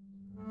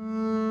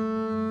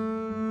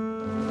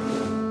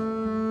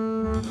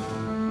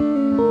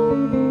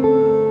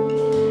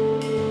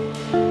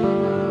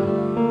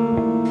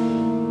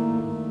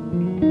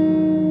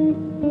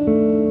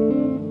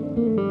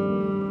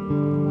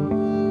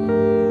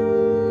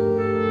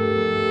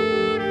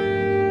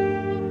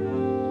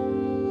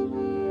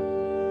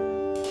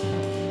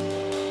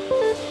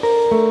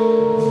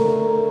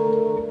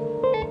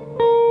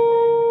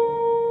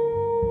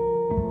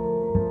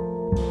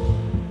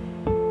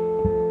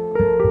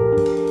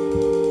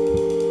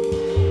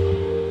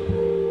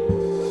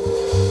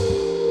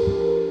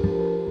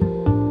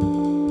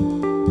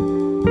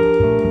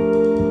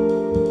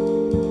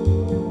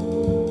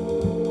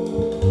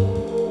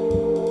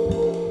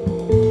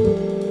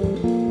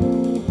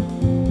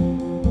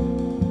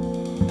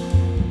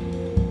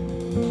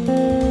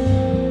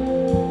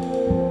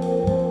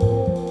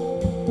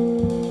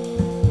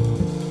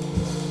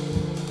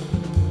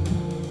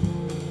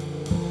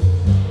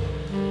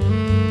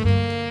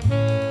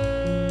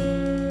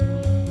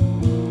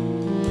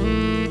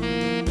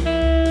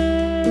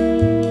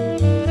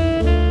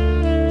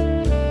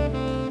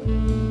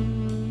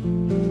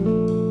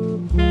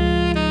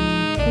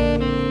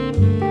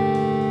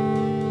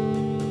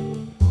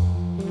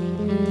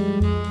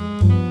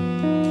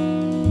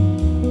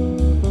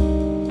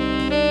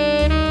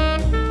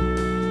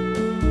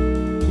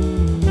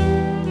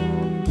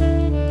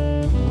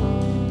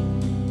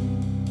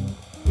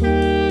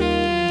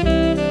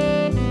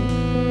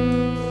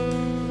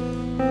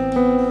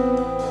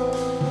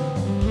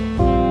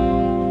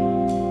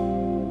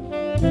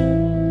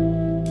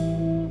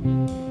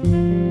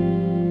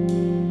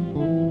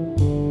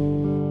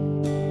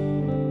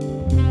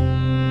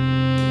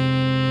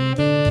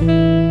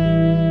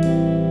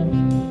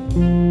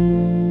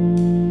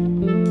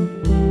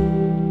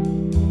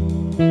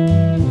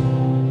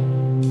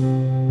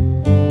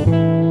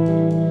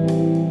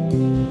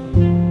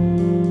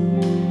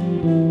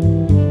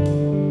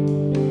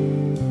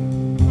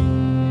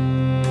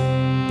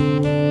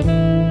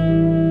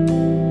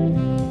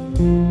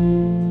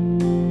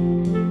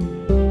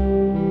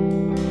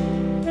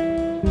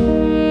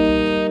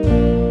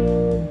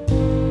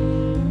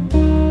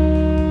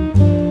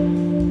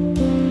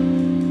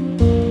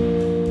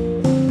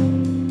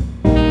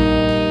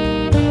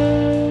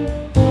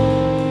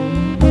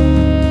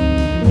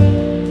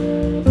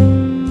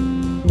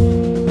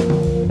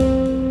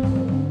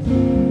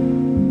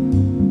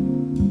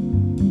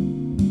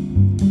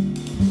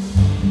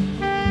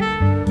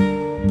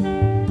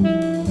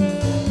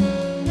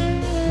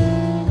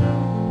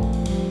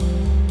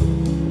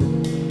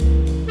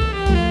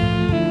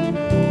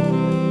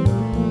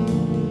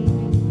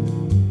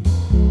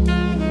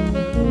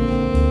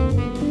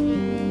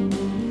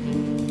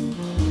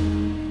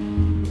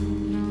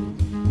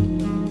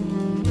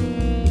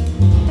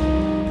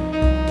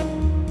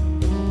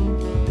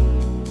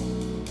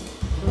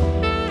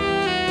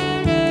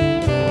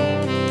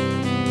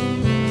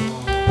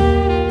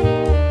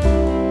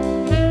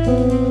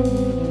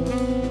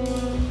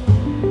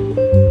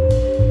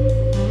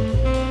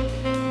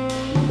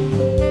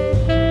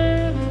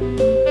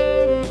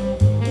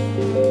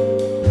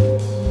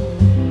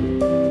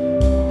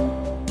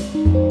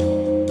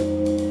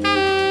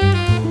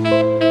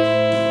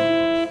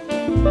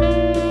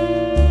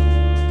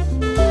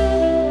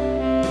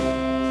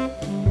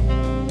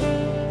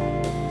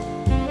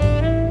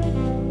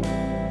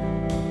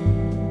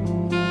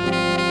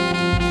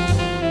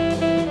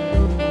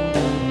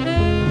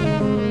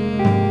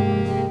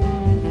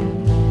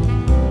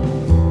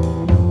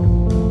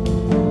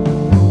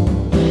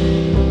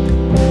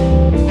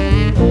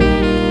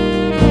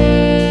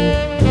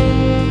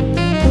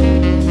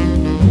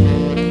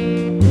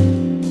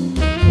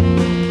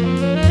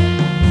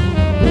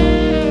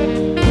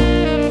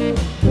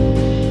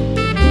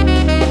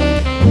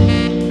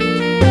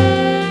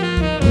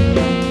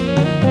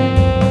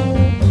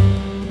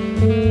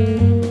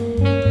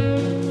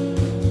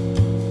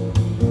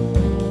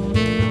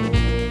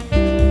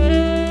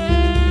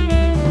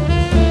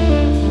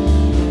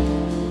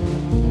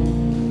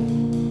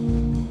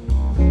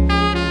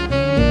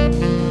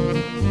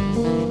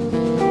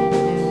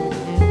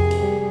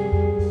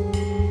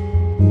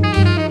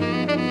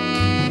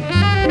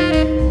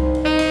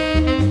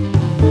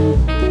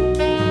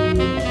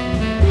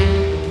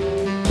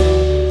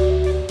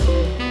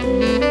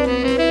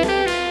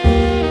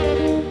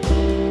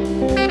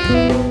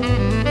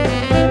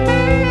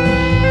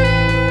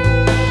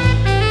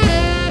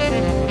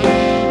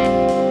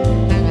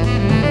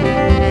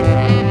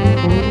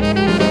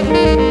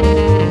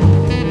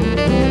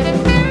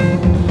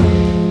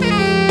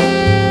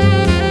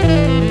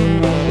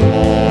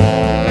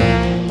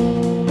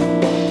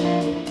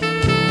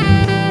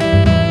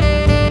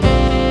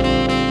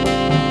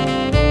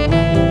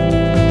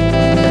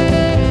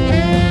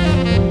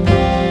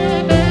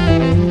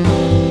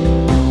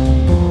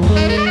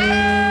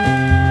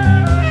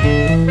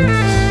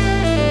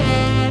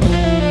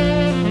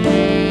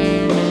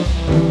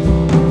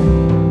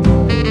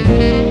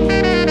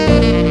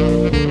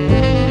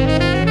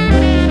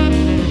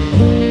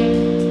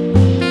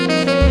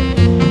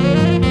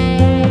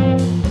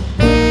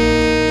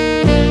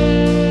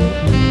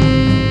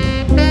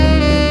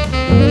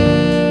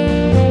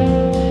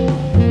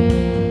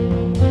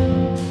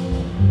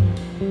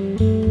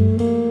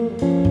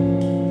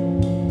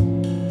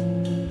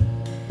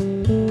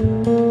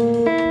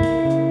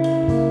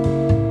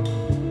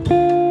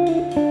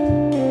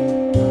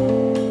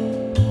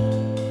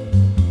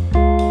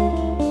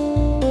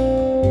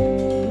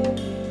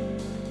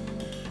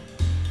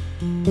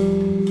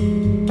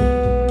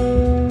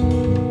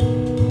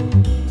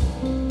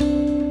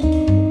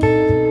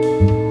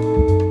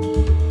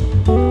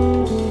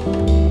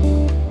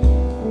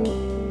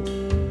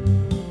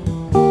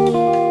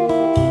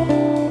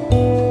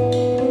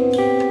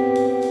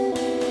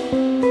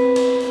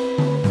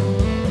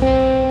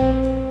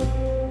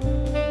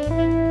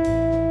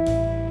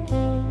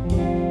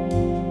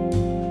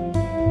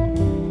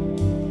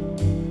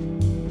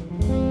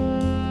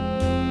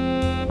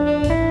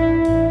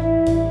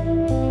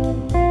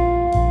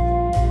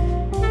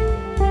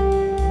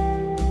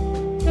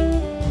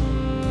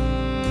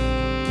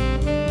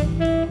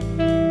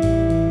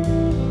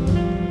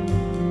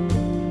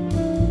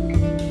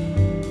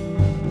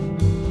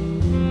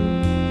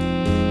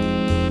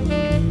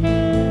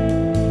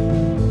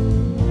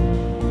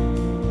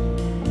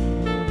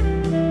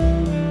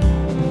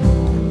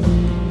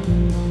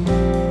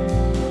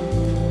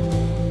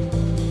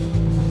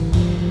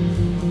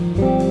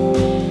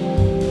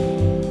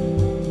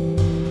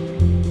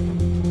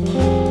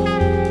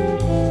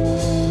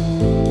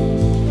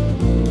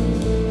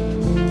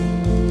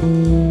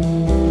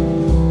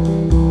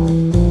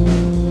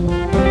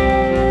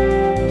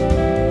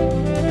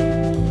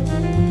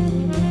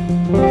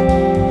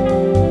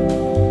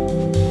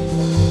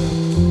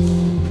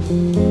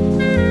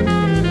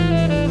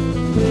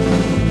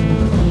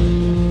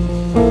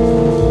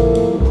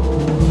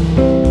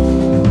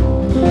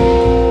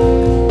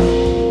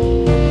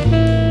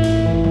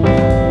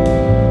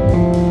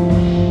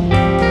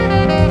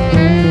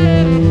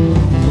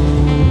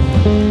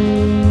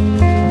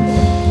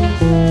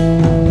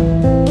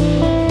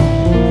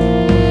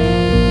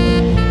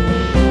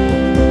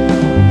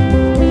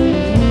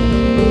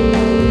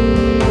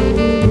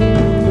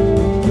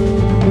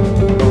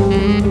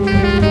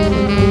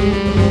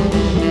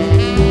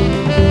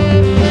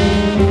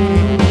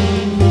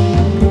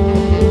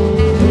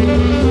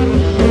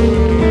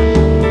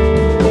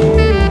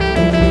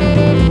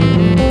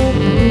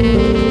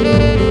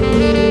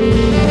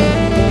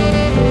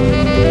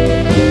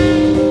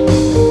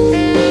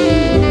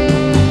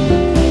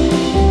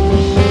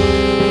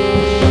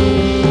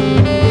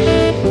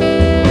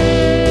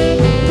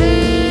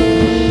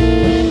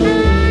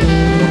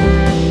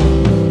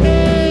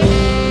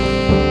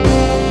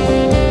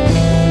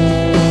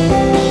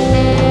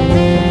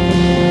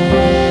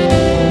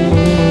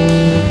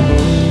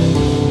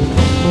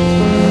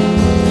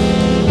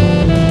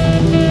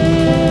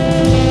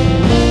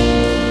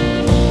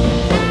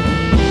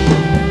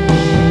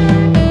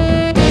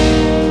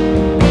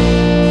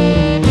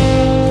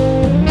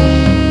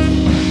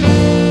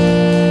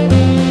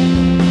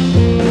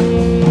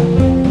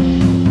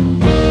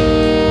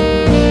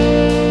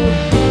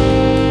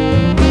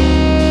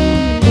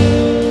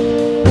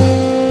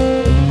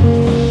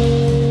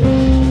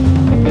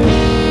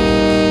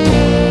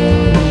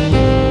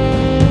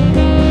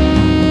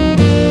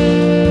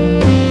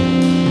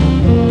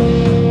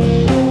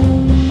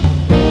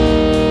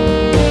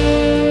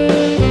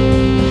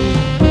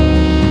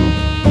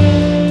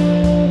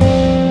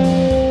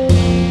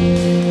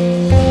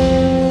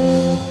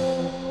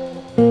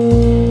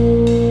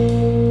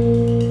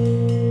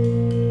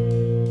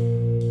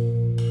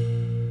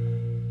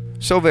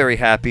 so very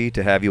happy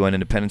to have you on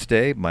Independence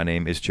Day. My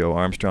name is Joe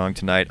Armstrong.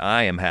 Tonight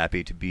I am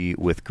happy to be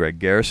with Greg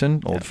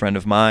Garrison, old friend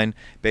of mine,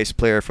 bass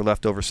player for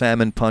Leftover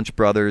Salmon, Punch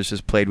Brothers,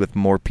 has played with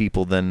more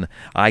people than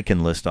I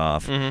can list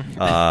off.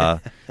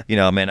 You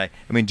know, man, I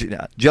mean,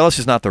 jealous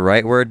is not the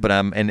right word, but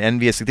I'm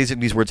envious.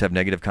 These words have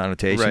negative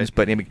connotations, Right.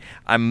 but I mean,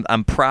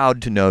 I'm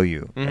proud to know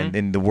you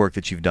and the work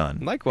that you've done.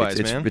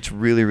 Likewise, man. It's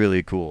really,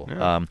 really cool.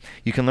 Yeah.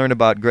 You can learn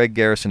about Greg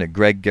Garrison at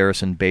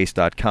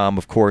greggarrisonbass.com.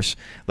 Of course,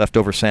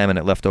 Leftover Salmon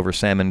at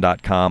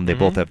leftoversalmon.com. They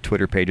both have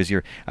Twitter pages.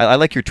 I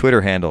like your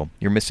Twitter handle.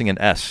 You're missing an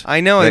S.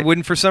 I know. Right? It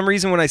wouldn't, for some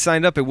reason, when I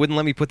signed up, it wouldn't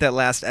let me put that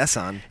last S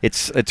on.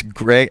 It's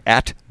Greg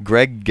at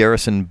Greg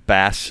Garrison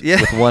Bass Yeah.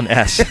 with one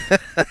S.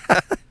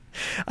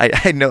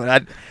 I know.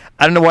 I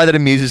don't know why that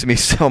amuses me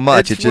so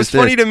much. It's just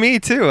funny is. to me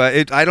too.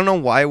 I don't know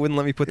why it wouldn't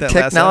let me put that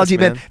Technology,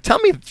 last S,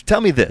 man.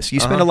 Tell me this. You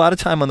spend a lot of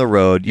time on the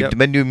road. You've Yep.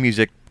 been doing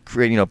music,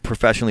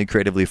 professionally,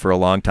 creatively for a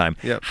long time.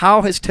 Yep.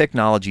 How has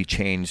technology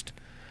changed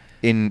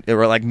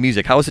or like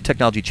music? How has the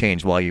technology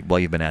changed while you've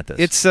been at this?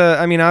 It's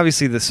I mean,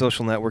 obviously the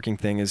social networking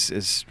thing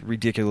is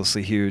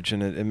ridiculously huge,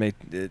 and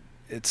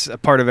it's a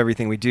part of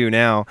everything we do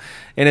now,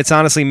 and it's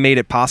honestly made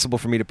it possible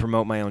for me to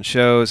promote my own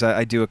shows.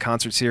 I do a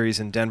concert series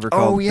in Denver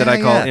that I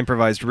call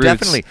Improvised Roots.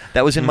 Definitely,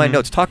 that was in my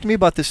notes. Talk to me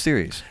about this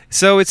series.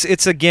 So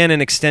it's again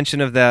an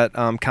extension of that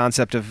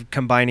concept of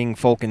combining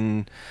folk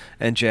and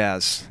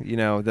jazz.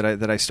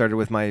 That I started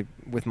with my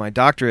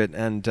doctorate,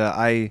 and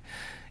I.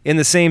 In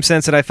the same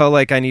sense that I felt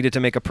like I needed to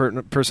make a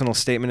personal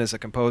statement as a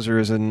composer,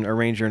 as an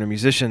arranger, and a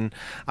musician,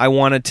 I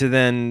wanted to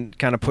then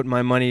kind of put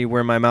my money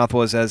where my mouth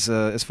was as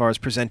far as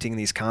presenting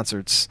these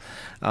concerts,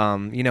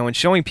 and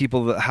showing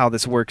people how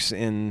this works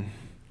in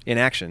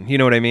action. You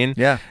know what I mean?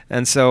 Yeah.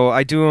 And so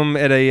I do them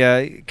at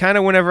a kind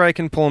of whenever I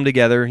can pull them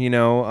together.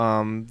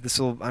 I'm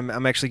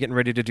actually getting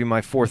ready to do my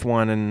fourth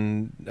one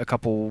in a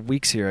couple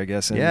weeks here, I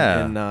guess.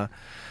 In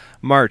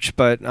March,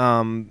 but.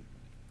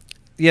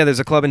 Yeah, there's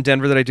a club in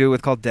Denver that I do it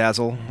with called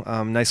Dazzle,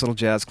 nice little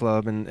jazz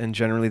club, and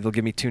generally they'll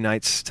give me 2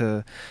 nights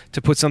to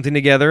put something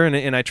together,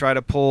 and I try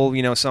to pull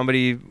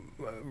somebody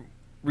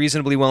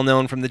reasonably well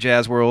known from the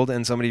jazz world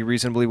and somebody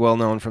reasonably well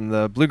known from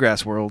the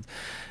bluegrass world,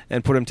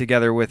 and put them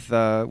together with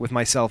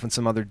myself and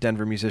some other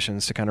Denver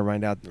musicians to kind of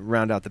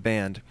round out the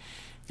band.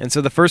 And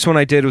so the first one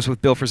I did was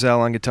with Bill Frisell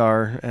on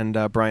guitar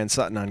and Brian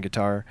Sutton on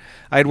guitar.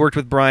 I had worked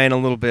with Brian a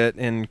little bit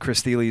in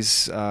Chris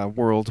Thiele's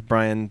world.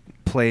 Brian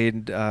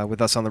played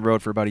with us on the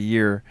road for about a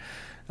year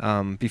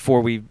before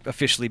we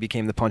officially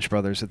became the Punch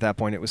Brothers. At that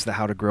point, it was the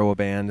How to Grow a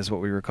Band is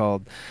what we were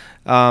called.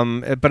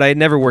 But I had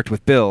never worked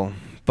with Bill.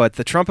 But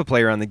the trumpet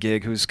player on the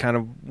gig, who's kind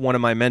of one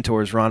of my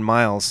mentors, Ron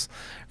Miles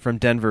from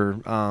Denver,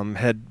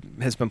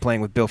 has been playing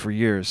with Bill for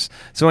years.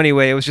 So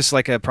anyway, it was just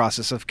like a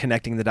process of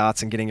connecting the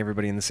dots and getting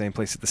everybody in the same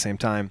place at the same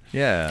time.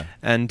 Yeah.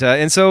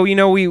 And so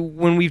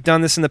when we've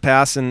done this in the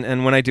past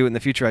and when I do it in the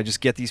future, I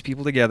just get these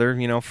people together,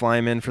 fly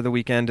them in for the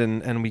weekend,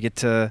 and we get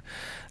to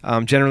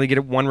generally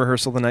get one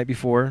rehearsal the night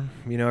before.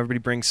 Everybody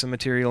brings some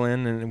material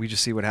in, and we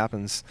just see what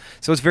happens.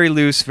 So it's very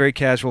loose, very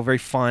casual, very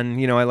fun.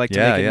 I like to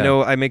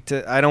make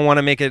it. I don't want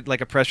to make it like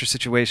a pressure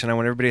situation. I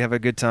want everybody to have a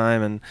good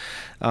time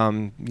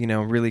and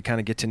really kind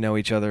of get to know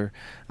each other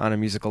on a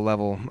musical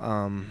level.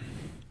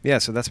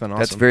 So that's been awesome.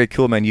 That's very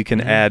cool, man. You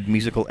can add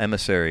musical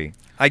emissary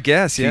I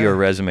guess, to your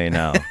resume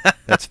now.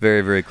 That's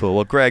very, very cool.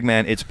 Well, Greg,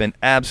 man, it's been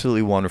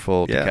absolutely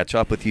wonderful to catch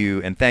up with you,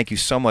 and thank you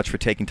so much for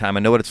taking time. I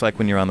know what it's like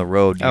when you're on the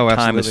road. Your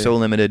time is so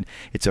limited.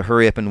 It's a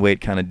hurry up and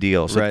wait kind of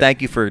deal. So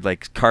thank you for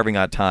carving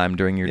out time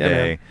during your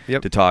day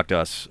to talk to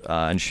us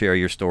and share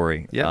your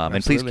story.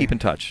 And please keep in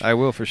touch. I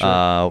will, for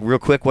sure. Real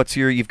quick,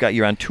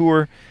 you're on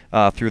tour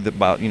through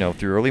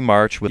early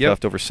March with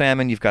Leftover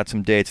Salmon. You've got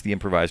some dates, the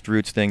Improvised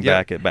Roots thing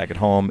back at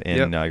home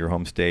in your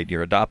home state,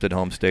 your adopted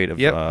home state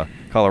of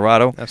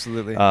Colorado.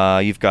 Absolutely.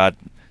 You've got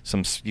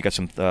some.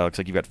 Looks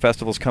like you've got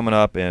festivals coming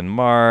up in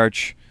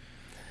March.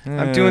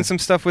 I'm doing some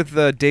stuff with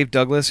Dave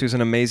Douglas, who's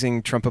an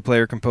amazing trumpet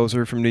player,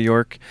 composer from New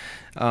York.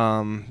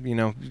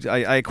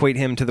 I equate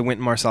him to the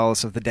Wynton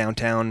Marsalis of the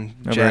downtown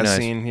jazz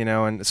scene,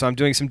 and so I'm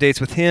doing some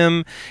dates with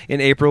him in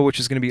April, which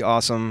is going to be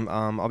awesome.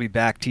 I'll be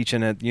back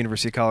teaching at the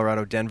University of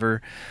Colorado,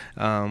 Denver,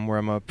 where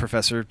I'm a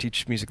professor,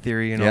 teach music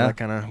theory and all that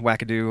kind of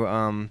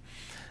wackadoo.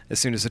 As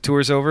soon as the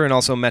tour's over, and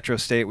also Metro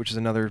State, which is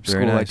another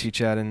school I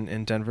teach at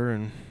in Denver.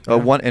 And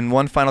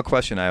one final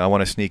question I want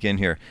to sneak in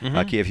here.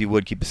 If you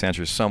would keep this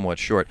answer somewhat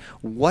short.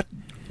 What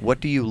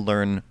do you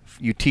learn?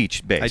 You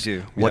teach bass. I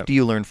do. What do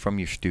you learn from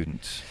your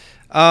students?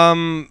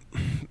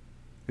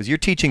 Because you're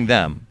teaching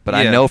them, but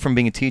I know from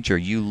being a teacher,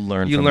 you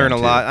learn from them. You learn a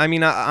lot. I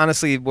mean,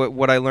 honestly,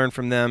 what I learn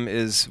from them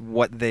is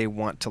what they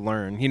want to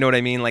learn. You know what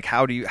I mean? Like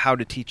how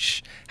to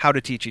teach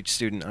each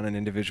student on an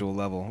individual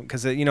level.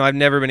 Because I've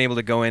never been able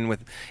to go in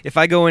with. If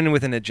I go in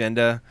with an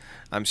agenda,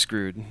 I'm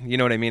screwed. You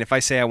know what I mean? If I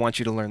say I want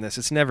you to learn this,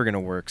 it's never going to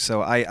work.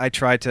 So I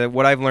try to.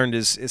 What I've learned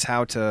is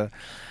how to.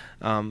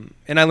 And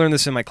I learned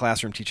this in my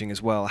classroom teaching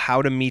as well,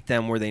 how to meet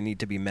them where they need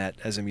to be met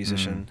as a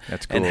musician.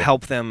 That's cool. And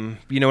help them,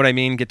 you know what I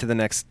mean, get to the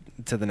next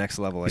to the next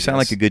level. You sound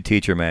like a good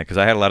teacher, man, because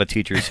I had a lot of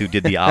teachers who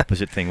did the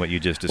opposite thing what you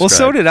just Well,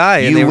 described. so did I,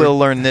 and You they were- will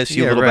learn this,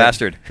 you Yeah, little right,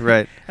 bastard.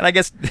 right. And I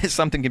guess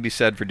something can be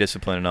said for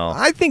discipline and all.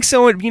 I think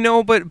so,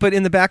 but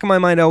in the back of my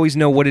mind, I always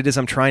know what it is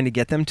I'm trying to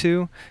get them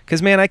to.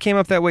 Because, man, I came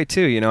up that way,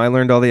 too. I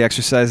learned all the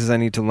exercises I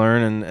need to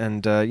learn,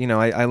 and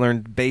I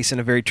learned bass in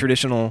a very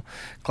traditional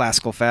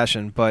classical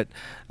fashion, but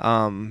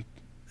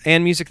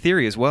and music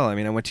theory as well. I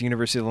mean, I went to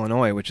University of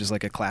Illinois, which is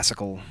like a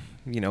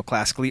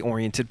classically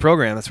oriented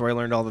program. That's where I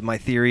learned all of my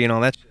theory and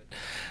all that shit.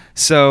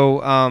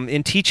 So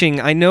in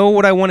teaching, I know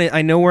what I want to.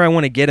 I know where I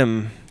want to get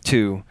them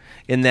to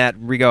in that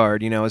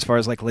regard. As far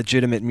as like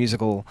legitimate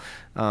musical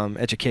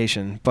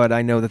education. But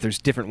I know that there's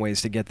different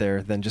ways to get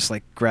there than just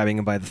like grabbing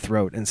them by the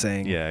throat and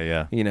saying,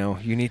 Yeah.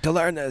 you need to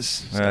learn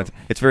this. So,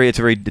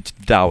 It's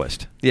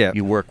Taoist. Yeah.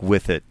 You work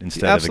with it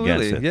instead Absolutely, of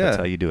against it. yeah. That's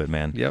how you do it,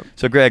 man. Yep.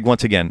 So, Greg,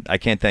 once again, I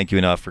can't thank you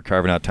enough for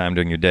carving out time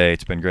during your day.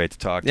 It's been great to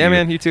talk to you. Yeah,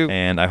 man, you too.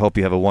 And I hope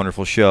you have a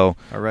wonderful show.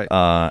 All right.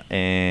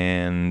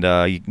 And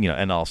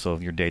also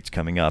your dates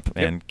coming up,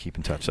 and keep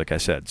in touch, like I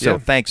said. So, Yeah.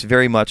 thanks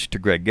very much to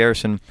Greg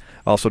Garrison,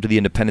 also to the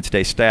Independence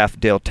Day staff,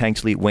 Dale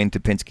Tanksley, Wayne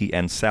Topinski,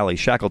 and Sally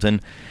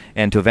Shackleton,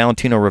 and to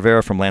Valentino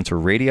Rivera from Lancer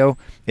Radio.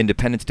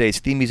 Independence Day's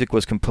theme music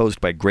was composed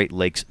by Great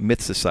Lakes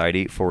Myth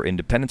Society. For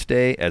Independence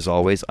Day, as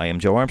always, I am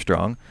Joe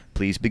Armstrong.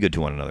 Please be good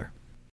to one another.